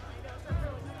in.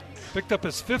 Picked up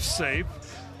his 5th save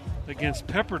against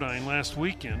Pepperdine last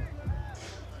weekend.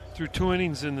 Threw 2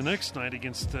 innings in the next night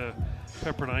against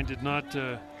Pepperdine. Did not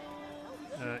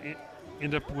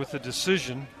end up with a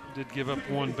decision. Did give up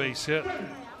 1 base hit.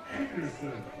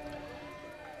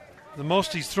 The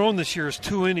most he's thrown this year is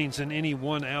 2 innings in any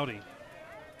 1 outing.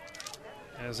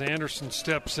 As Anderson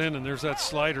steps in, and there's that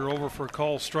slider over for a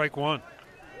call, strike one.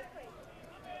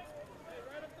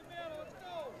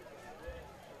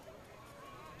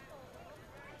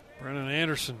 Brennan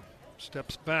Anderson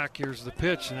steps back. Here's the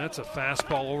pitch, and that's a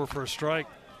fastball over for a strike.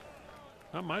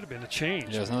 That might have been a change.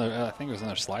 Yeah, it was another, I think it was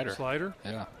another slider. Slider?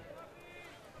 Yeah.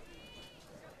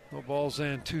 No balls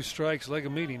and 2 strikes.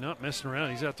 Legamina not messing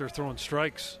around. He's out there throwing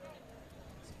strikes.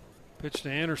 Pitch to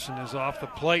Anderson is off the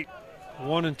plate.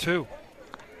 1-2.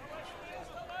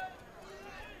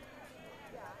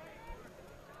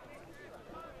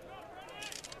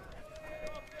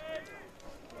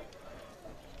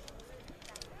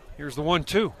 Here's the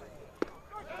 1-2.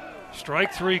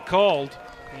 Strike 3 called,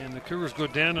 and the Cougars go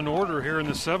down in order here in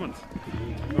the 7th.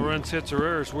 No runs, hits, or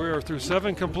errors. We are through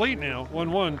 7 complete now.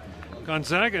 1-1.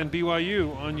 Gonzaga and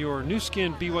BYU on your new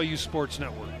skin BYU Sports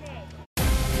Network.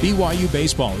 BYU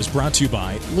Baseball is brought to you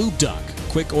by Lube Duck.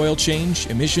 Quick oil change,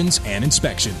 emissions, and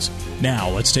inspections. Now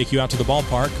let's take you out to the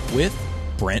ballpark with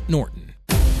Brent Norton.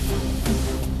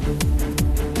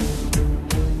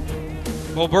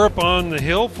 Bo Burp on the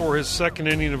hill for his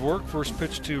 2nd inning of work. First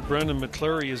pitch to Brendan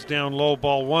McCleary is down low,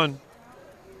 ball 1.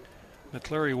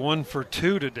 McCleary 1 for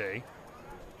 2 today.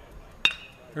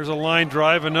 There's a line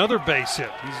drive, another base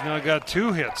hit. He's now got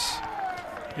 2 hits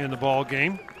in the ball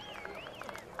game.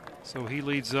 So he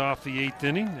leads off the 8th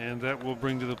inning, and that will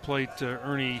bring to the plate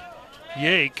Ernie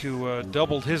Yake, who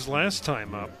doubled his last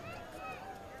time up.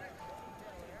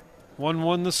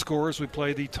 1-1 the score as we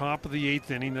play the top of the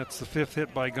 8th inning. That's the 5th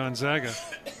hit by Gonzaga.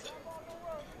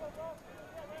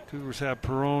 Cougars have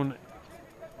Perrone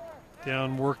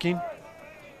down working.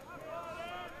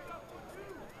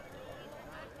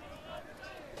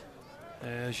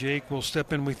 As Yake will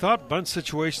step in. We thought bunt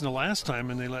situation the last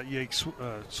time, and they let Yake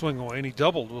swing away, and he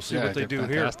doubled. We'll see what they do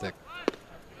fantastic here.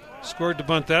 Scored the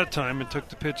bunt that time and took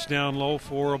the pitch down low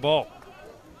for a ball.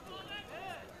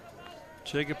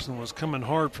 Jacobson was coming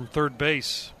hard from third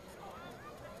base.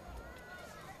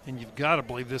 And you've got to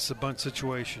believe this is a bunt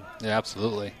situation. Yeah,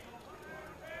 absolutely.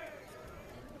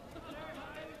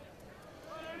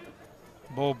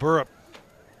 Bo Burrup.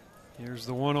 Here's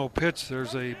the 1-0 pitch.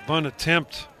 There's a bunt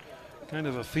attempt. Kind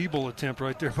of a feeble attempt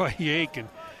right there by Yake, and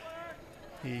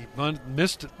he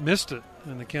missed it,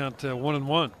 and the count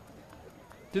 1-1.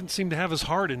 Didn't seem to have his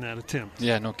heart in that attempt.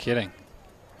 Yeah, no kidding.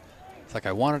 It's like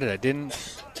I wanted it, I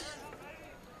didn't.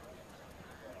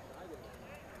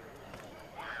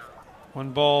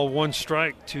 1 ball, 1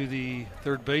 strike to the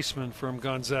third baseman from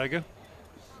Gonzaga.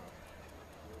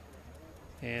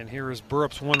 And here is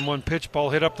Burup's 1-1 pitch.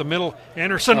 Ball hit up the middle.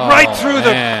 Anderson right through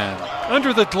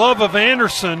under the glove of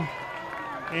Anderson.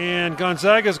 And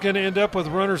Gonzaga's going to end up with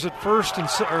runners at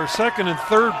second and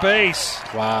third base.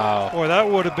 Wow. Boy, that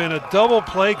would have been a double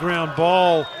play ground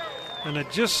ball, and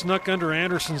it just snuck under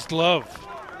Anderson's glove.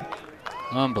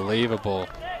 Unbelievable.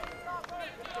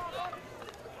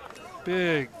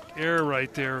 Big error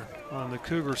right there on the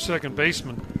Cougars' second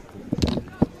baseman.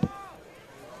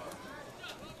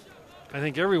 I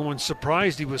think everyone's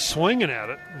surprised he was swinging at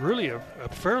it. Really a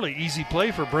fairly easy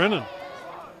play for Brennan.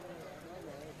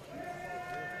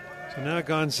 So now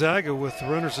Gonzaga with the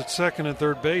runners at second and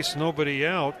third base, nobody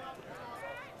out.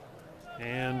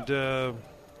 And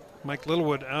Mike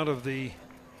Littlewood out of the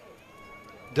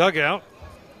dugout.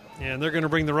 And they're going to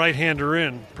bring the right-hander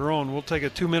in. Perron, we'll take a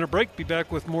 2-minute break. Be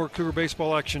back with more Cougar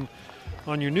baseball action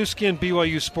on your new skin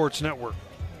BYU Sports Network.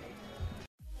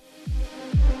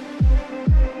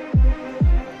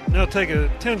 Now take a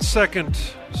 10-second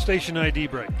station ID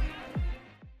break.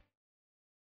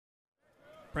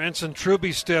 Branson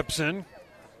Truby steps in.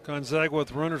 Gonzaga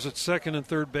with runners at second and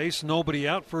third base. Nobody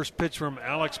out. First pitch from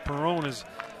Alex Perron is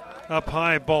up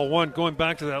high, ball one. Going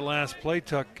back to that last play,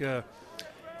 Tuck,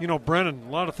 Brennan,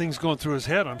 a lot of things going through his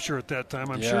head, I'm sure, at that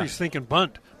time. I'm sure he's thinking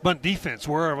bunt defense.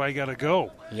 Where have I got to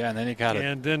go? Yeah, and then he got it.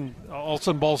 And then all of a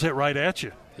sudden ball's hit right at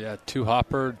you. Yeah,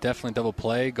 two-hopper, definitely double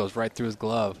play, goes right through his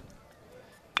glove.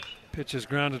 Pitch is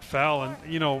grounded foul, and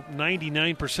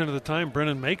 99% of the time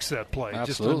Brennan makes that play.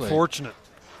 Absolutely. Just unfortunate.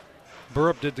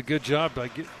 Burup did the good job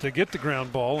to get the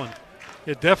ground ball, and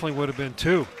it definitely would have been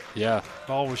two. Yeah.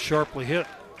 Ball was sharply hit.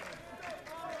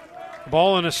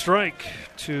 Ball and a strike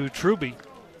to Truby.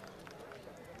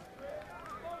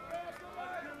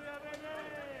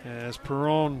 As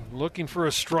Perron looking for a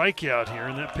strikeout here,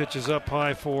 and that pitch is up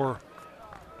high for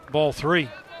ball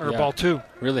two.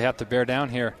 Really have to bear down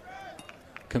here.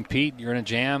 Compete, you're in a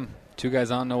jam. Two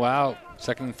guys on, no out.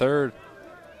 Second and third.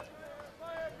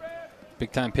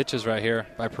 Big time pitches right here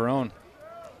by Perron.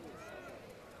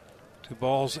 2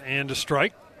 balls and a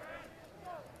strike.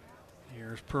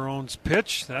 Here's Perron's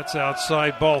pitch. That's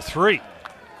outside, ball 3.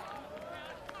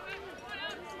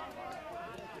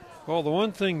 Well, the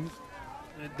one thing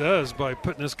it does by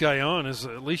putting this guy on is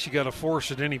at least you got a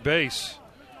force at any base.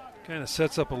 Kind of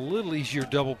sets up a little easier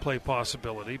double play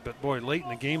possibility. But, boy, late in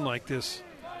the game like this,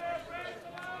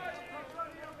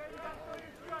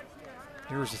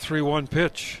 here's a 3-1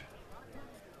 pitch.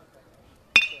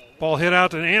 Ball hit out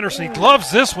to Anderson. He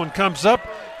gloves this one, comes up,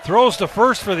 throws to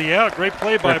first for the out. Great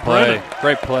play by Brennan.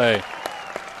 Great play.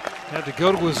 Had to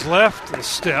go to his left a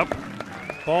step.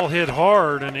 Ball hit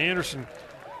hard, and Anderson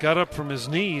got up from his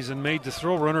knees and made the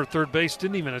throw. Runner at third base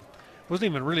wasn't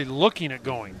even really looking at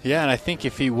going. Yeah, and I think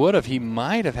if he would have, he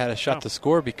might have had a shot to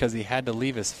score because he had to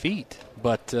leave his feet.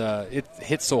 But it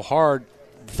hit so hard,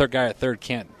 the third guy at third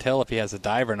can't tell if he has a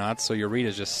dive or not, so your read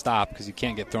is just stop because you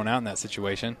can't get thrown out in that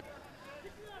situation.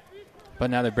 But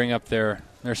now they bring up their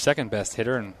second-best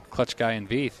hitter and clutch guy in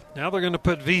Veith. Now they're going to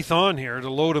put Veith on here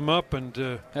to load him up. And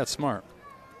that's smart.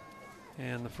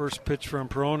 And the first pitch from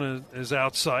Perron is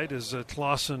outside as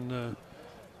Clausen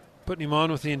putting him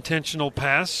on with the intentional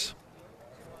pass.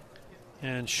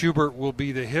 And Schubert will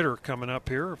be the hitter coming up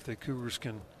here if the Cougars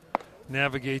can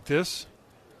navigate this.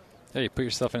 Yeah, you put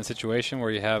yourself in a situation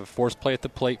where you have force play at the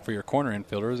plate for your corner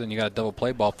infielders, and you got a double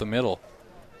play ball up the middle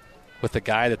with a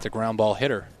guy that's a ground ball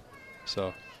hitter.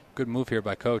 So, good move here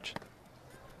by Coach.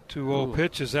 2-0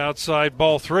 pitch is outside,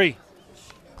 ball 3.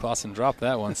 Clausen dropped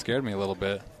that one. Scared me a little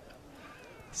bit.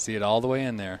 See it all the way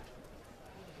in there.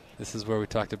 This is where we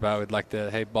talked about we'd like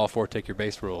the, hey, ball 4, take your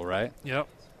base rule, right? Yep.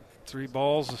 3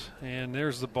 balls, and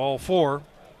there's the ball 4.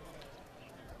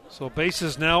 So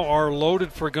bases now are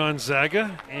loaded for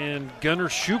Gonzaga, and Gunnar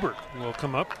Schubert will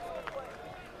come up.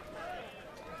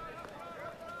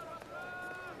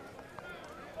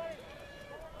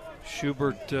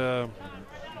 Schubert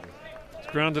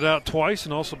grounded out twice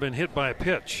and also been hit by a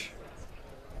pitch.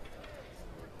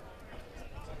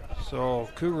 So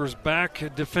Cougars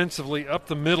back defensively up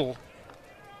the middle,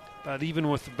 about even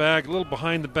with the bag, a little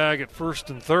behind the bag at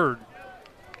first and third.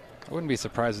 I wouldn't be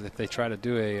surprised if they try to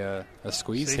do a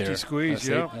squeeze safety here. Squeeze,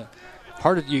 yeah.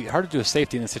 Hard to do a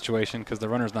safety in this situation because the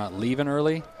runner's not leaving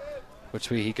early, which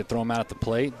he could throw him out at the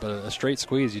plate, but a straight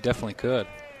squeeze you definitely could.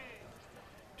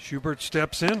 Schubert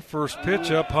steps in, first pitch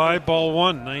up high, ball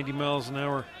 1, 90 miles an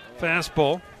hour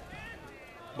fastball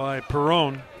by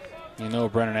Perron. You know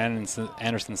Brennan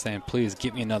Anderson saying, please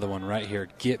get me another one right here.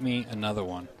 Get me another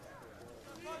one.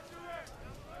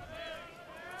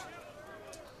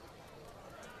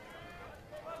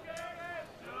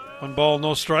 One ball,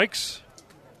 no strikes.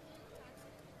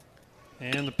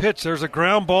 And the pitch, there's a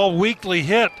ground ball, weakly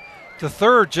hit to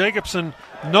third. Jacobson,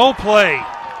 no play.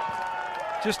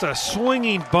 Just a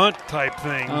swinging bunt type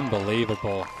thing.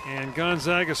 Unbelievable. And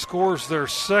Gonzaga scores their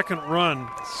second run.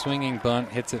 Swinging bunt,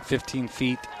 hits it 15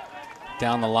 feet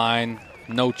down the line.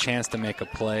 No chance to make a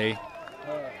play.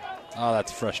 Oh,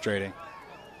 that's frustrating.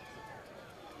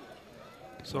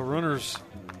 So runners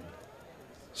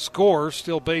score,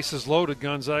 still bases loaded.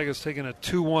 Gonzaga's taking a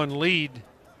 2-1 lead.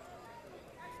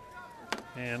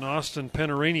 And Austin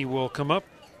Penarini will come up.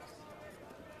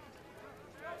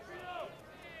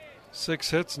 6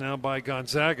 hits now by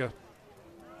Gonzaga.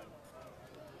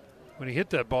 When he hit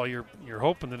that ball, you're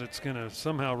hoping that it's going to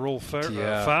somehow roll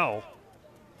foul.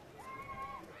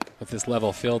 With this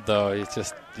level field, though,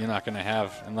 you're not going to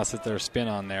have, unless there's spin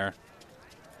on there.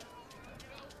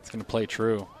 It's going to play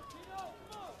true.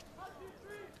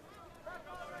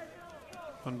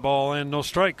 1 ball and no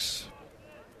strikes.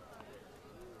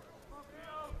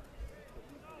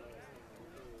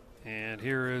 And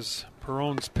here is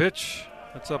Perron's pitch.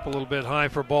 That's up a little bit high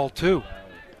for ball 2.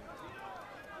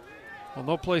 Well,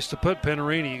 no place to put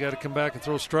Penarini. You got to come back and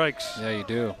throw strikes. Yeah, you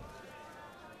do.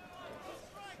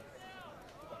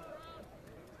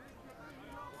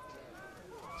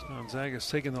 So Gonzaga's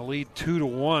taking the lead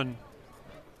 2-1.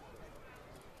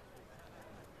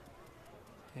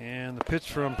 And the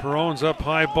pitch from Perron's up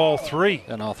high, ball 3.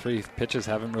 And all 3 pitches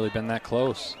haven't really been that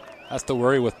close. That's the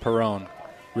worry with Perron.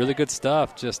 Really good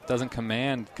stuff, just doesn't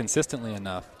command consistently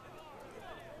enough.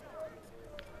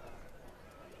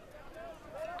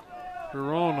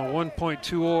 Perron, a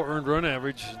 1.20 earned run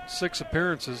average, 6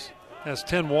 appearances, has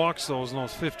 10 walks, though, in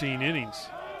those 15 innings.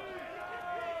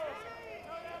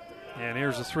 And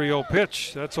here's a 3-0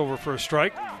 pitch. That's over for a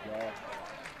strike.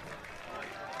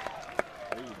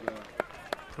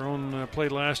 Perron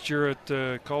played last year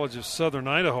at College of Southern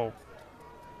Idaho.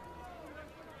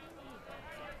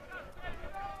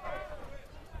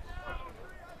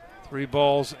 Three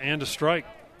balls and a strike.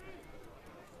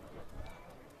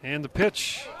 And the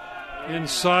pitch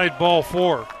inside, ball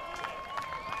 4.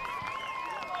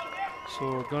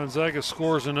 So Gonzaga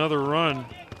scores another run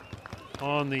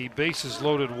on the bases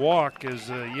loaded walk as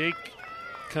Yake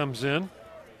comes in.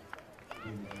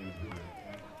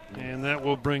 And that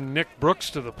will bring Nick Brooks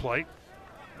to the plate.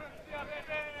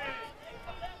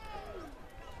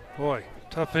 Boy,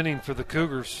 tough inning for the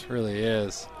Cougars. It really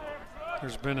is.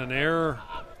 There's been an error,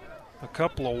 a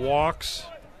couple of walks,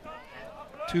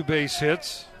 2 base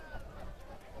hits.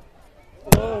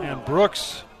 And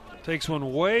Brooks takes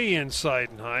one way inside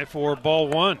and high for ball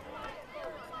 1.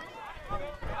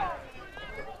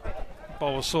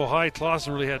 Ball was so high,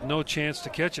 Clausen really had no chance to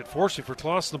catch it. Fortunately for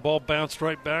Clausen, the ball bounced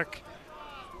right back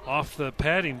off the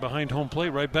padding behind home plate,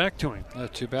 right back to him.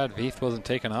 Too bad Veith wasn't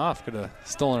taken off. Could have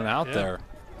stolen it out there.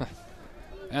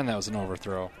 And that was an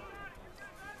overthrow.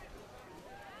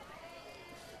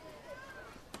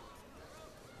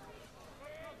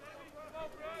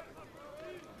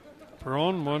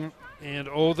 Perron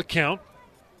 1-0 the count.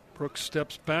 Brooks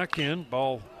steps back in.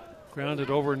 Ball grounded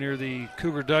over near the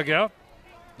Cougar dugout.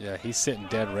 Yeah, he's sitting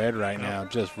dead red right now,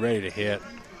 just ready to hit.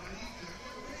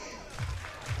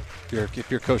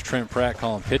 If you're Coach Trent Pratt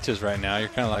calling pitches right now, you're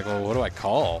kind of like, well, what do I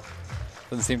call?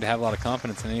 Doesn't seem to have a lot of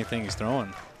confidence in anything he's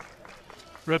throwing.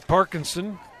 Rhett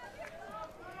Parkinson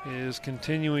is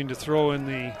continuing to throw in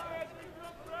the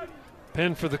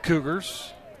pen for the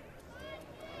Cougars.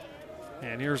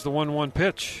 And here's the 1-1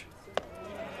 pitch.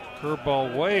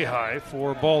 Curveball way high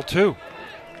for ball 2.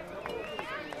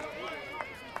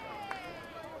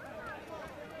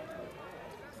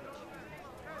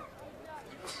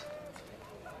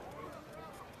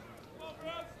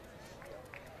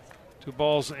 Two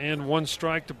balls and 1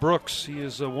 strike to Brooks. He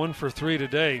is 1 for 3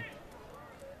 today.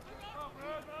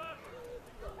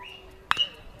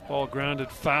 Ball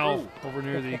grounded foul over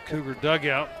near the Cougar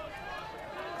dugout.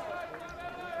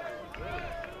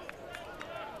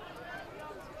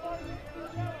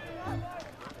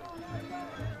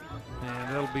 And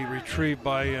that'll be retrieved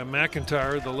by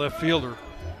McIntyre, the left fielder.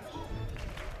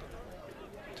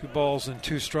 2 balls and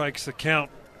 2 strikes the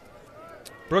count.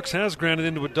 Brooks has grounded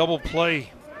into a double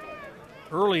play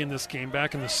early in this game,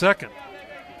 back in the second.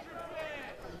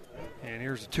 And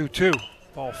here's a 2-2.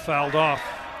 Ball fouled off.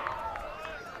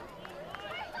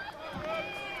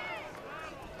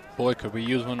 Boy, could we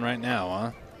use one right now,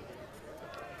 huh?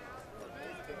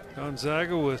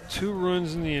 Gonzaga with 2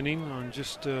 runs in the inning on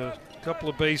just a couple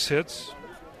of base hits.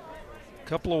 A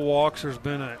couple of walks. There's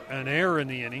been an error in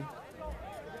the inning.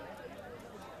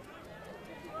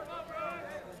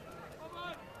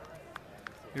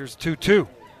 Here's 2-2.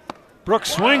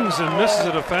 Brooks swings and misses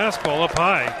at a fastball up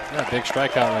high. Yeah, big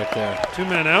strikeout right there. 2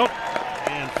 men out.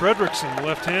 And Fredrickson, the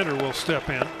left-hander, will step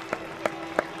in.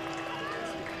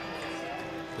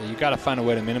 You got to find a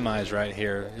way to minimize right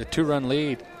here. A 2-run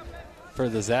lead for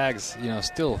the Zags, you're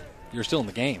still in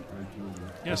the game.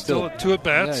 Yeah, still at 2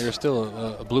 at-bats. Yeah, you're still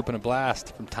a bloop and a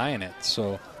blast from tying it.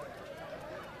 So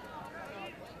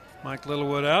Mike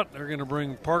Littlewood out. They're going to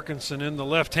bring Parkinson in, the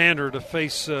left-hander, to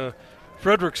face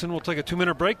Fredrickson. We'll take a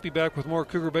 2-minute break. Be back with more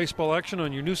Cougar baseball action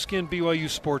on your new skin BYU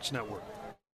Sports Network.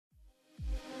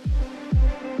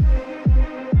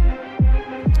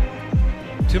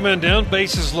 Two men down,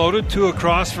 bases loaded, 2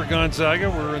 across for Gonzaga.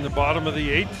 We're in the bottom of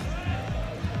the 8th.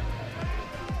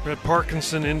 Brett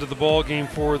Parkinson into the ball game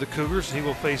for the Cougars. He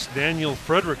will face Daniel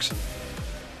Fredrickson.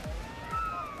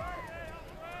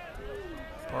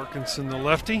 Parkinson, the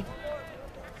lefty,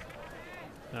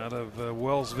 out of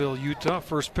Wellsville, Utah.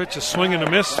 First pitch, a swing and a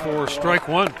miss for strike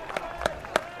 1.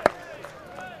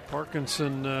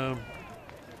 Parkinson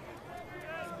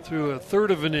threw a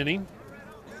third of an inning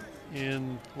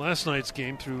in last night's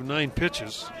game through 9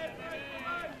 pitches.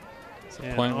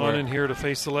 And on in here to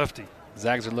face the lefty.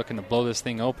 Zags are looking to blow this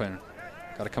thing open.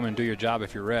 Got to come and do your job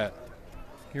if you're Rhett.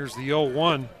 Here's the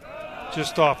 0-1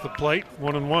 just off the plate,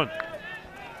 1-1.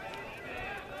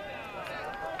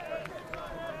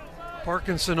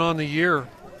 Parkinson on the year,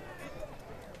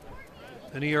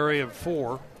 an ERA of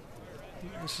 4.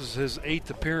 This is his 8th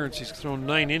appearance. He's thrown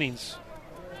 9 innings.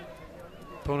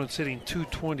 Opponent's hitting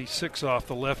 .226 off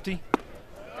the lefty.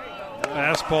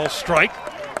 Fastball strike.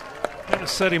 Kind of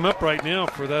set him up right now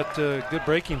for that good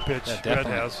breaking pitch Brett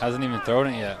has. Hasn't even thrown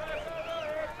it yet.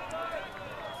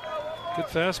 Good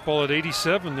fastball at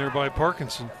 87 there by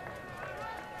Parkinson.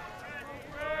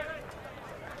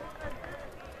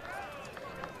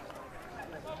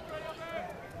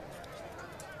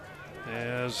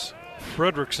 As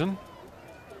Fredrickson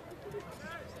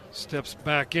steps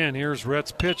back in. Here's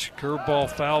Rhett's pitch. Curveball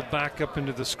fouled back up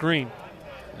into the screen.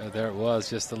 There it was,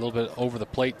 just a little bit over the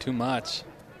plate too much.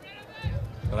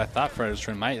 But I thought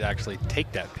Fredrickson might actually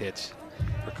take that pitch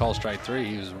for call strike 3.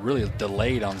 He was really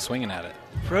delayed on swinging at it.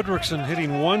 Fredrickson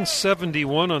hitting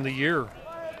 171 on the year.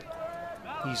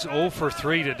 He's 0 for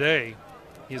 3 today.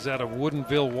 He's out of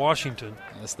Woodinville, Washington.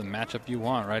 That's the matchup you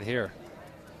want right here.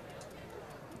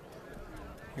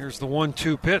 Here's the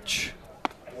 1-2 pitch.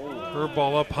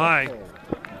 Curveball up high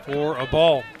for a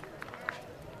ball.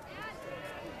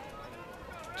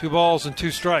 2 balls and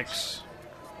 2 strikes.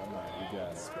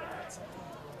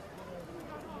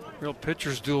 Real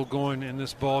pitcher's duel going in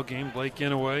this ball game. Blake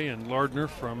Inouye and Lardner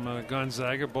from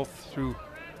Gonzaga, both threw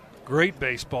great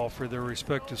baseball for their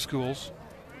respective schools.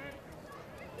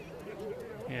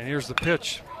 And here's the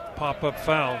pitch. Pop-up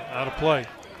foul, out of play.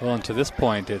 Well, and to this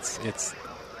point, it's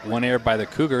one error by the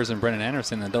Cougars and Brennan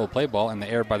Anderson in the double play ball, and the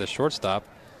error by the shortstop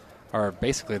are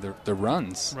basically the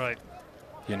runs. Right.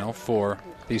 For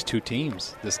these 2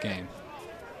 teams this game.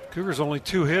 Cougars only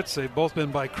 2 hits. They've both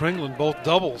been by Kringlin, both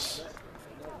doubles.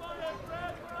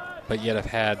 But yet have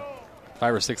had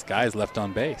 5 or 6 guys left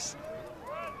on base.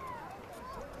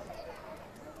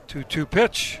 2-2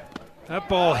 pitch. That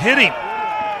ball hit him.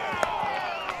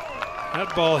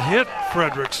 That ball hit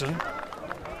Fredrickson.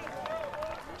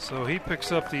 So he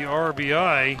picks up the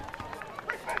RBI.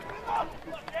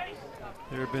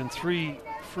 There have been 3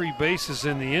 free bases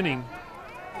in the inning.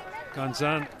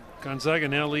 Gonzaga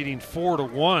now leading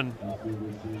 4-1.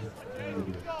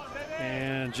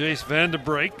 And Jace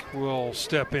Vandenbrink will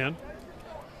step in.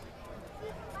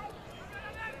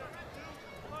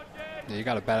 Yeah, you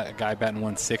got a guy batting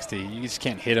 160. You just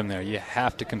can't hit him there. You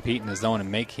have to compete in the zone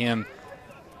and make him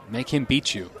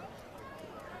beat you.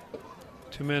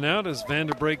 2 men out as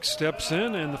Vandenbrink steps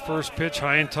in, and the first pitch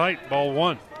high and tight, ball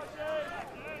 1.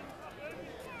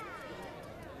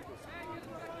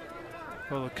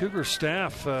 Well, the Cougar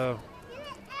staff,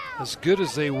 as good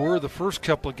as they were the first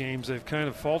couple of games, they've kind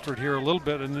of faltered here a little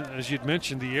bit. And as you'd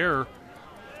mentioned, the error,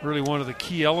 really one of the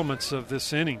key elements of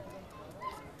this inning.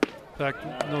 In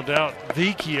fact, no doubt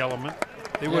the key element.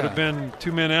 They would have been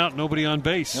 2 men out, nobody on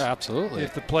base. Yeah, absolutely.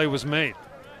 If the play was made.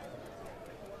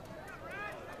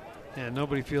 And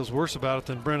nobody feels worse about it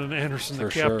than Brennan Anderson, the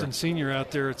captain senior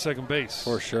out there at second base.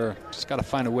 For sure. Just got to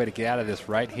find a way to get out of this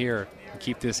right here and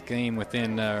keep this game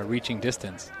within reaching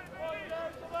distance.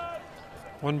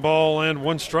 1 ball and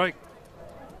 1 strike.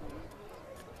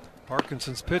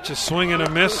 Parkinson's pitch, a swing and a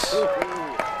miss.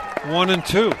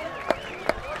 1-2.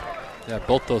 Yeah,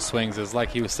 both those swings is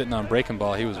like he was sitting on breaking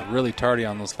ball. He was really tardy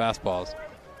on those fastballs.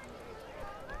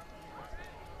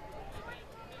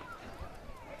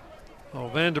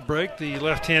 Vandenbrink, the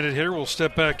left-handed hitter, will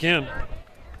step back in.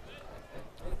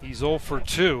 He's 0 for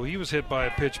 2. He was hit by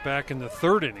a pitch back in the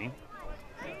 3rd inning.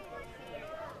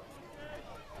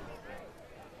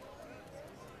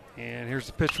 here's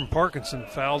the pitch from Parkinson,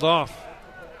 fouled off.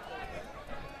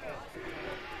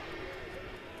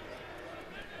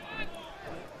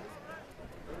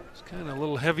 It's kind of a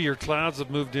little heavier clouds have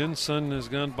moved in. Sun has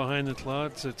gone behind the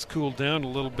clouds. It's cooled down a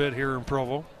little bit here in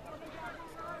Provo.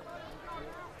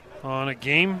 On a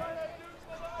game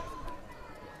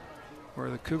where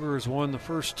the Cougars won the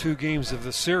first 2 games of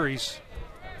the series,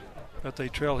 but they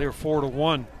trail here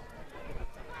 4-1.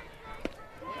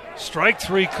 Strike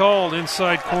 3 called,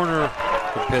 inside corner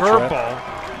curveball.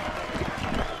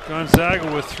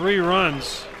 Gonzaga with 3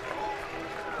 runs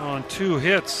on 2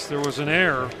 hits. There was an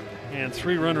error and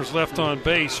 3 runners left on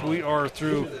base. We are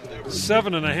through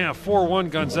 7.5, 4-1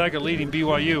 Gonzaga leading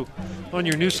BYU on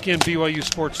your new skin BYU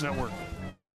Sports Network.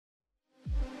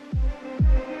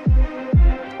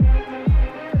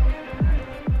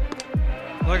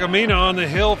 Lagamina on the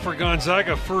hill for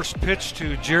Gonzaga. First pitch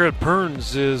to Jared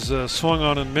Perns is swung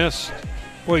on and missed.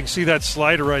 Boy, you can see that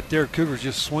slider right there. Cougars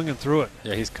just swinging through it.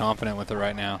 Yeah, he's confident with it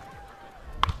right now.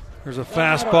 There's a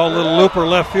fastball, little looper,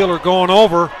 left fielder going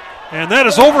over. And that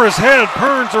is over his head.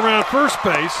 Perns around first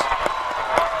base.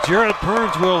 Jared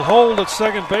Perns will hold at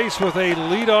second base with a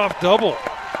leadoff double.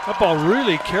 That ball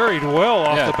really carried well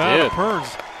off the bat of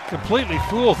Perns. Completely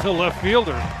fooled the left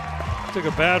fielder. Took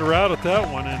a bad route at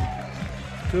that one. And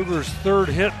Cougars' 3rd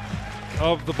hit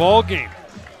of the ball game.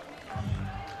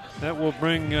 That will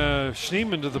bring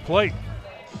Schneemann to the plate.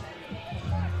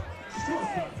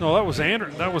 No, that was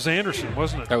Anderson,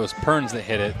 wasn't it? That was Perns that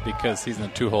hit it because he's in the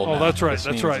 2-hole. Oh, now. that's right.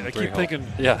 That's right. I keep thinking.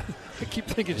 Yeah. I keep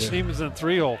thinking Schneemann's in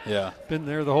 3-hole. Yeah. Been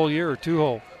there the whole year or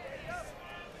 2-hole.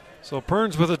 So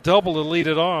Perns with a double to lead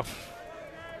it off.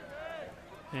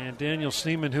 And Daniel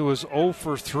Schneemann, who was 0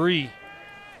 for 3,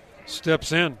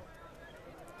 steps in.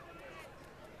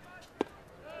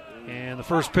 And the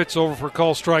first pitch over for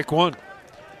call, strike 1.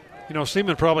 You know,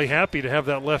 Schneemann probably happy to have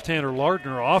that left-hander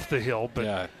Lardner off the hill,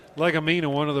 but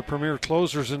Lagamina, one of the premier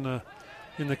closers in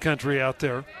the country out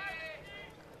there.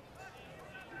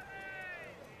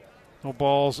 No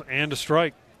balls and a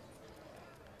strike.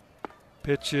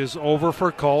 Pitch is over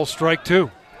for call, strike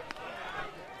 2.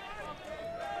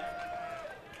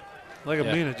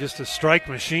 Lagamina, just a strike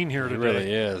machine here today. He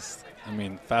really is. I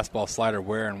mean, fastball, slider,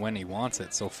 where and when he wants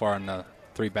it so far in the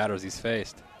 3 batters he's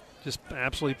faced. Just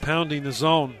absolutely pounding the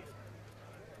zone.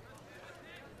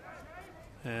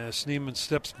 As Schneemann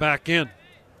steps back in.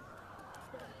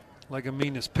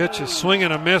 Lagamina's pitch is swing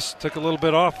and a miss. Took a little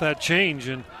bit off that change,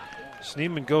 and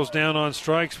Schneemann goes down on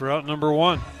strikes for out number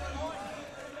 1.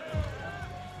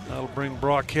 That'll bring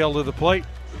Brock Hale to the plate.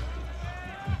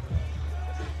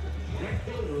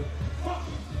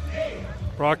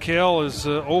 Brock Hale is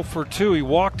 0 for 2. He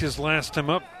walked his last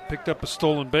time up, picked up a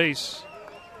stolen base.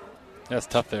 That's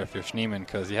tough there if you're Schneemann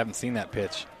because you haven't seen that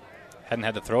pitch. Hadn't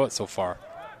had to throw it so far.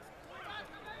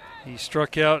 He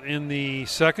struck out in the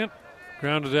 2nd,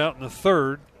 grounded out in the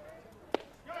 3rd.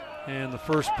 And the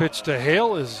first pitch to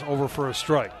Hale is over for a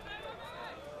strike.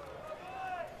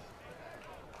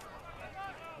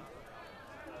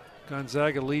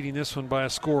 Gonzaga leading this one by a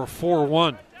score of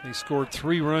 4-1. They scored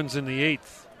 3 runs in the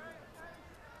 8th.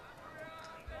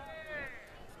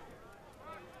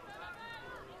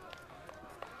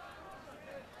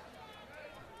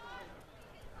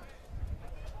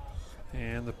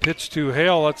 And the pitch to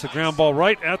Hale, that's a ground ball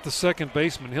right at the second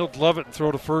baseman. He'll glove it and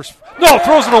throw to first. No,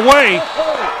 throws it away.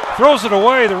 Throws it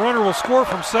away. The runner will score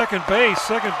from second base.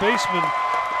 Second baseman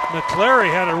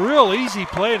McClary had a real easy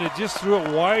play, and it just threw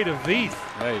it wide of Veith.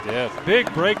 Yeah, he did.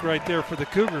 Big break right there for the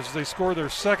Cougars. They score their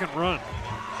 2nd run.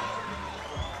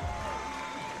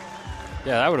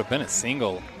 Yeah, that would have been a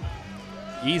single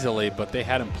easily, but they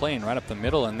had him playing right up the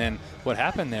middle. And then what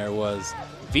happened there was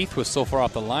Veith was so far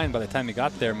off the line by the time he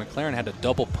got there, McLaren had a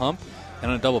double pump, and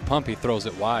on a double pump he throws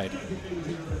it wide.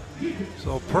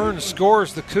 So Perns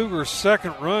scores the Cougars'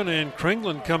 2nd run, and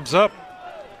Kringlen comes up.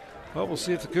 Well, we'll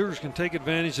see if the Cougars can take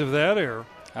advantage of that error.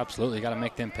 Absolutely, you got to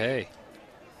make them pay.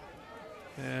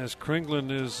 As Kringlen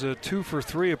is 2 for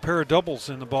 3, a pair of doubles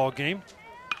in the ball game.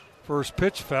 First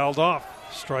pitch fouled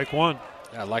off, strike 1.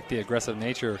 Yeah, I like the aggressive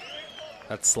nature.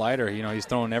 That slider, you know, he's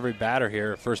throwing every batter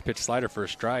here. First pitch slider for a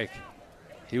strike.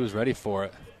 He was ready for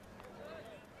it.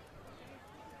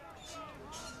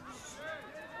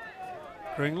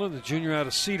 Kringlen, the junior out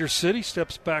of Cedar City,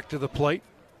 steps back to the plate.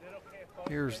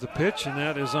 Here's the pitch, and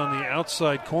that is on the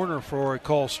outside corner for a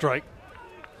call strike.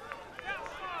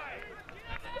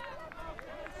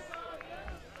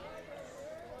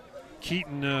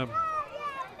 Keaton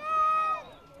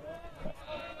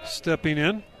stepping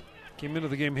in. Came into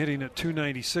the game hitting at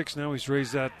 296. Now he's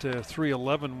raised that to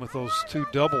 311 with those 2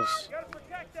 doubles.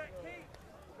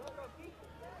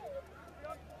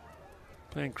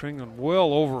 Playing Kringlen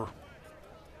well over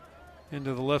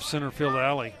into the left center field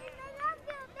alley.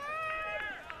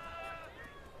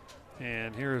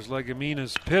 And here's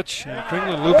Legamina's pitch, and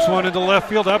Kringlen loops one into left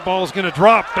field. That ball is going to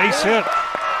drop, base hit.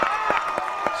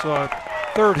 So a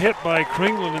third hit by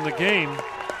Kringlen in the game.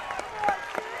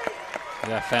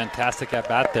 Yeah, fantastic at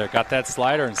bat there. Got that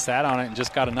slider and sat on it and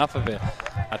just got enough of it.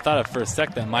 I thought for a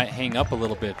sec that might hang up a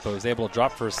little bit, but was able to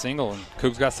drop for a single, and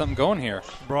Cougs got something going here.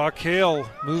 Brock Hale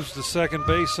moves to second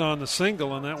base on the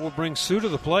single, and that will bring Sue to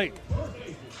the plate.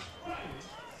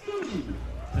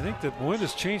 I think the wind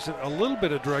has changed a little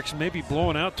bit of direction, maybe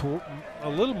blowing out a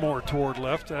little more toward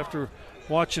left after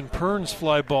watching Perns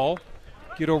fly ball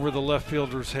get over the left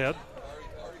fielder's head.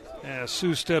 As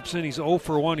Sue steps in, he's 0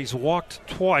 for 1. He's walked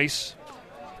twice.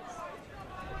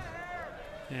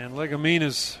 And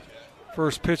Legamina's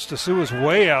first pitch to Sue is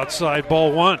way outside,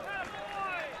 ball 1.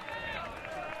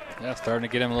 Yeah, starting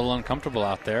to get him a little uncomfortable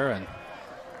out there, and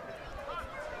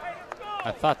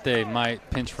I thought they might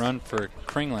pinch run for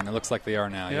Kringlen. It looks like they are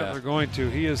now. Yeah, they're going to.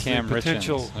 He is Cam the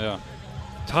potential Richens,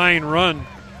 tying run.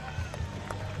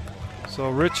 So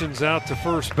Richens out to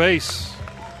first base.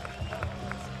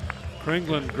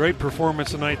 Kringlen, great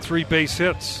performance tonight, 3 base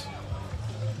hits.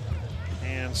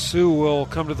 And Sue will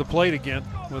come to the plate again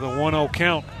with a 1-0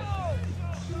 count.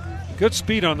 Good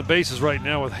speed on the bases right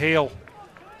now with Hale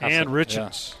and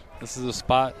Richens. Yeah. This is a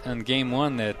spot in game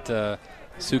 1 that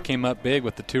Sue came up big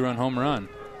with the 2-run home run.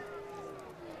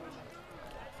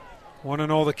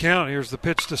 1-0 the count. Here's the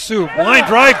pitch to Sue. Line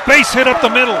drive, base hit up the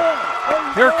middle.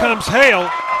 Here comes Hale.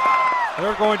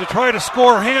 They're going to try to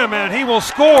score him, and he will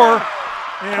score.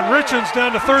 And Richens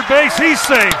down to third base. He's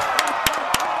safe.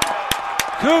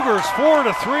 Cougars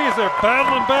 4-3 as they're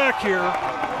battling back here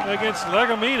against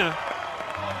Legamina.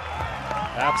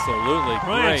 Absolutely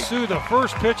Ryan great. Sue, the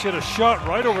first pitch, hit a shot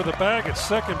right over the bag at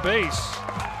second base.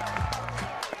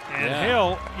 And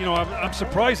Hale, I'm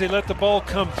surprised they let the ball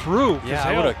come through. Yeah,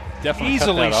 I would have definitely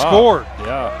easily cut that scored. off.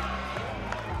 Yeah.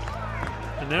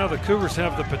 And now the Cougars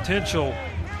have the potential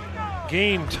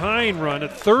game-tying run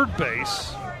at third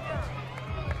base.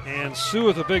 And Sue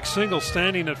with a big single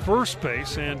standing at first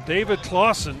base. And David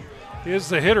Clausen is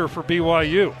the hitter for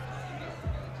BYU.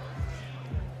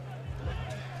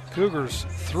 Cougars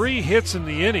 3 hits in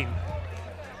the inning.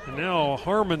 And now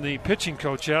Harmon, the pitching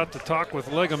coach, out to talk with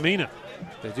Legamina.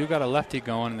 They do got a lefty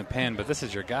going in the pen, but this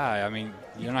is your guy. I mean,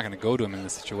 you're not going to go to him in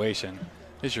this situation.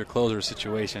 This is your closer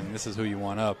situation. This is who you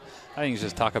want up. I think you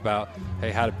just talk about,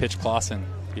 hey, how to pitch Clausen.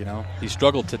 He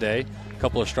struggled today, a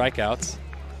couple of strikeouts.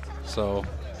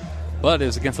 But it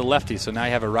was against a lefty, so now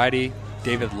you have a righty.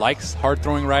 David likes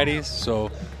hard-throwing righties,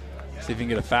 so see if you can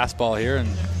get a fastball here and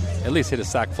at least hit a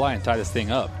sac fly and tie this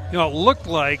thing up. It looked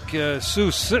like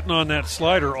Sue sitting on that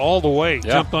slider all the way,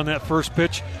 jumped on that first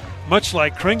pitch, much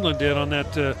like Kringlen did on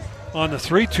that on the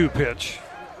 3-2 pitch.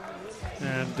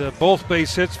 And both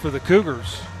base hits for the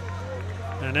Cougars.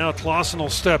 And now Clausen will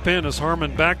step in as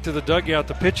Harmon back to the dugout,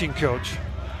 the pitching coach.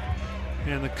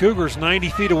 And the Cougars 90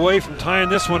 feet away from tying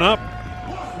this one up.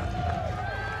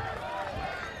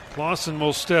 Clausen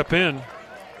will step in.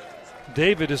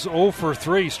 David is 0 for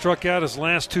 3, struck out his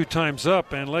last 2 times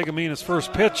up, and Legamina's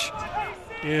first pitch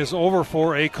is over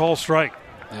for a call strike.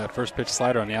 Yeah, first pitch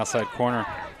slider on the outside corner.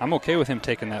 I'm okay with him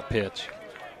taking that pitch.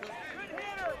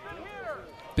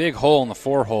 Big hole in the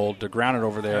 4-hole to ground it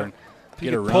over there and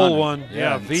get a run. Pull one.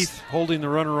 Yeah, Veith holding the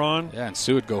runner on. Yeah, and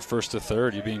Sue would go first to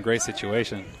third. You'd be in great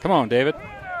situation. Come on, David.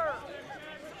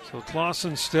 So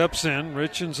Clausen steps in.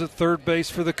 Richens at third base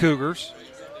for the Cougars.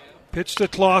 Pitch to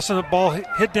Clausen, a ball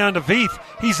hit down to Veith.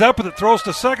 He's up with it, throws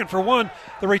to second for 1.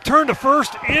 The return to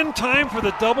first in time for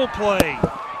the double play.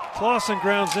 Clausen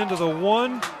grounds into the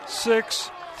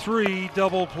 1-6-3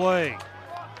 double play.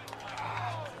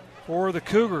 For the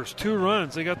Cougars, 2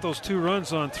 runs. They got those 2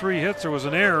 runs on 3 hits. There was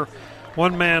an error.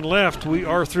 1 man left. We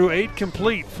are through 8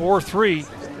 complete, 4-3.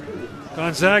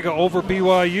 Gonzaga over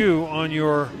BYU on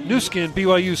your new skin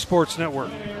BYU Sports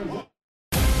Network.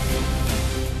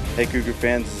 Hey Cougar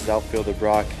fans, this is outfielder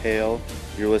Brock Hale.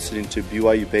 You're listening to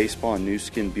BYU Baseball on New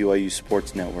Skin BYU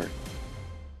Sports Network.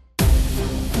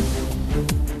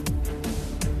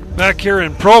 Back here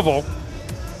in Provo,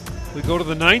 we go to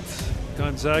the 9th.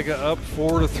 Gonzaga up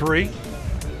 4-3.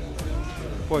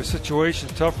 Boy,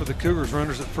 situation's tough for the Cougars.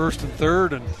 Runners at first and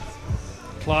third, and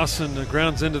Clausen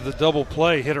grounds into the double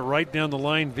play. Hit it right down the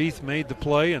line. Veith made the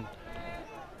play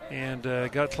and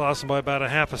got Clausen by about a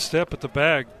half a step at the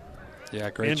bag. Yeah,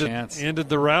 great chance. Ended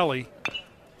the rally.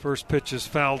 First pitch is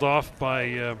fouled off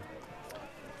by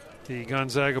the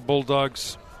Gonzaga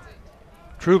Bulldogs'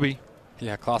 Truby.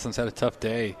 Yeah, Clausen's had a tough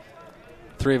day.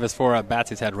 3 of his 4 at-bats,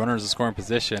 he's had runners in scoring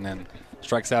position, and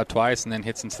strikes out twice, and then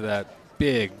hits into that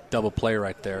big double play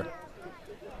right there.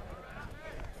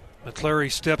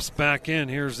 McClary steps back in.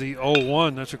 Here's the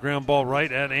 0-1. That's a ground ball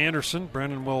right at Anderson.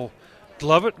 Brennan will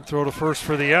glove it and throw to first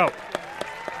for the out.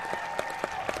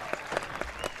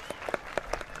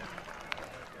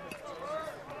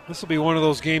 This will be one of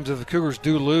those games if the Cougars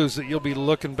do lose that you'll be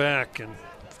looking back and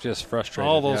just frustrated.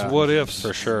 All those what ifs.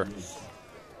 For sure.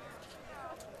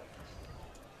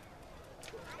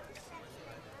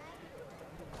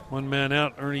 One man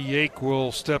out. Ernie Yake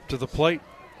will step to the plate.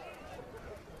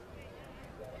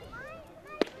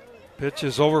 Pitch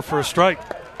is over for a strike.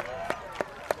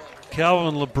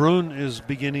 Calvin LeBrun is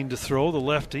beginning to throw, the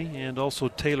lefty, and also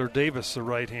Taylor Davis, the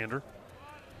right-hander.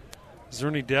 Is there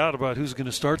any doubt about who's going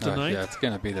to start tonight? Yeah, it's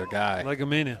going to be their guy.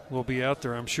 Legamina will be out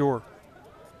there, I'm sure.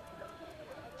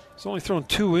 He's only thrown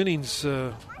 2 innings.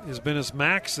 Has been his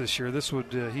max this year. This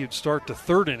would he would start the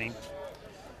 3rd inning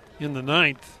in the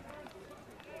 9th.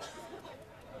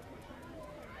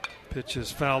 Pitch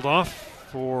is fouled off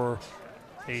for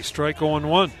a strike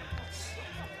 0-1.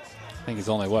 I think he's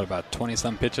only, about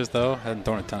 20-some pitches, though? Hasn't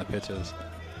thrown a ton of pitches.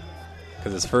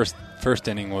 Because his first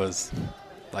inning was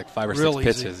like 5 or 6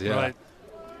 pitches. Yeah. Right.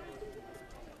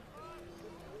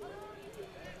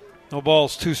 No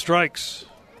balls, 2 strikes.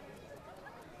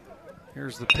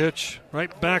 Here's the pitch.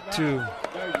 Right back to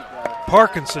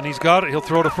Parkinson. He's got it. He'll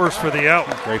throw to first for the out.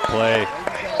 Great play.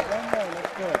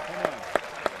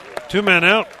 2 men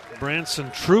out. Branson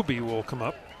Truby will come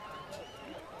up.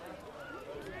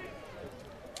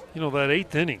 You know, that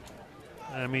 8th inning,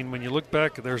 I mean, when you look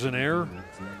back, there's an error.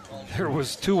 There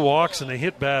was 2 walks and a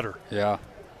hit batter. Yeah.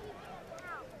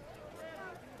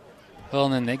 Well,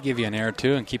 and then they give you an error,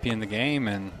 too, and keep you in the game,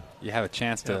 and you have a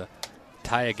chance to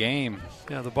tie a game.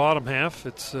 Yeah, the bottom half,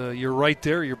 it's you're right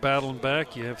there. You're battling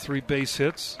back. You have 3 base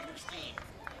hits.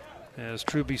 As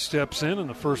Truby steps in, and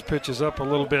the first pitch is up a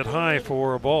little bit high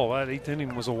for a ball. That 8th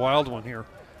inning was a wild one here.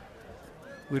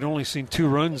 We'd only seen 2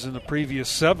 runs in the previous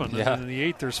 7, yeah. And in the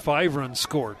 8th, there's 5 runs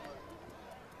scored.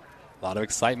 A lot of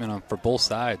excitement for both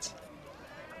sides.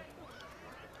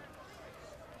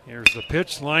 Here's the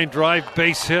pitch, line drive,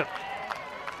 base hit.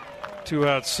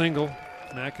 2-out single.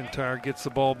 McIntyre gets the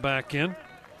ball back in,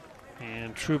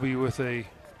 and Truby with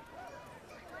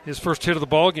his first hit of the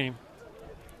ball game.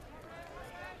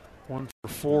 1 for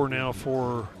 4 now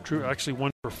for actually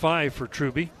 1 for 5 for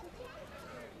Truby,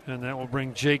 and that will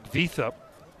bring Jake Veith up.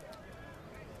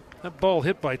 That ball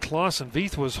hit by Clausen.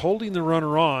 Veith was holding the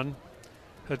runner on,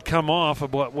 had come off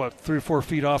about 3 or 4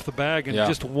 feet off the bag, and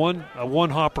just a one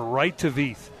hopper right to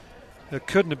Veith. That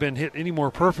couldn't have been hit any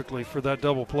more perfectly for that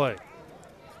double play.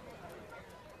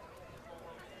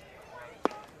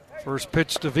 First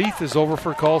pitch to Veith is over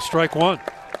for call, strike 1.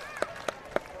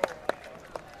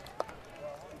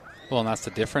 Well, and that's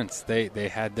the difference. They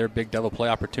had their big double play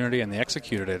opportunity, and they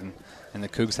executed it. And the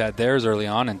Cougs had theirs early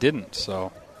on and didn't.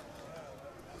 So,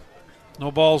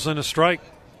 no balls and a strike.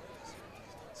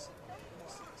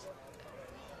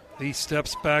 Veith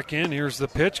steps back in. Here's the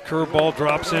pitch. Curveball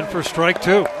drops in for strike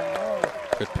 2.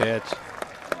 Good pitch.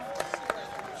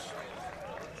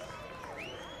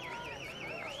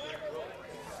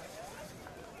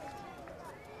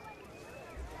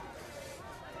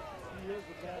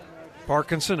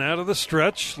 Parkinson out of the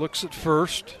stretch, looks at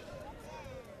first,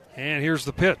 and here's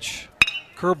the pitch.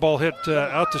 Curveball hit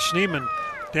out to Schneemann.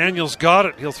 Daniels got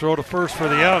it. He'll throw to first for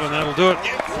the out, and that'll do it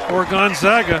for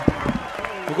Gonzaga.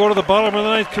 We'll go to the bottom of the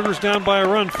 9th. Cougars down by a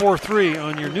run, 4-3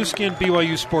 on your new skin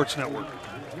BYU Sports Network.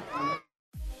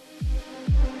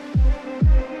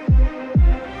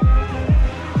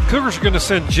 Cougars are going to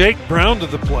send Jake Brown to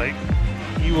the plate.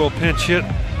 He will pinch hit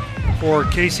for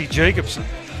Casey Jacobson.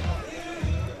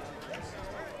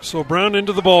 So Brown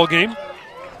into the ball game.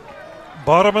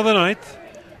 Bottom of the 9th.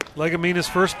 Legamina's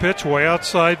first pitch, way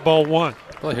outside, ball 1.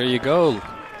 Well, here you go.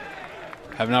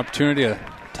 Have an opportunity to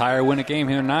tie or win a game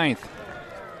here in 9th.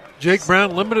 Jake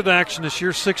Brown, limited action this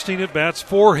year, 16 at-bats,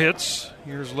 4 hits.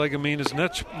 Here's Legamina's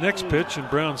next pitch, and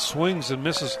Brown swings and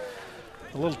misses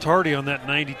a little tardy on that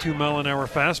 92-mile-an-hour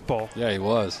fastball. Yeah, he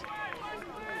was.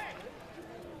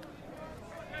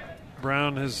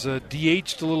 Brown has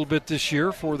DH'd a little bit this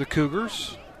year for the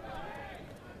Cougars.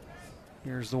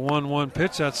 Here's the 1-1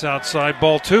 pitch. That's outside,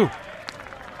 ball 2.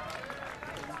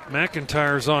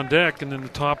 McIntyre's on deck, and then the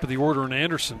top of the order in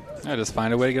Anderson. Yeah, just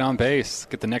find a way to get on base.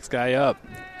 Get the next guy up.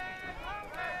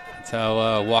 That's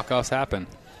how walk-offs happen.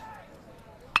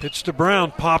 Pitch to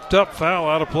Brown, popped up, foul,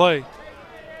 out of play.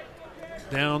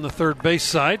 Down the third base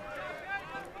side.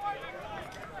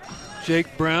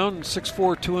 Jake Brown,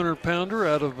 6'4", 200-pounder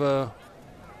out of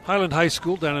Highland High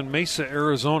School down in Mesa,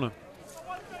 Arizona.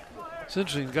 It's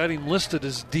interesting. Got him listed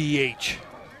as DH.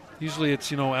 Usually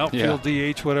it's, outfield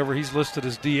DH, whatever. He's listed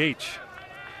as DH.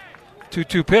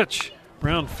 2-2 pitch.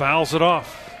 Brown fouls it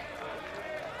off.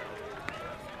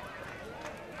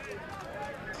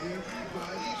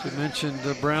 As I mentioned,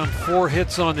 Brown 4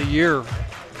 hits on the year.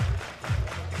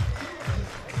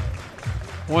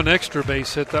 1 extra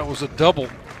base hit. That was a double.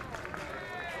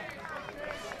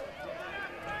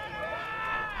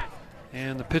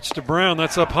 And the pitch to Brown,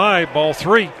 that's up high, ball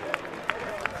 3.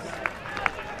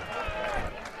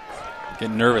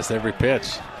 Getting nervous every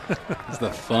pitch. It's the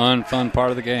fun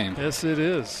part of the game. Yes, it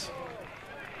is.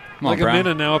 Come on, Brown.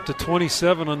 Legamina now up to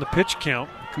 27 on the pitch count.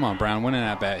 Come on, Brown, winning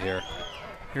that bat here.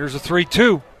 Here's a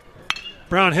 3-2.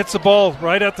 Brown hits the ball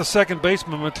right at the second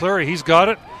baseman, McCleary. He's got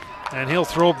it, and he'll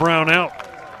throw Brown out.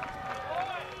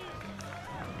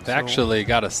 They actually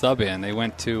got a sub in. They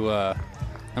went to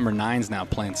number 9's now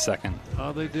playing second.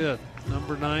 Oh, they did.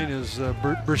 Number 9 is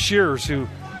Brashears, who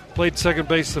played second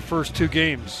base the first 2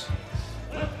 games.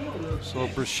 So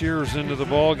Brashears into the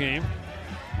ball game.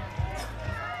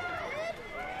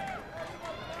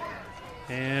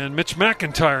 And Mitch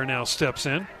McIntyre now steps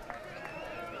in.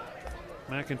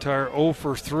 McIntyre 0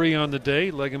 for 3 on the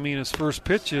day. Legamina's first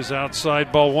pitch is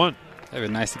outside, ball 1. It would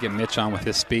be nice to get Mitch on with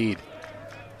his speed.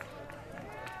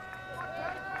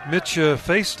 Mitch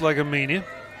faced Legamina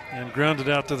and grounded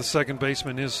out to the second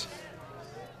baseman. His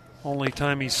only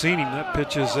time he's seen him. That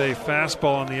pitch is a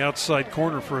fastball on the outside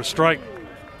corner for a strike.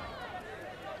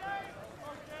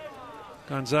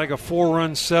 Gonzaga 4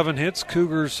 runs, 7 hits.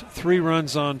 Cougars 3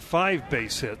 runs on 5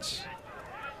 base hits.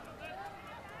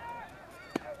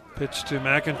 Pitch to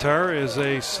McIntyre is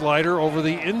a slider over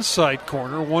the inside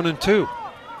corner, 1-2.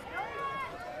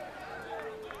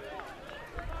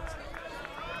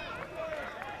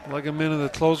 Legamina, the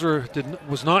closer,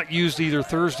 was not used either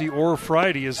Thursday or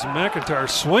Friday as McIntyre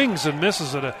swings and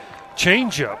misses at a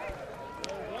changeup.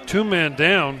 2-man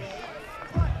down,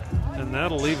 and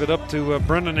that'll leave it up to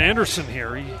Brendan Anderson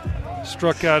here. He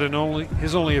struck out in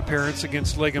his only appearance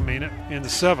against Legamina in the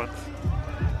 7th.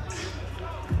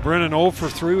 Brennan 0 for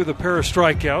 3 with a pair of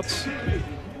strikeouts.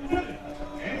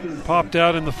 Popped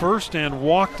out in the first and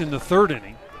walked in the 3rd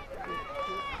inning.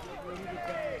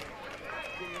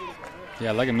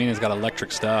 Yeah, Legamina's got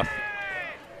electric stuff.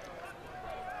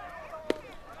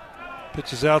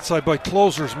 Pitches outside by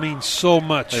closers means so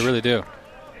much. They really do.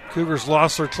 Cougars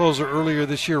lost their closer earlier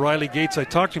this year, Riley Gates. I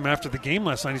talked to him after the game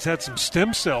last night. He's had some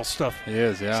stem cell stuff. He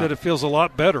is, yeah. Said it feels a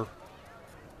lot better.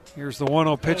 Here's the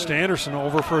 1-0 pitch to Anderson,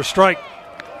 over for a strike.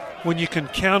 When you can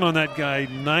count on that guy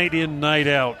night in, night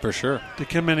out. For sure. To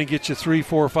come in and get you 3,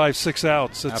 4, 5, 6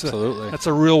 outs. Absolutely. That's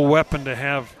a real weapon to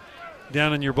have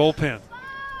down in your bullpen.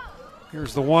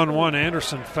 Here's the 1-1.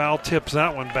 Anderson foul tips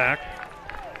that one back.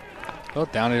 Oh,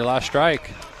 down to your last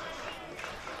strike.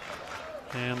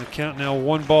 And the count now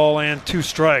 1 ball and 2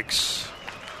 strikes.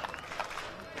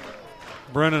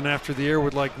 Brennan, after the air,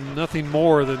 would like nothing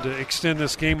more than to extend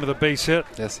this game with a base hit.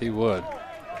 Yes, he would.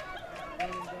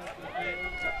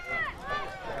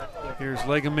 Here's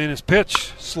Legamina's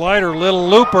pitch. Slider, little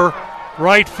looper,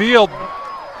 right field.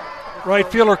 Right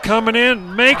fielder coming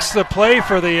in, makes the play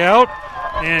for the out,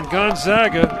 and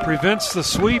Gonzaga prevents the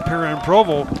sweep here in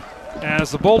Provo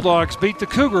as the Bulldogs beat the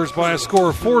Cougars by a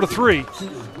score of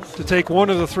 4-3 to take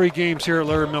one of the 3 games here at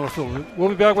Larry Miller Field. We'll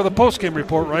be back with a post-game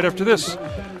report right after this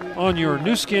on your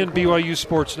new skin BYU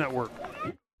Sports Network.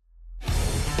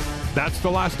 That's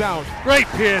the last out. Great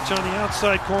pitch on the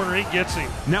outside corner. He gets him.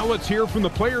 Now let's hear from the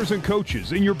players and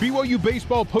coaches in your BYU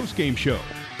Baseball postgame show.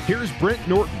 Here's Brent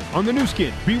Norton on the new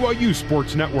skin BYU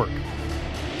Sports Network.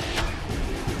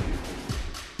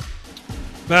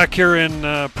 Back here in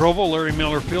Provo, Larry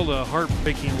Miller Field, a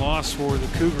heartbreaking loss for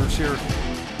the Cougars here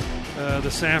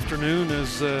this afternoon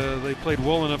as they played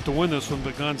well enough to win this one,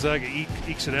 but Gonzaga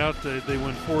ekes it out. They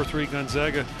win 4-3.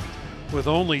 Gonzaga with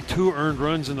only 2 earned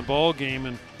runs in the ball game,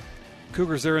 and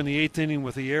Cougars there in the 8th inning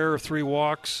with the error, 3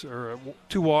 walks or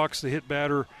 2 walks. The hit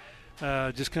batter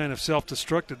just kind of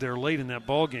self-destructed there late in that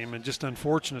ball game, and just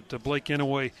unfortunate. Blake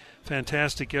Inouye,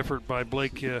 fantastic effort by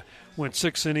Blake. Went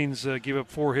 6 innings, gave up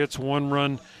 4 hits, 1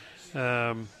 run.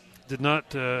 Did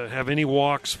not have any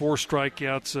walks, 4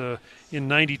 strikeouts in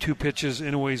 92 pitches.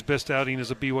 Inouye's best outing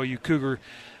as a BYU Cougar.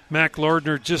 Mac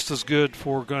Lardner just as good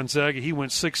for Gonzaga. He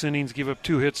went 6 innings, gave up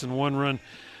 2 hits and 1 run.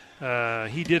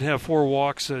 He did have 4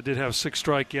 walks, did have 6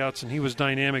 strikeouts, and he was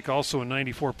dynamic also in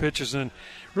 94 pitches. And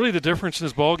really the difference in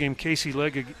this ballgame, Casey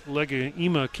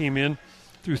Legaima came in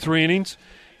through 3 innings,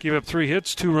 gave up 3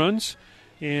 hits, 2 runs,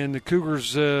 and the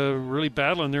Cougars really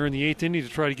battling there in the 8th inning to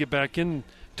try to get back into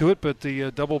it, but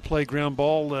the double play ground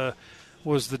ball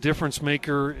was the difference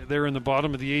maker there in the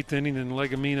bottom of the 8th inning, and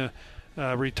Legamina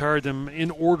retired them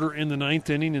in order in the ninth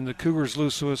inning, and the Cougars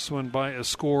lose this one by a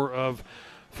score of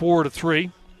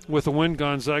 4-3. With a win,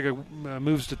 Gonzaga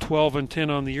moves to 12-10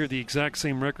 on the year, the exact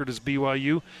same record as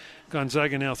BYU.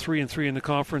 Gonzaga now 3-3 in the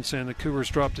conference, and the Cougars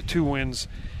drop to 2 wins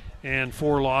and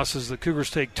 4 losses. The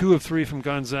Cougars take 2 of 3 from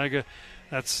Gonzaga.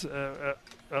 That's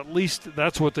at least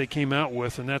that's what they came out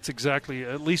with, and that's exactly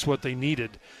at least what they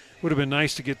needed. Would have been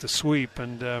nice to get the sweep,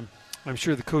 and I'm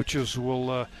sure the coaches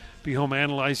will be home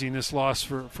analyzing this loss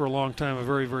for a long time. A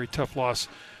very, very tough loss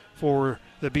for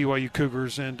the BYU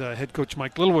Cougars and head coach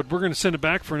Mike Littlewood. We're going to send it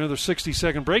back for another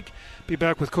 60-second break. Be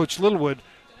back with Coach Littlewood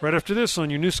right after this on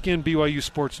your new skin BYU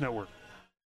Sports Network.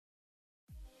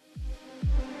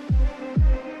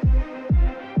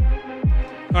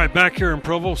 All right, back here in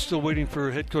Provo, still waiting for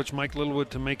head coach Mike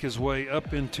Littlewood to make his way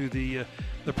up into the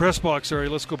press box area.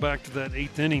 Let's go back to that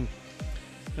 8th inning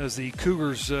as the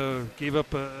Cougars gave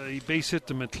up a base hit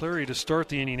to McCleary to start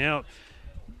the inning out.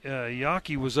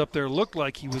 Yaki was up there, looked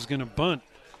like he was going to bunt.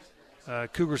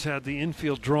 Cougars had the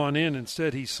infield drawn in.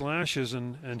 Instead, he slashes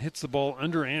and hits the ball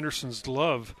under Anderson's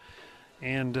glove.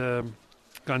 And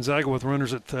Gonzaga with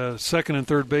runners at second and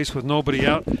third base with nobody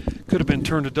out. Could have been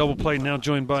turned to double play. Now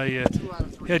joined by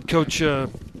head coach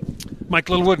Mike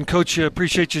Littlewood. And, Coach,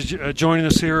 appreciate you joining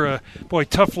us here. Boy,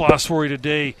 tough loss for you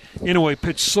today. Inouye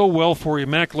pitched so well for you.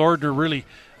 Mac Lardner really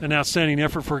an outstanding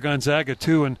effort for Gonzaga,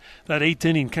 too. And that 8th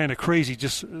inning kind of crazy.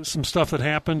 Just some stuff that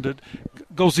happened that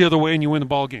goes the other way and you win the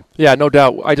ball game. Yeah, no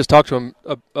doubt. I just talked to him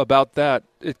about that.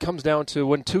 It comes down to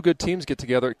when two good teams get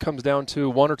together, it comes down to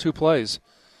 1 or 2 plays.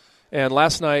 And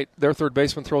last night, their third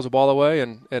baseman throws a ball away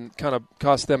and kind of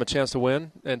cost them a chance to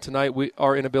win. And tonight,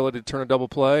 our inability to turn a double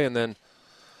play and then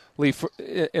leave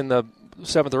in the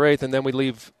 7th or 8th, and then we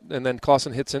leave, and then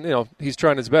Clausen hits in. You know, he's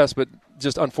trying his best, but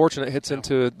just unfortunate hits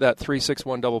into that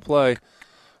 3-6-1 double play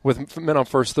with men on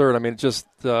first, third. I mean, just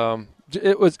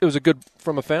it was a good,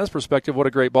 from a fan's perspective, what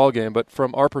a great ball game. But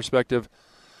from our perspective,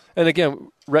 and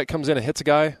again, Rhett comes in and hits a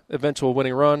guy, eventual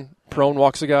winning run. Prone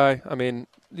walks a guy. I mean,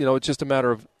 you know, it's just a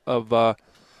matter of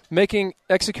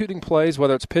executing plays,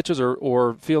 whether it's pitches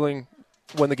or feeling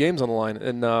when the game's on the line,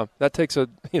 and that takes a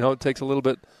little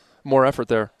bit more effort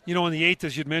there. You know, in the 8th,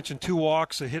 as you'd mentioned, 2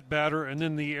 walks, a hit batter, and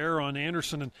then the error on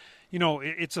Anderson, and you know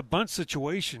it's a bunt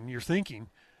situation. You're thinking,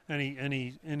 and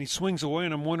he swings away,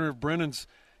 and I'm wondering if Brennan's,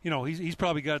 you know, he's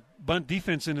probably got bunt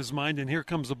defense in his mind, and here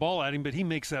comes the ball at him, but he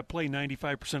makes that play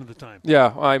 95% of the time. Yeah,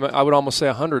 I would almost say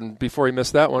 100 before he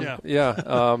missed that one.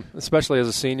 Yeah, especially as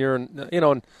a senior, and you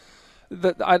know, and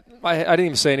I didn't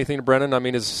even say anything to Brennan. I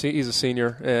mean, he's a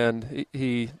senior, and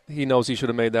he knows he should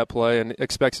have made that play and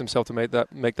expects himself to make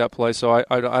that play. So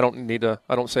I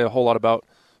don't say a whole lot about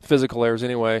physical errors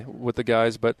anyway with the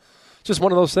guys, but just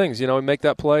one of those things, you know, make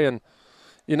that play, and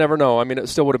you never know. I mean, it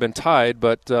still would have been tied,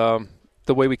 but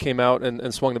the way we came out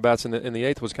and swung the bats in the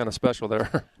 8th was kind of special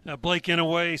there. Blake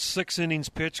Inouye, 6 innings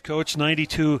pitched, Coach,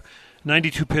 92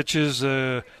 pitches,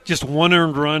 just 1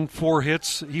 earned run, 4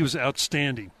 hits. He was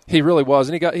outstanding. He really was,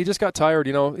 and he just got tired,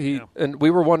 you know. And we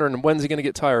were wondering, when's he going to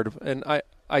get tired? And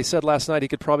I said last night he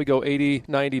could probably go 80,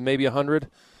 90, maybe 100,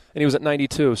 and he was at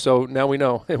 92. So now we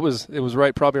know it was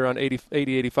right. Probably around 80,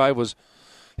 85 was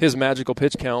his magical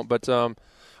pitch count. But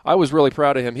I was really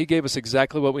proud of him. He gave us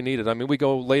exactly what we needed. I mean, we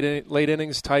go late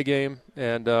innings, tie game,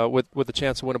 and with a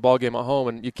chance to win a ball game at home,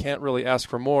 and you can't really ask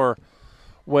for more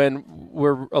when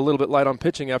we're a little bit light on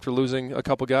pitching after losing a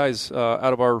couple guys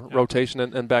out of our rotation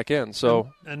and back end.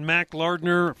 So and Mac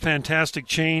Lardner, fantastic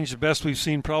change, the best we've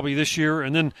seen probably this year,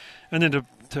 and then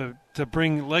to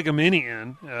bring Legamini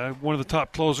in, one of the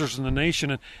top closers in the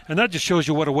nation, and that just shows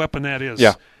you what a weapon that is.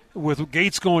 Yeah. With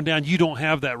Gates going down, you don't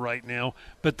have that right now,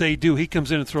 but they do. He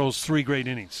comes in and throws 3 great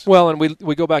innings. Well, and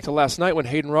we go back to last night when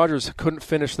Hayden Rogers couldn't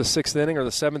finish the 6th inning or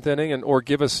the 7th inning, or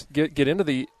get into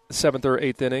the 7th or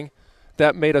 8th inning.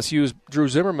 That made us use Drew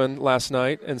Zimmerman last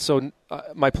night, and so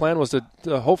my plan was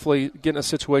to hopefully get in a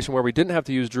situation where we didn't have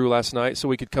to use Drew last night, so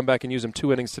we could come back and use him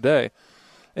 2 innings today.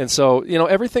 And so, you know,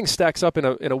 everything stacks up in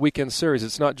a weekend series.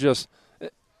 It's not just,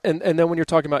 and then when you're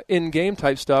talking about in-game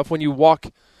type stuff, when you walk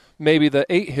maybe the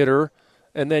 8-hitter,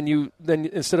 and then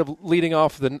instead of leading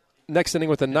off the next inning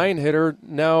with a 9-hitter,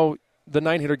 now the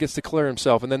 9-hitter gets to clear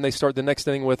himself, and then they start the next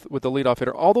inning with the leadoff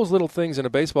hitter. All those little things in a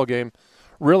baseball game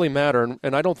really matter,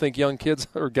 and I don't think young kids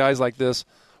or guys like this,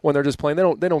 when they're just playing,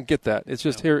 they don't get that. It's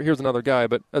just here's another guy.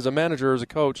 But as a manager, as a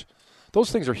coach,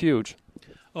 those things are huge.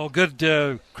 Oh, good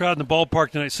crowd in the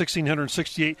ballpark tonight,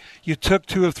 1,668. You took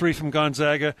 2 of 3 from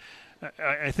Gonzaga.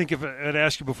 I think if I'd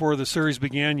asked you before the series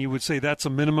began, you would say that's a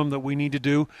minimum that we need to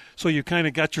do. So you kind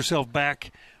of got yourself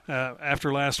back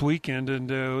after last weekend, and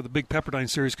the big Pepperdine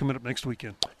series coming up next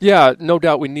weekend. Yeah, no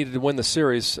doubt we needed to win the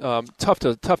series. Tough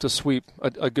to sweep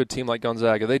a good team like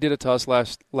Gonzaga. They did it to us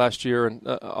last year, and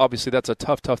obviously that's a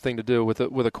tough thing to do with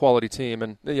a quality team.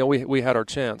 And we had our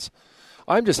chance.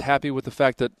 I'm just happy with the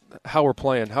fact that how we're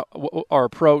playing, our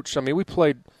approach. I mean, we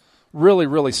played really,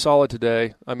 really solid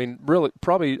today. I mean, really,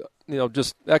 probably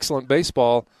just excellent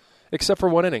baseball, except for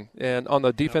one inning. And on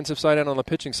the defensive side and on the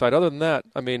pitching side, other than that,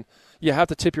 I mean, you have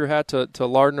to tip your hat to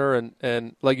Lardner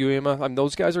and Leguima. I mean,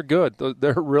 those guys are good.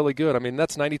 They're really good. I mean,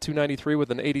 that's 92-93 with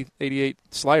an 80-88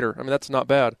 slider. I mean, that's not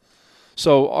bad.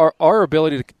 So our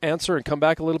ability to answer and come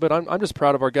back a little bit, I'm just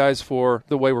proud of our guys for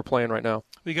the way we're playing right now.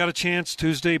 We got a chance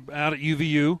Tuesday out at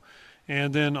UVU,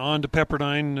 and then on to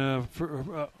Pepperdine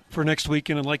for next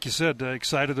weekend. And like you said,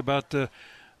 excited about the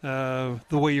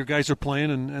way your guys are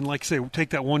playing. And like you say, take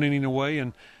that one inning away,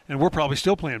 and we're probably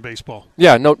still playing baseball.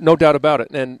 Yeah, no doubt about it.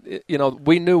 And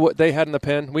we knew what they had in the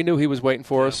pen. We knew he was waiting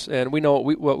for us, and we know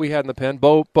what we had in the pen.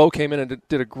 Bo came in and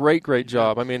did a great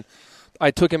job. I mean, I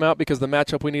took him out because the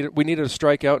matchup we needed a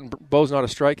strikeout, and Bo's not a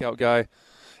strikeout guy.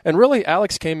 And really,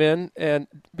 Alex came in and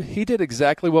he did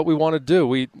exactly what we wanted to do.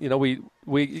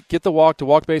 We get the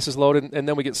walk bases loaded, and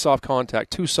then we get soft contact.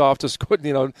 Too soft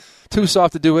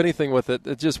to do anything with it.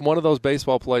 It's just one of those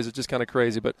baseball plays. It's just kind of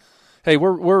crazy. But hey,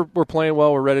 we're playing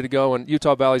well. We're ready to go, and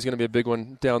Utah Valley's going to be a big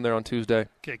one down there on Tuesday.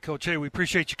 Okay, Coach. Hey, we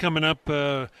appreciate you coming up.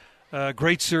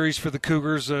 Great series for the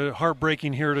Cougars.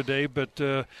 Heartbreaking here today, but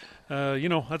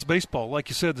that's baseball. Like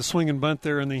you said, the swing and bunt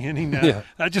there in the inning,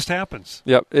 that just happens.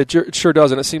 Yep, it sure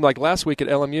does. And it seemed like last week at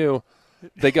LMU,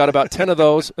 they got about 10 of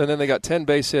those, and then they got 10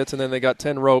 base hits, and then they got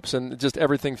 10 ropes, and just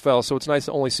everything fell. So it's nice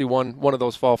to only see one of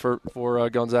those fall for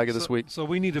Gonzaga this week. So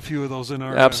we need a few of those in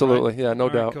our absolutely, right? Yeah, no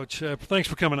doubt. Right, Coach, thanks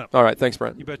for coming up. All right, thanks,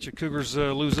 Brent. You betcha. Cougars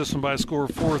lose this one by a score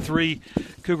of 4-3.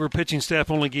 Cougar pitching staff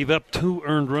only gave up 2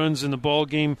 earned runs in the ball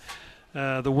game.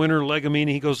 The winner, Legamini,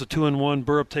 he goes to 2-1.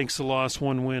 Burrup takes the loss,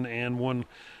 1 win and 1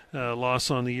 loss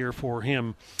on the year for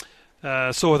him.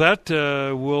 So with that,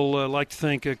 we'll like to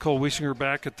thank Cole Wiesinger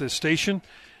back at the station,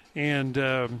 and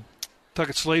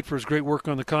Tuckett Slade for his great work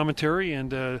on the commentary.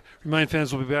 And remind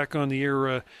fans we'll be back on the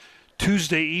air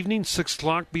Tuesday evening, 6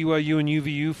 o'clock, BYU and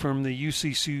UVU from the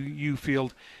UCCU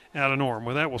field out of Orem.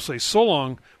 With that, we'll say so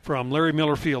long from Larry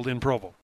Miller Field in Provo.